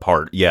it. a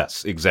part.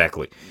 Yes,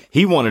 exactly.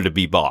 He wanted to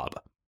be Bob.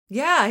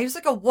 Yeah, he was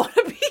like a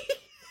wannabe.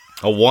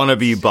 A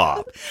wannabe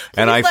Bob.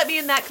 Please let me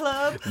in that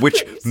club.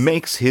 Which please.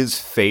 makes his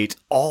fate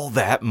all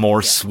that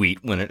more sweet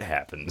when it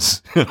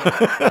happens.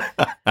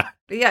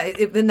 Yeah,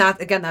 then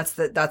that's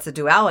the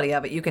duality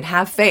of it. You can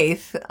have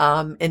faith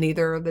in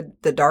either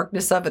the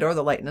darkness of it or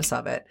the lightness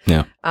of it.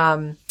 Yeah.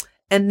 And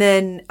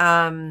then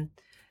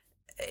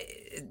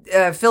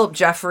Philip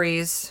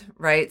Jeffries,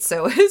 right?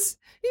 So his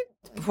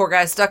poor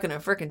guy's stuck in a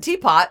freaking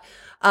teapot.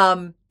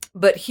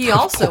 But he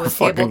also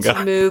was able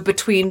to move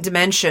between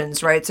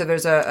dimensions, right? So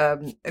there's a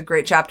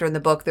great chapter in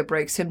the book that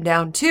breaks him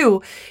down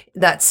too.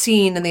 That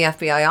scene in the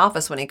FBI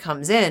office when he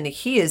comes in,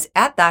 he is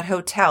at that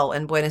hotel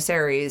in Buenos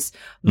Aires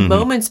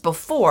moments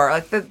before.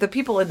 Like the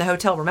people in the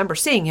hotel remember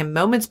seeing him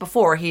moments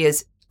before he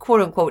is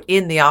quote unquote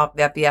in the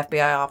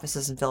FBI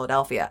offices in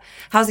Philadelphia.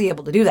 How's he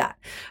able to do that?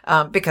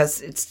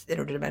 Because it's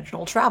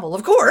interdimensional travel,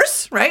 of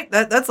course, right?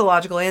 That's a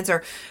logical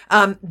answer.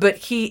 But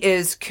he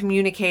is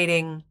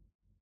communicating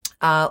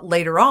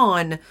later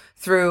on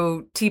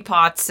through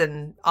teapots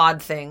and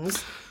odd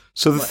things.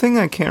 So the thing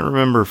I can't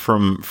remember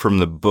from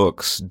the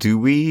books, do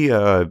we?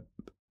 Because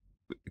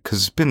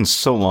it's been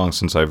so long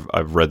since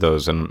I've read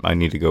those, and I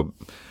need to go.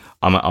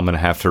 I'm going to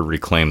have to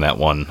reclaim that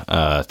one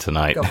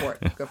tonight. Go for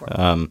it.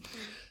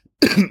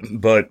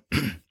 But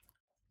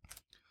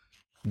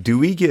do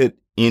we get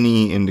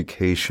any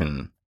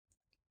indication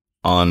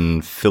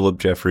on Philip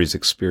Jeffries'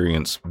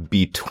 experience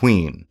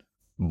between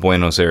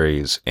Buenos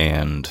Aires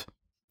and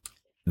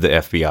the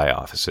FBI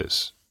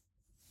offices?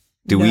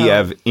 Do we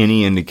have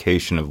any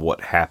indication of what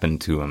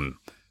happened to him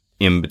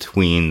in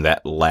between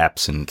that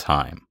lapse in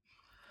time?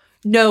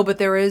 No, but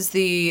there is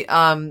the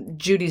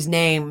Judy's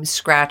name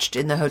scratched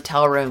in the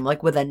hotel room.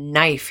 Like with a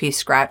knife, he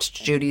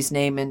scratched Judy's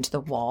name into the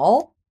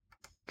wall.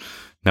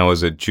 Now,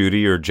 was it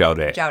Judy or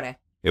Jaude? Jaude.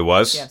 It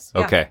was? Yes.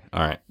 Okay, yeah.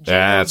 All right.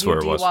 That's where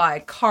it was.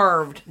 J-O-U-D-Y,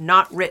 carved,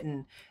 not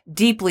written,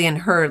 deeply and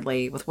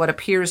hurriedly with what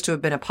appears to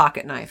have been a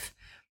pocket knife.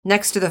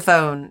 Next to the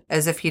phone,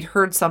 as if he'd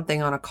heard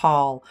something on a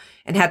call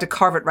and had to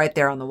carve it right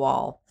there on the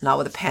wall, not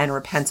with a pen or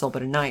a pencil,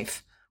 but a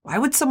knife. Why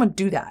would someone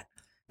do that?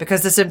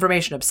 Because this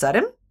information upset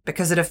him?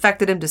 Because it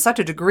affected him to such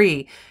a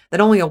degree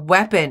that only a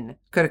weapon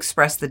could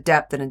express the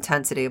depth and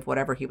intensity of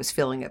whatever he was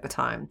feeling at the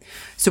time.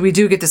 So we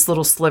do get this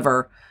little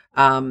sliver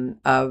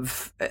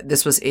of,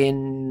 this was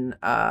in,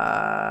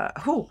 that's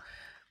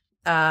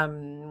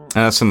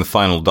in the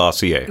final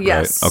dossier,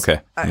 yes. right?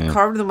 Okay.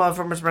 Carved the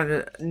motherfucker was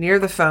rendered near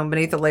the phone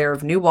beneath a layer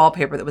of new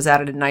wallpaper that was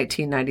added in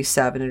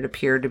 1997. It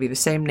appeared to be the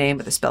same name,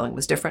 but the spelling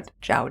was different.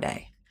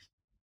 Jaude.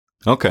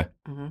 Okay.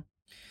 Mm-hmm.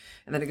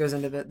 And then it goes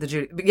into the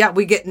Judy. But yeah,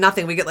 we get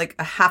nothing. We get like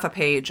a half a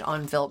page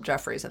on Philip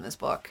Jeffries in this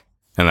book.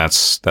 And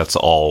that's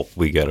all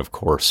we get, of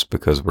course,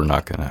 because we're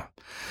not going to...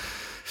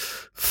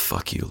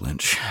 Fuck you,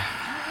 Lynch.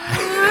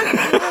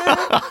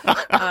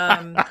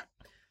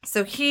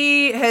 So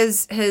he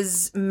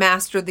has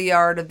mastered the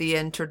art of the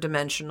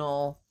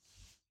interdimensional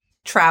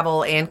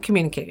travel and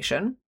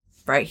communication,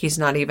 right? He's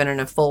not even in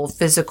a full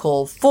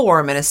physical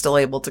form and is still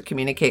able to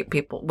communicate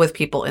with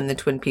people in the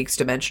Twin Peaks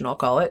dimension, I'll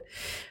call it.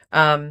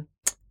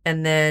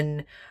 And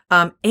then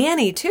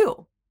Annie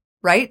too,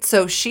 right?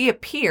 So she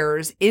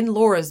appears in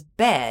Laura's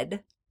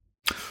bed.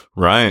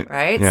 Right.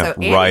 Right? Yeah.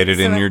 So write it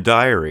in your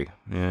diary.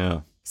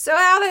 Yeah. So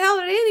how the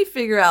hell did Annie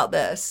figure out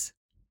this?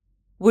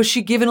 Was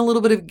she given a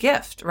little bit of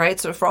gift, right?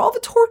 So for all the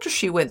torture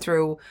she went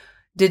through,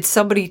 did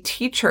somebody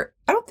teach her?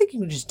 I don't think you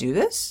can just do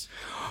this.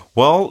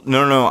 Well,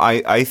 no.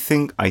 I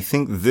think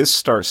this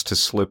starts to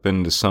slip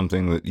into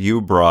something that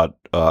you brought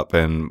up,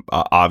 and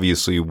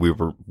obviously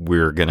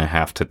we're going to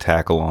have to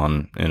tackle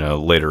on in a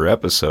later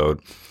episode,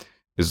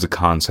 is the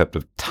concept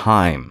of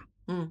time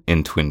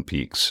in Twin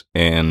Peaks.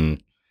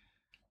 And,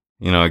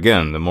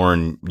 again, the more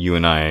you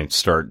and I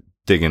start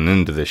digging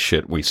into this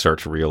shit, we start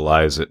to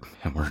realize that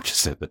we're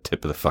just at the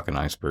tip of the fucking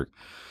iceberg.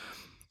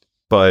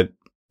 But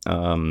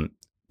time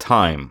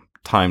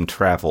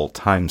travel,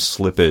 time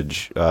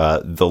slippage,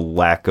 the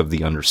lack of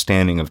the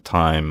understanding of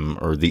time,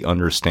 or the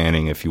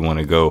understanding, if you want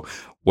to go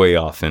way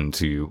off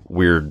into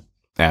weird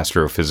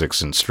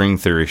astrophysics and string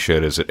theory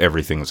shit, is that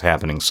everything is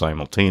happening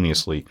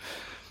simultaneously.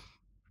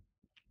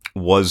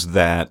 Was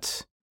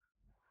that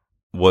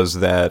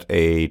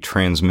a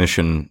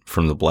transmission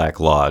from the Black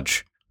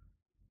Lodge?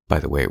 By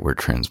the way, we're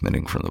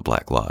transmitting from the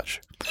Black Lodge.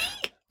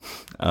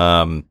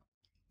 Or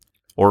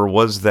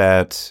was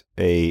that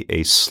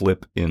a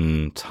slip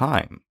in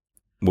time?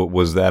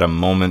 Was that a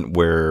moment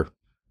where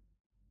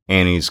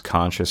Annie's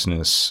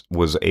consciousness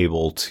was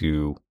able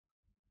to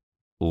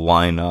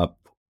line up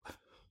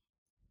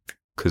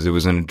because it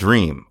was in a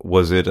dream?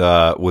 Was it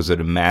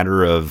a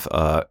matter of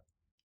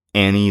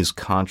Annie's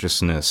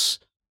consciousness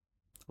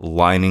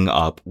lining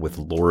up with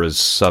Laura's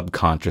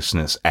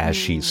subconsciousness as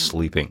she's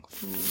sleeping?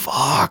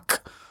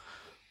 Fuck.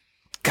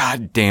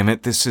 God damn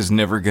it, this is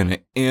never going to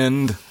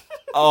end.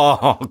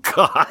 Oh,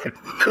 God.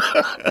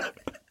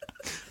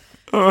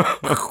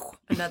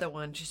 Another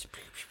one, just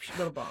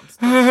little bombs.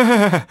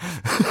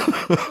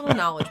 Little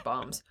knowledge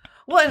bombs.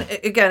 Well, and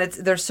again,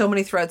 there's so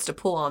many threads to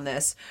pull on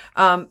this.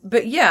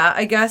 But yeah,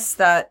 I guess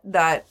that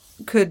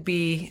could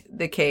be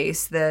the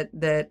case that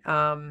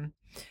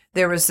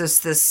there was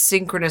this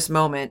synchronous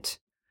moment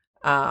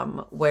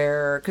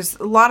where, because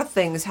a lot of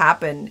things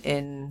happen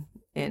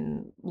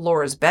in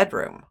Laura's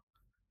bedroom.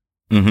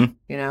 Mm-hmm.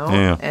 You know,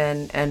 Yeah.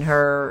 and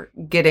her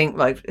getting,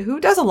 like, who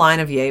does a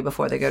line of yay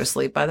before they go to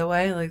sleep, by the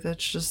way? Like,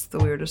 that's just the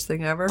weirdest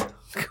thing ever.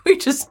 We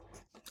just,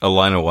 A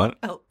line of what?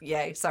 oh,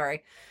 yay,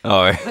 sorry.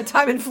 Oh, My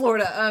time in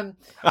Florida.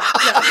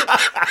 Yeah,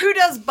 who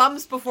does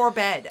bumps before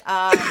bed? You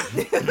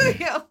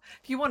know,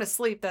 if you want to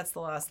sleep, that's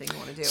the last thing you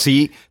want to do.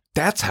 see,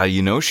 that's how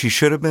you know she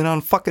should have been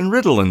on fucking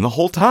Ritalin the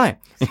whole time.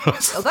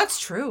 Oh, that's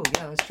true.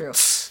 Yeah, that's true.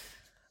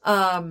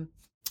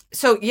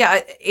 So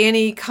yeah,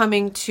 Annie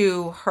coming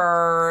to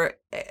her,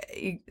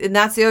 and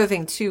that's the other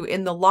thing too.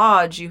 In the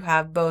lodge, you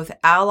have both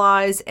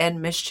allies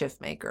and mischief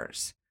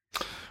makers.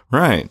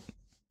 Right.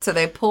 So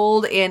they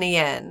pulled Annie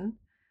in.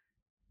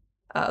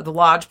 The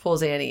lodge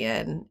pulls Annie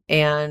in,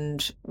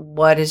 and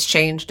what has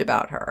changed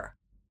about her?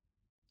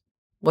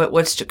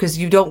 What's, because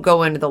you don't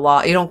go into the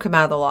lodge, you don't come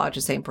out of the lodge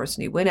the same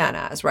person you went in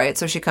as, right?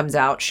 So she comes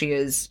out, she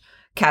is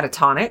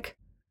catatonic.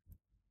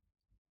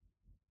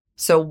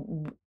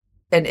 So,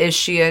 and is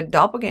she a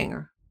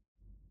doppelganger?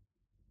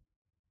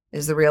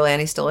 Is the real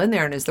Annie still in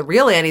there? And is the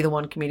real Annie the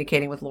one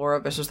communicating with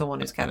Laura versus the one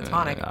who's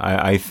catatonic?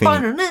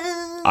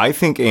 I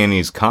think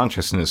Annie's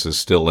consciousness is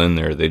still in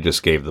there. They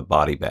just gave the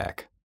body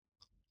back.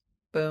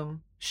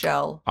 Boom.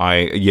 Shell.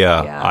 I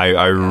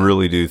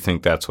really do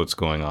think that's what's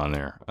going on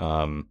there.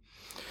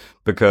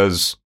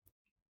 Because,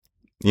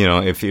 you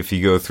know, if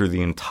you go through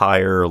the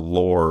entire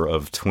lore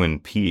of Twin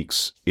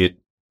Peaks, it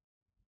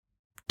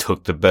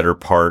took the better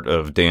part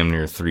of damn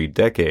near 3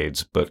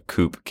 decades, but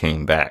Coop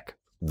came back.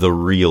 The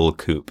real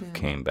Coop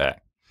came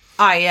back.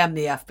 I am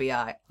the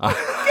FBI.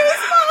 Goosebumps!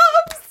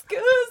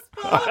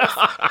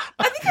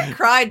 I think I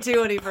cried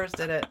too when he first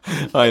did it.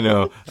 I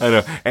know.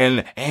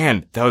 And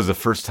that was the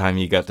first time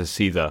you got to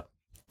see the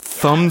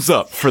thumbs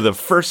up for the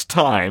first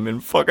time in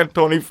fucking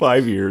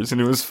 25 years, and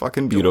it was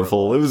fucking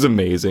beautiful. It was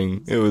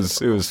amazing. It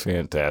was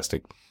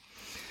fantastic.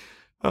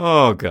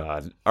 Oh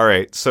God. All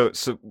right. So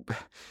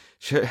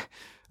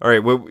all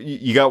right, well,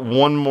 you got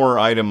one more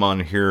item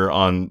on here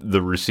on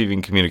the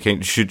receiving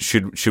communication.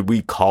 Should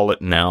we call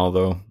it now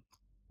though?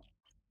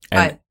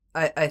 And,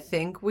 I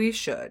think we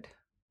should.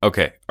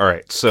 Okay. All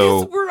right.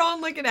 So we're on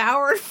like an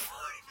hour and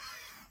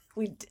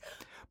 40.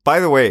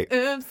 By the way,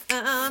 Oops,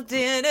 I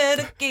did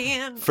it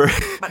again.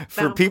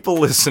 For people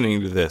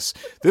listening to this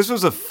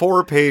was a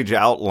 4-page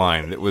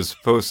outline that was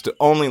supposed to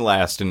only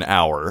last an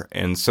hour,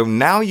 and so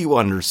now you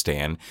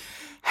understand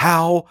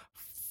how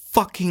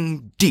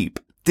fucking deep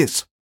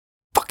this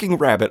fucking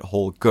rabbit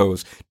hole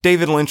goes.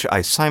 David Lynch,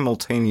 I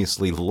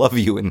simultaneously love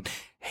you and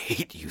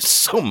hate you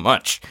so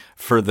much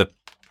for the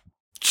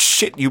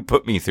shit you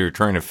put me through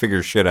trying to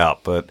figure shit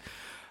out, but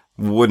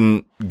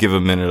wouldn't give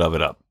a minute of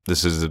it up.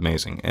 This is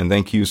amazing. And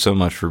thank you so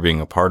much for being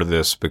a part of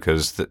this,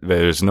 because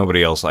there's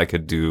nobody else I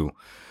could do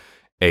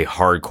a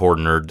hardcore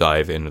nerd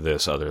dive into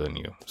this other than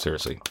you.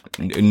 Seriously.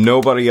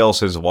 Nobody else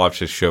has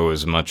watched this show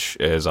as much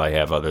as I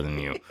have other than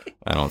you,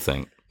 I don't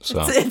think.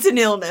 So it's an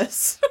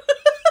illness.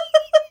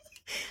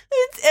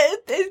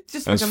 it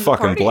just it's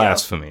fucking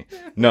blasphemy.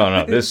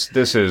 No, this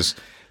is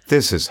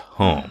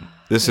home.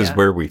 This is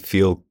where we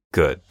feel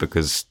good,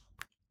 because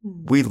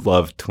we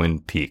love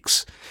Twin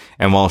Peaks.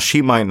 And while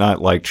she might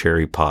not like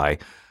cherry pie,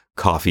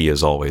 coffee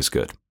is always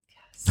good.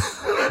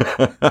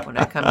 Yes. When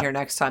I come here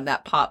next time,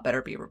 that pot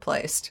better be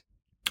replaced.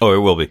 Oh, it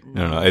will be.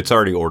 No, it's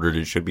already ordered.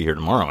 It should be here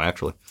tomorrow,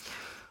 actually.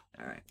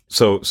 All right.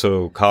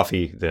 So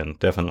coffee then,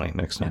 definitely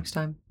next time. Next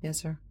time.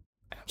 Yes, sir.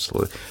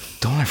 Absolutely.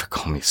 Don't ever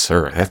call me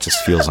sir. That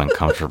just feels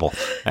uncomfortable.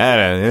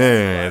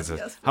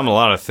 I'm a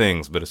lot of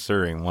things, but a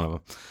sir ain't one of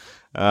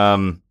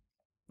them.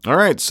 All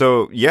right.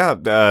 So yeah,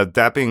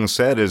 that being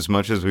said, as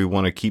much as we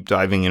want to keep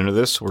diving into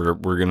this, we're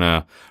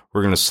gonna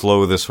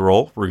slow this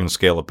roll. We're gonna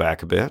scale it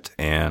back a bit.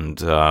 And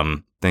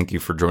thank you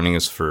for joining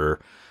us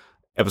for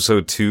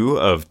episode 2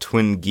 of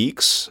Twin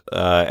Geeks.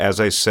 As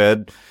I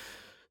said,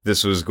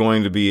 this was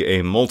going to be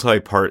a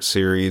multi-part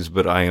series,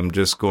 but I am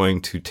just going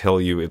to tell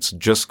you it's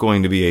just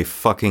going to be a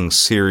fucking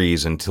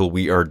series until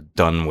we are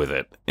done with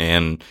it.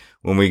 And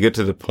when we get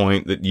to the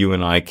point that you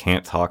and I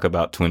can't talk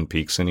about Twin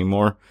Peaks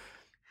anymore,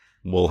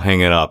 we'll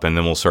hang it up, and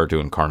then we'll start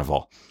doing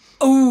Carnival.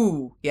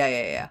 Ooh,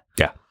 yeah.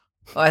 Yeah.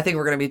 Well, I think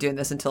we're going to be doing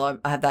this until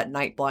I have that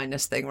night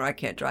blindness thing where I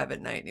can't drive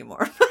at night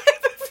anymore.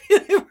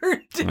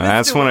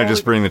 That's when I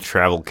just bring the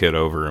travel kit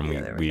over,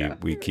 and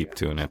we keep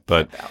doing it.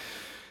 But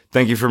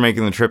thank you for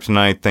making the trip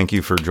tonight. Thank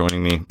you for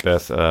joining me,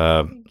 Beth.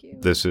 Thank you.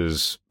 This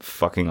is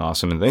fucking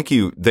awesome, and thank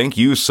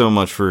you so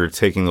much for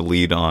taking the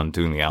lead on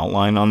doing the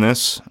outline on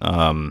this.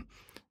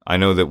 I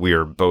know that we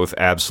are both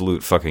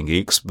absolute fucking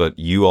geeks, but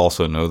you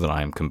also know that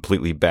I am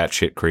completely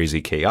batshit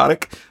crazy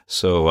chaotic.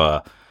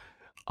 So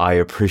I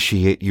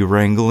appreciate you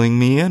wrangling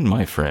me in,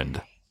 my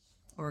friend.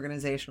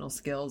 organizational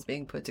skills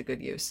being put to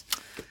good use.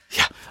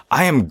 Yeah,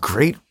 I am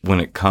great when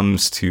it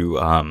comes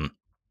to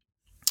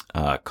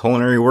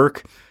culinary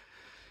work.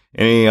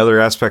 Any other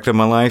aspect of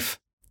my life,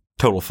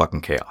 total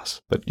fucking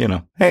chaos. But,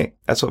 hey,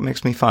 that's what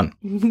makes me fun.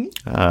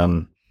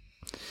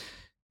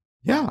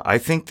 Yeah, I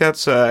think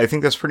that's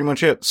pretty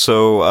much it.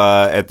 So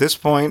at this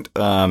point,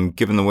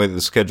 given the way that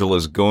the schedule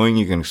is going,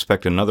 you can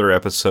expect another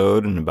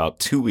episode in about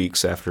 2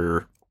 weeks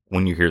after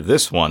when you hear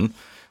this one,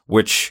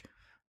 which,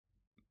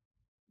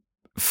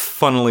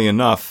 funnily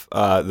enough,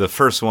 the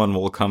first one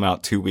will come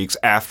out 2 weeks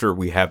after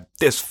we have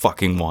this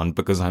fucking one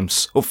because I'm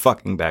so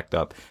fucking backed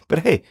up. But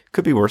hey,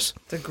 could be worse.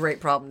 It's a great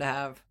problem to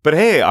have. But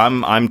hey,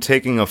 I'm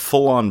taking a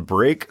full-on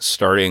break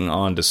starting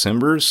on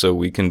December, so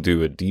we can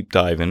do a deep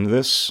dive into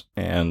this.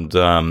 And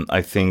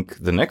I think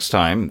the next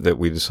time that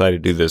we decide to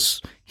do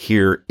this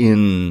here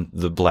in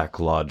the Black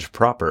Lodge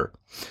proper,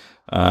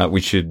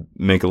 we should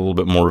make a little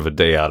bit more of a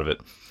day out of it,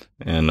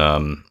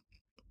 and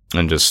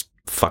just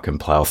fucking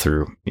plow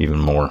through even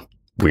more.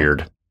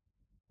 Weird.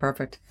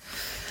 Perfect.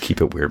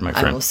 Keep it weird, my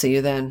friend. I will see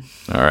you then.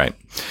 All right.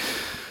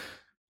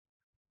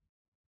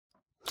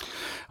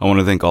 I want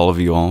to thank all of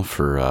you all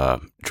for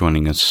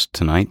joining us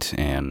tonight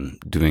and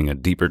doing a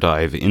deeper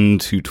dive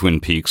into Twin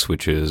Peaks,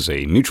 which is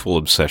a mutual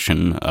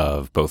obsession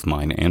of both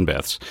mine and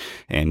Beth's.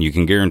 And you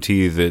can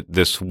guarantee that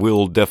this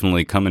will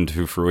definitely come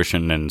into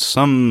fruition in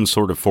some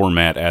sort of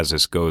format as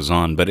this goes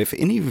on. But if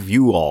any of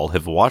you all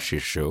have watched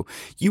this show,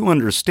 you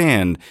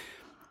understand,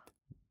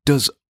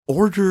 does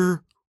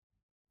order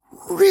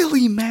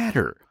really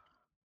matter?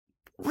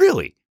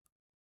 Really?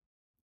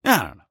 I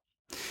don't know.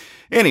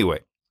 Anyway,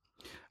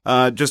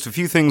 just a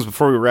few things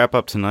before we wrap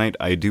up tonight.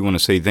 I do want to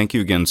say thank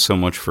you again so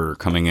much for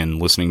coming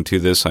and listening to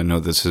this. I know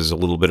this is a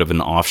little bit of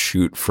an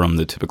offshoot from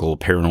the typical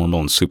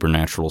paranormal and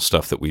supernatural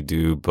stuff that we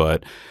do,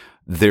 but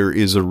there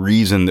is a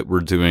reason that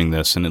we're doing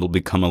this, and it'll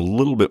become a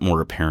little bit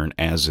more apparent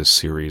as this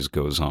series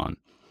goes on.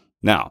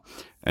 Now,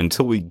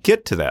 until we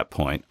get to that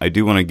point, I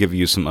do want to give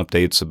you some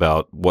updates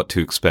about what to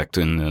expect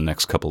in the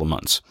next couple of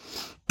months.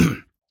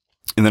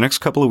 In the next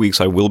couple of weeks,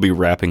 I will be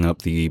wrapping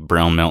up the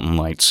Brown Mountain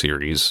Lights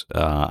series.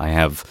 I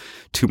have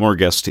 2 more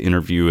guests to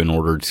interview in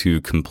order to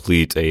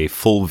complete a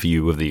full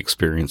view of the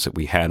experience that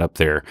we had up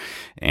there.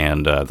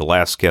 And the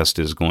last guest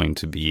is going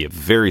to be a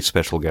very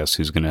special guest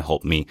who's going to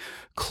help me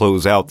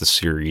close out the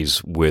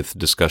series with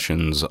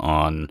discussions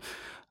on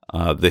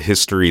the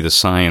history, the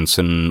science,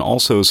 and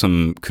also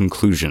some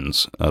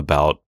conclusions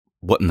about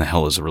what in the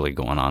hell is really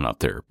going on up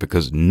there,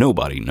 because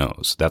nobody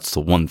knows. That's the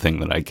one thing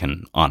that I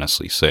can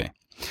honestly say.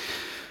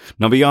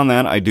 Now, beyond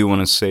that, I do want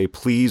to say,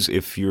 please,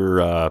 if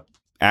you're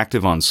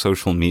active on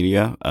social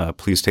media,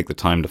 please take the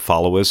time to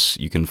follow us.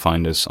 You can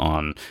find us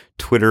on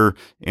Twitter,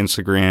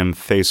 Instagram,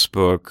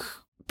 Facebook,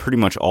 pretty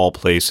much all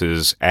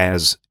places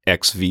as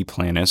XV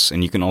Planus,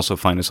 and you can also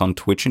find us on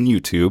Twitch and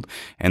YouTube,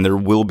 and there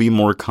will be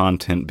more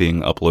content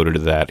being uploaded to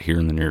that here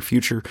in the near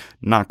future.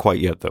 Not quite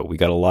yet, though. We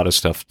got a lot of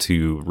stuff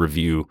to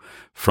review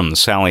from the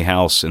Sally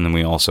House, and then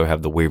we also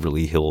have the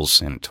Waverly Hills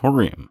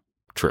Sanatorium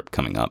trip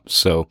coming up.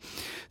 So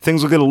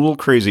things will get a little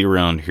crazy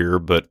around here,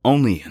 but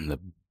only in the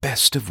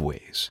best of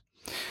ways.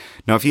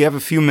 Now, if you have a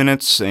few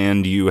minutes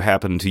and you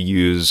happen to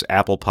use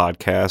Apple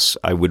Podcasts,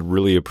 I would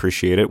really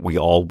appreciate it. We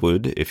all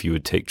would, if you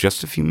would take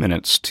just a few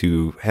minutes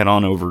to head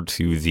on over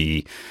to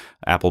the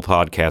Apple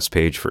Podcast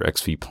page for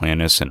XV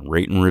Planus and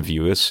rate and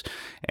review us.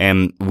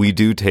 And we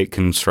do take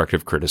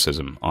constructive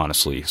criticism,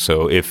 honestly.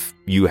 So if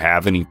you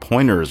have any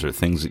pointers or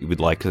things that you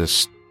would like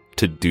us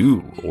to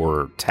do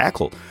or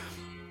tackle,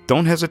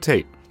 don't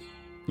hesitate.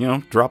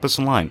 Drop us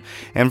a line.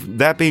 And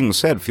that being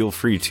said, feel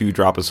free to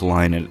drop us a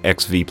line at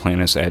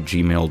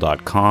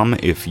xvplanus@gmail.com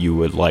if you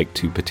would like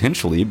to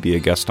potentially be a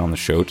guest on the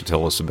show to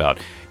tell us about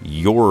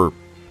your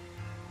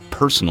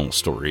personal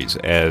stories.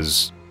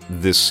 As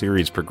this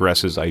series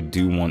progresses, I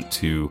do want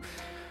to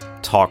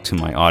talk to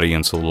my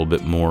audience a little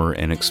bit more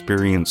and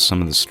experience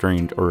some of the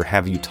strange, or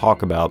have you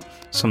talk about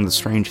some of the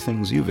strange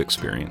things you've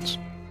experienced.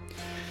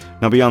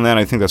 Now, beyond that,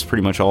 I think that's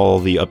pretty much all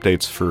the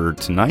updates for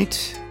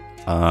tonight.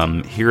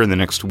 Here in the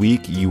next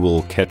week, you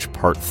will catch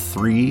part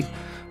 3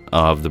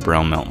 of the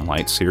Brown Mountain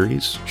Lights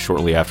series.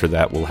 Shortly after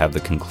that, we'll have the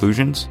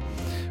conclusions.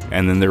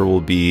 And then there will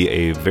be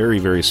a very,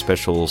 very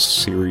special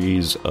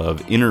series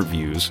of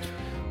interviews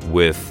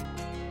with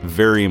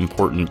very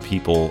important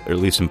people, or at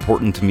least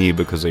important to me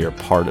because they are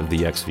part of the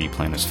XV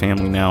Planus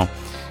family now.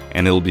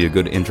 And it'll be a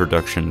good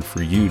introduction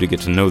for you to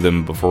get to know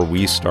them before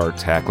we start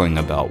tackling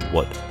about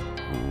what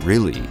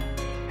really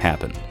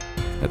happened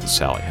at the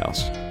Sally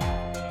House.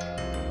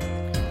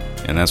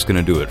 And that's going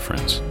to do it,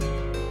 friends.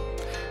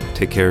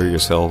 Take care of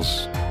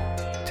yourselves.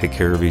 Take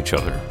care of each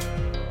other.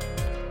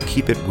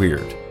 Keep it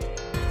weird.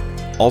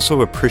 Also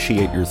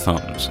appreciate your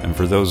thumbs. And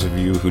for those of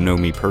you who know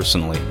me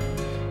personally,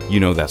 you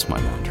know that's my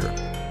mantra.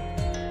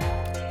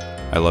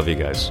 I love you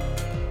guys.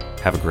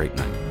 Have a great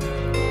night.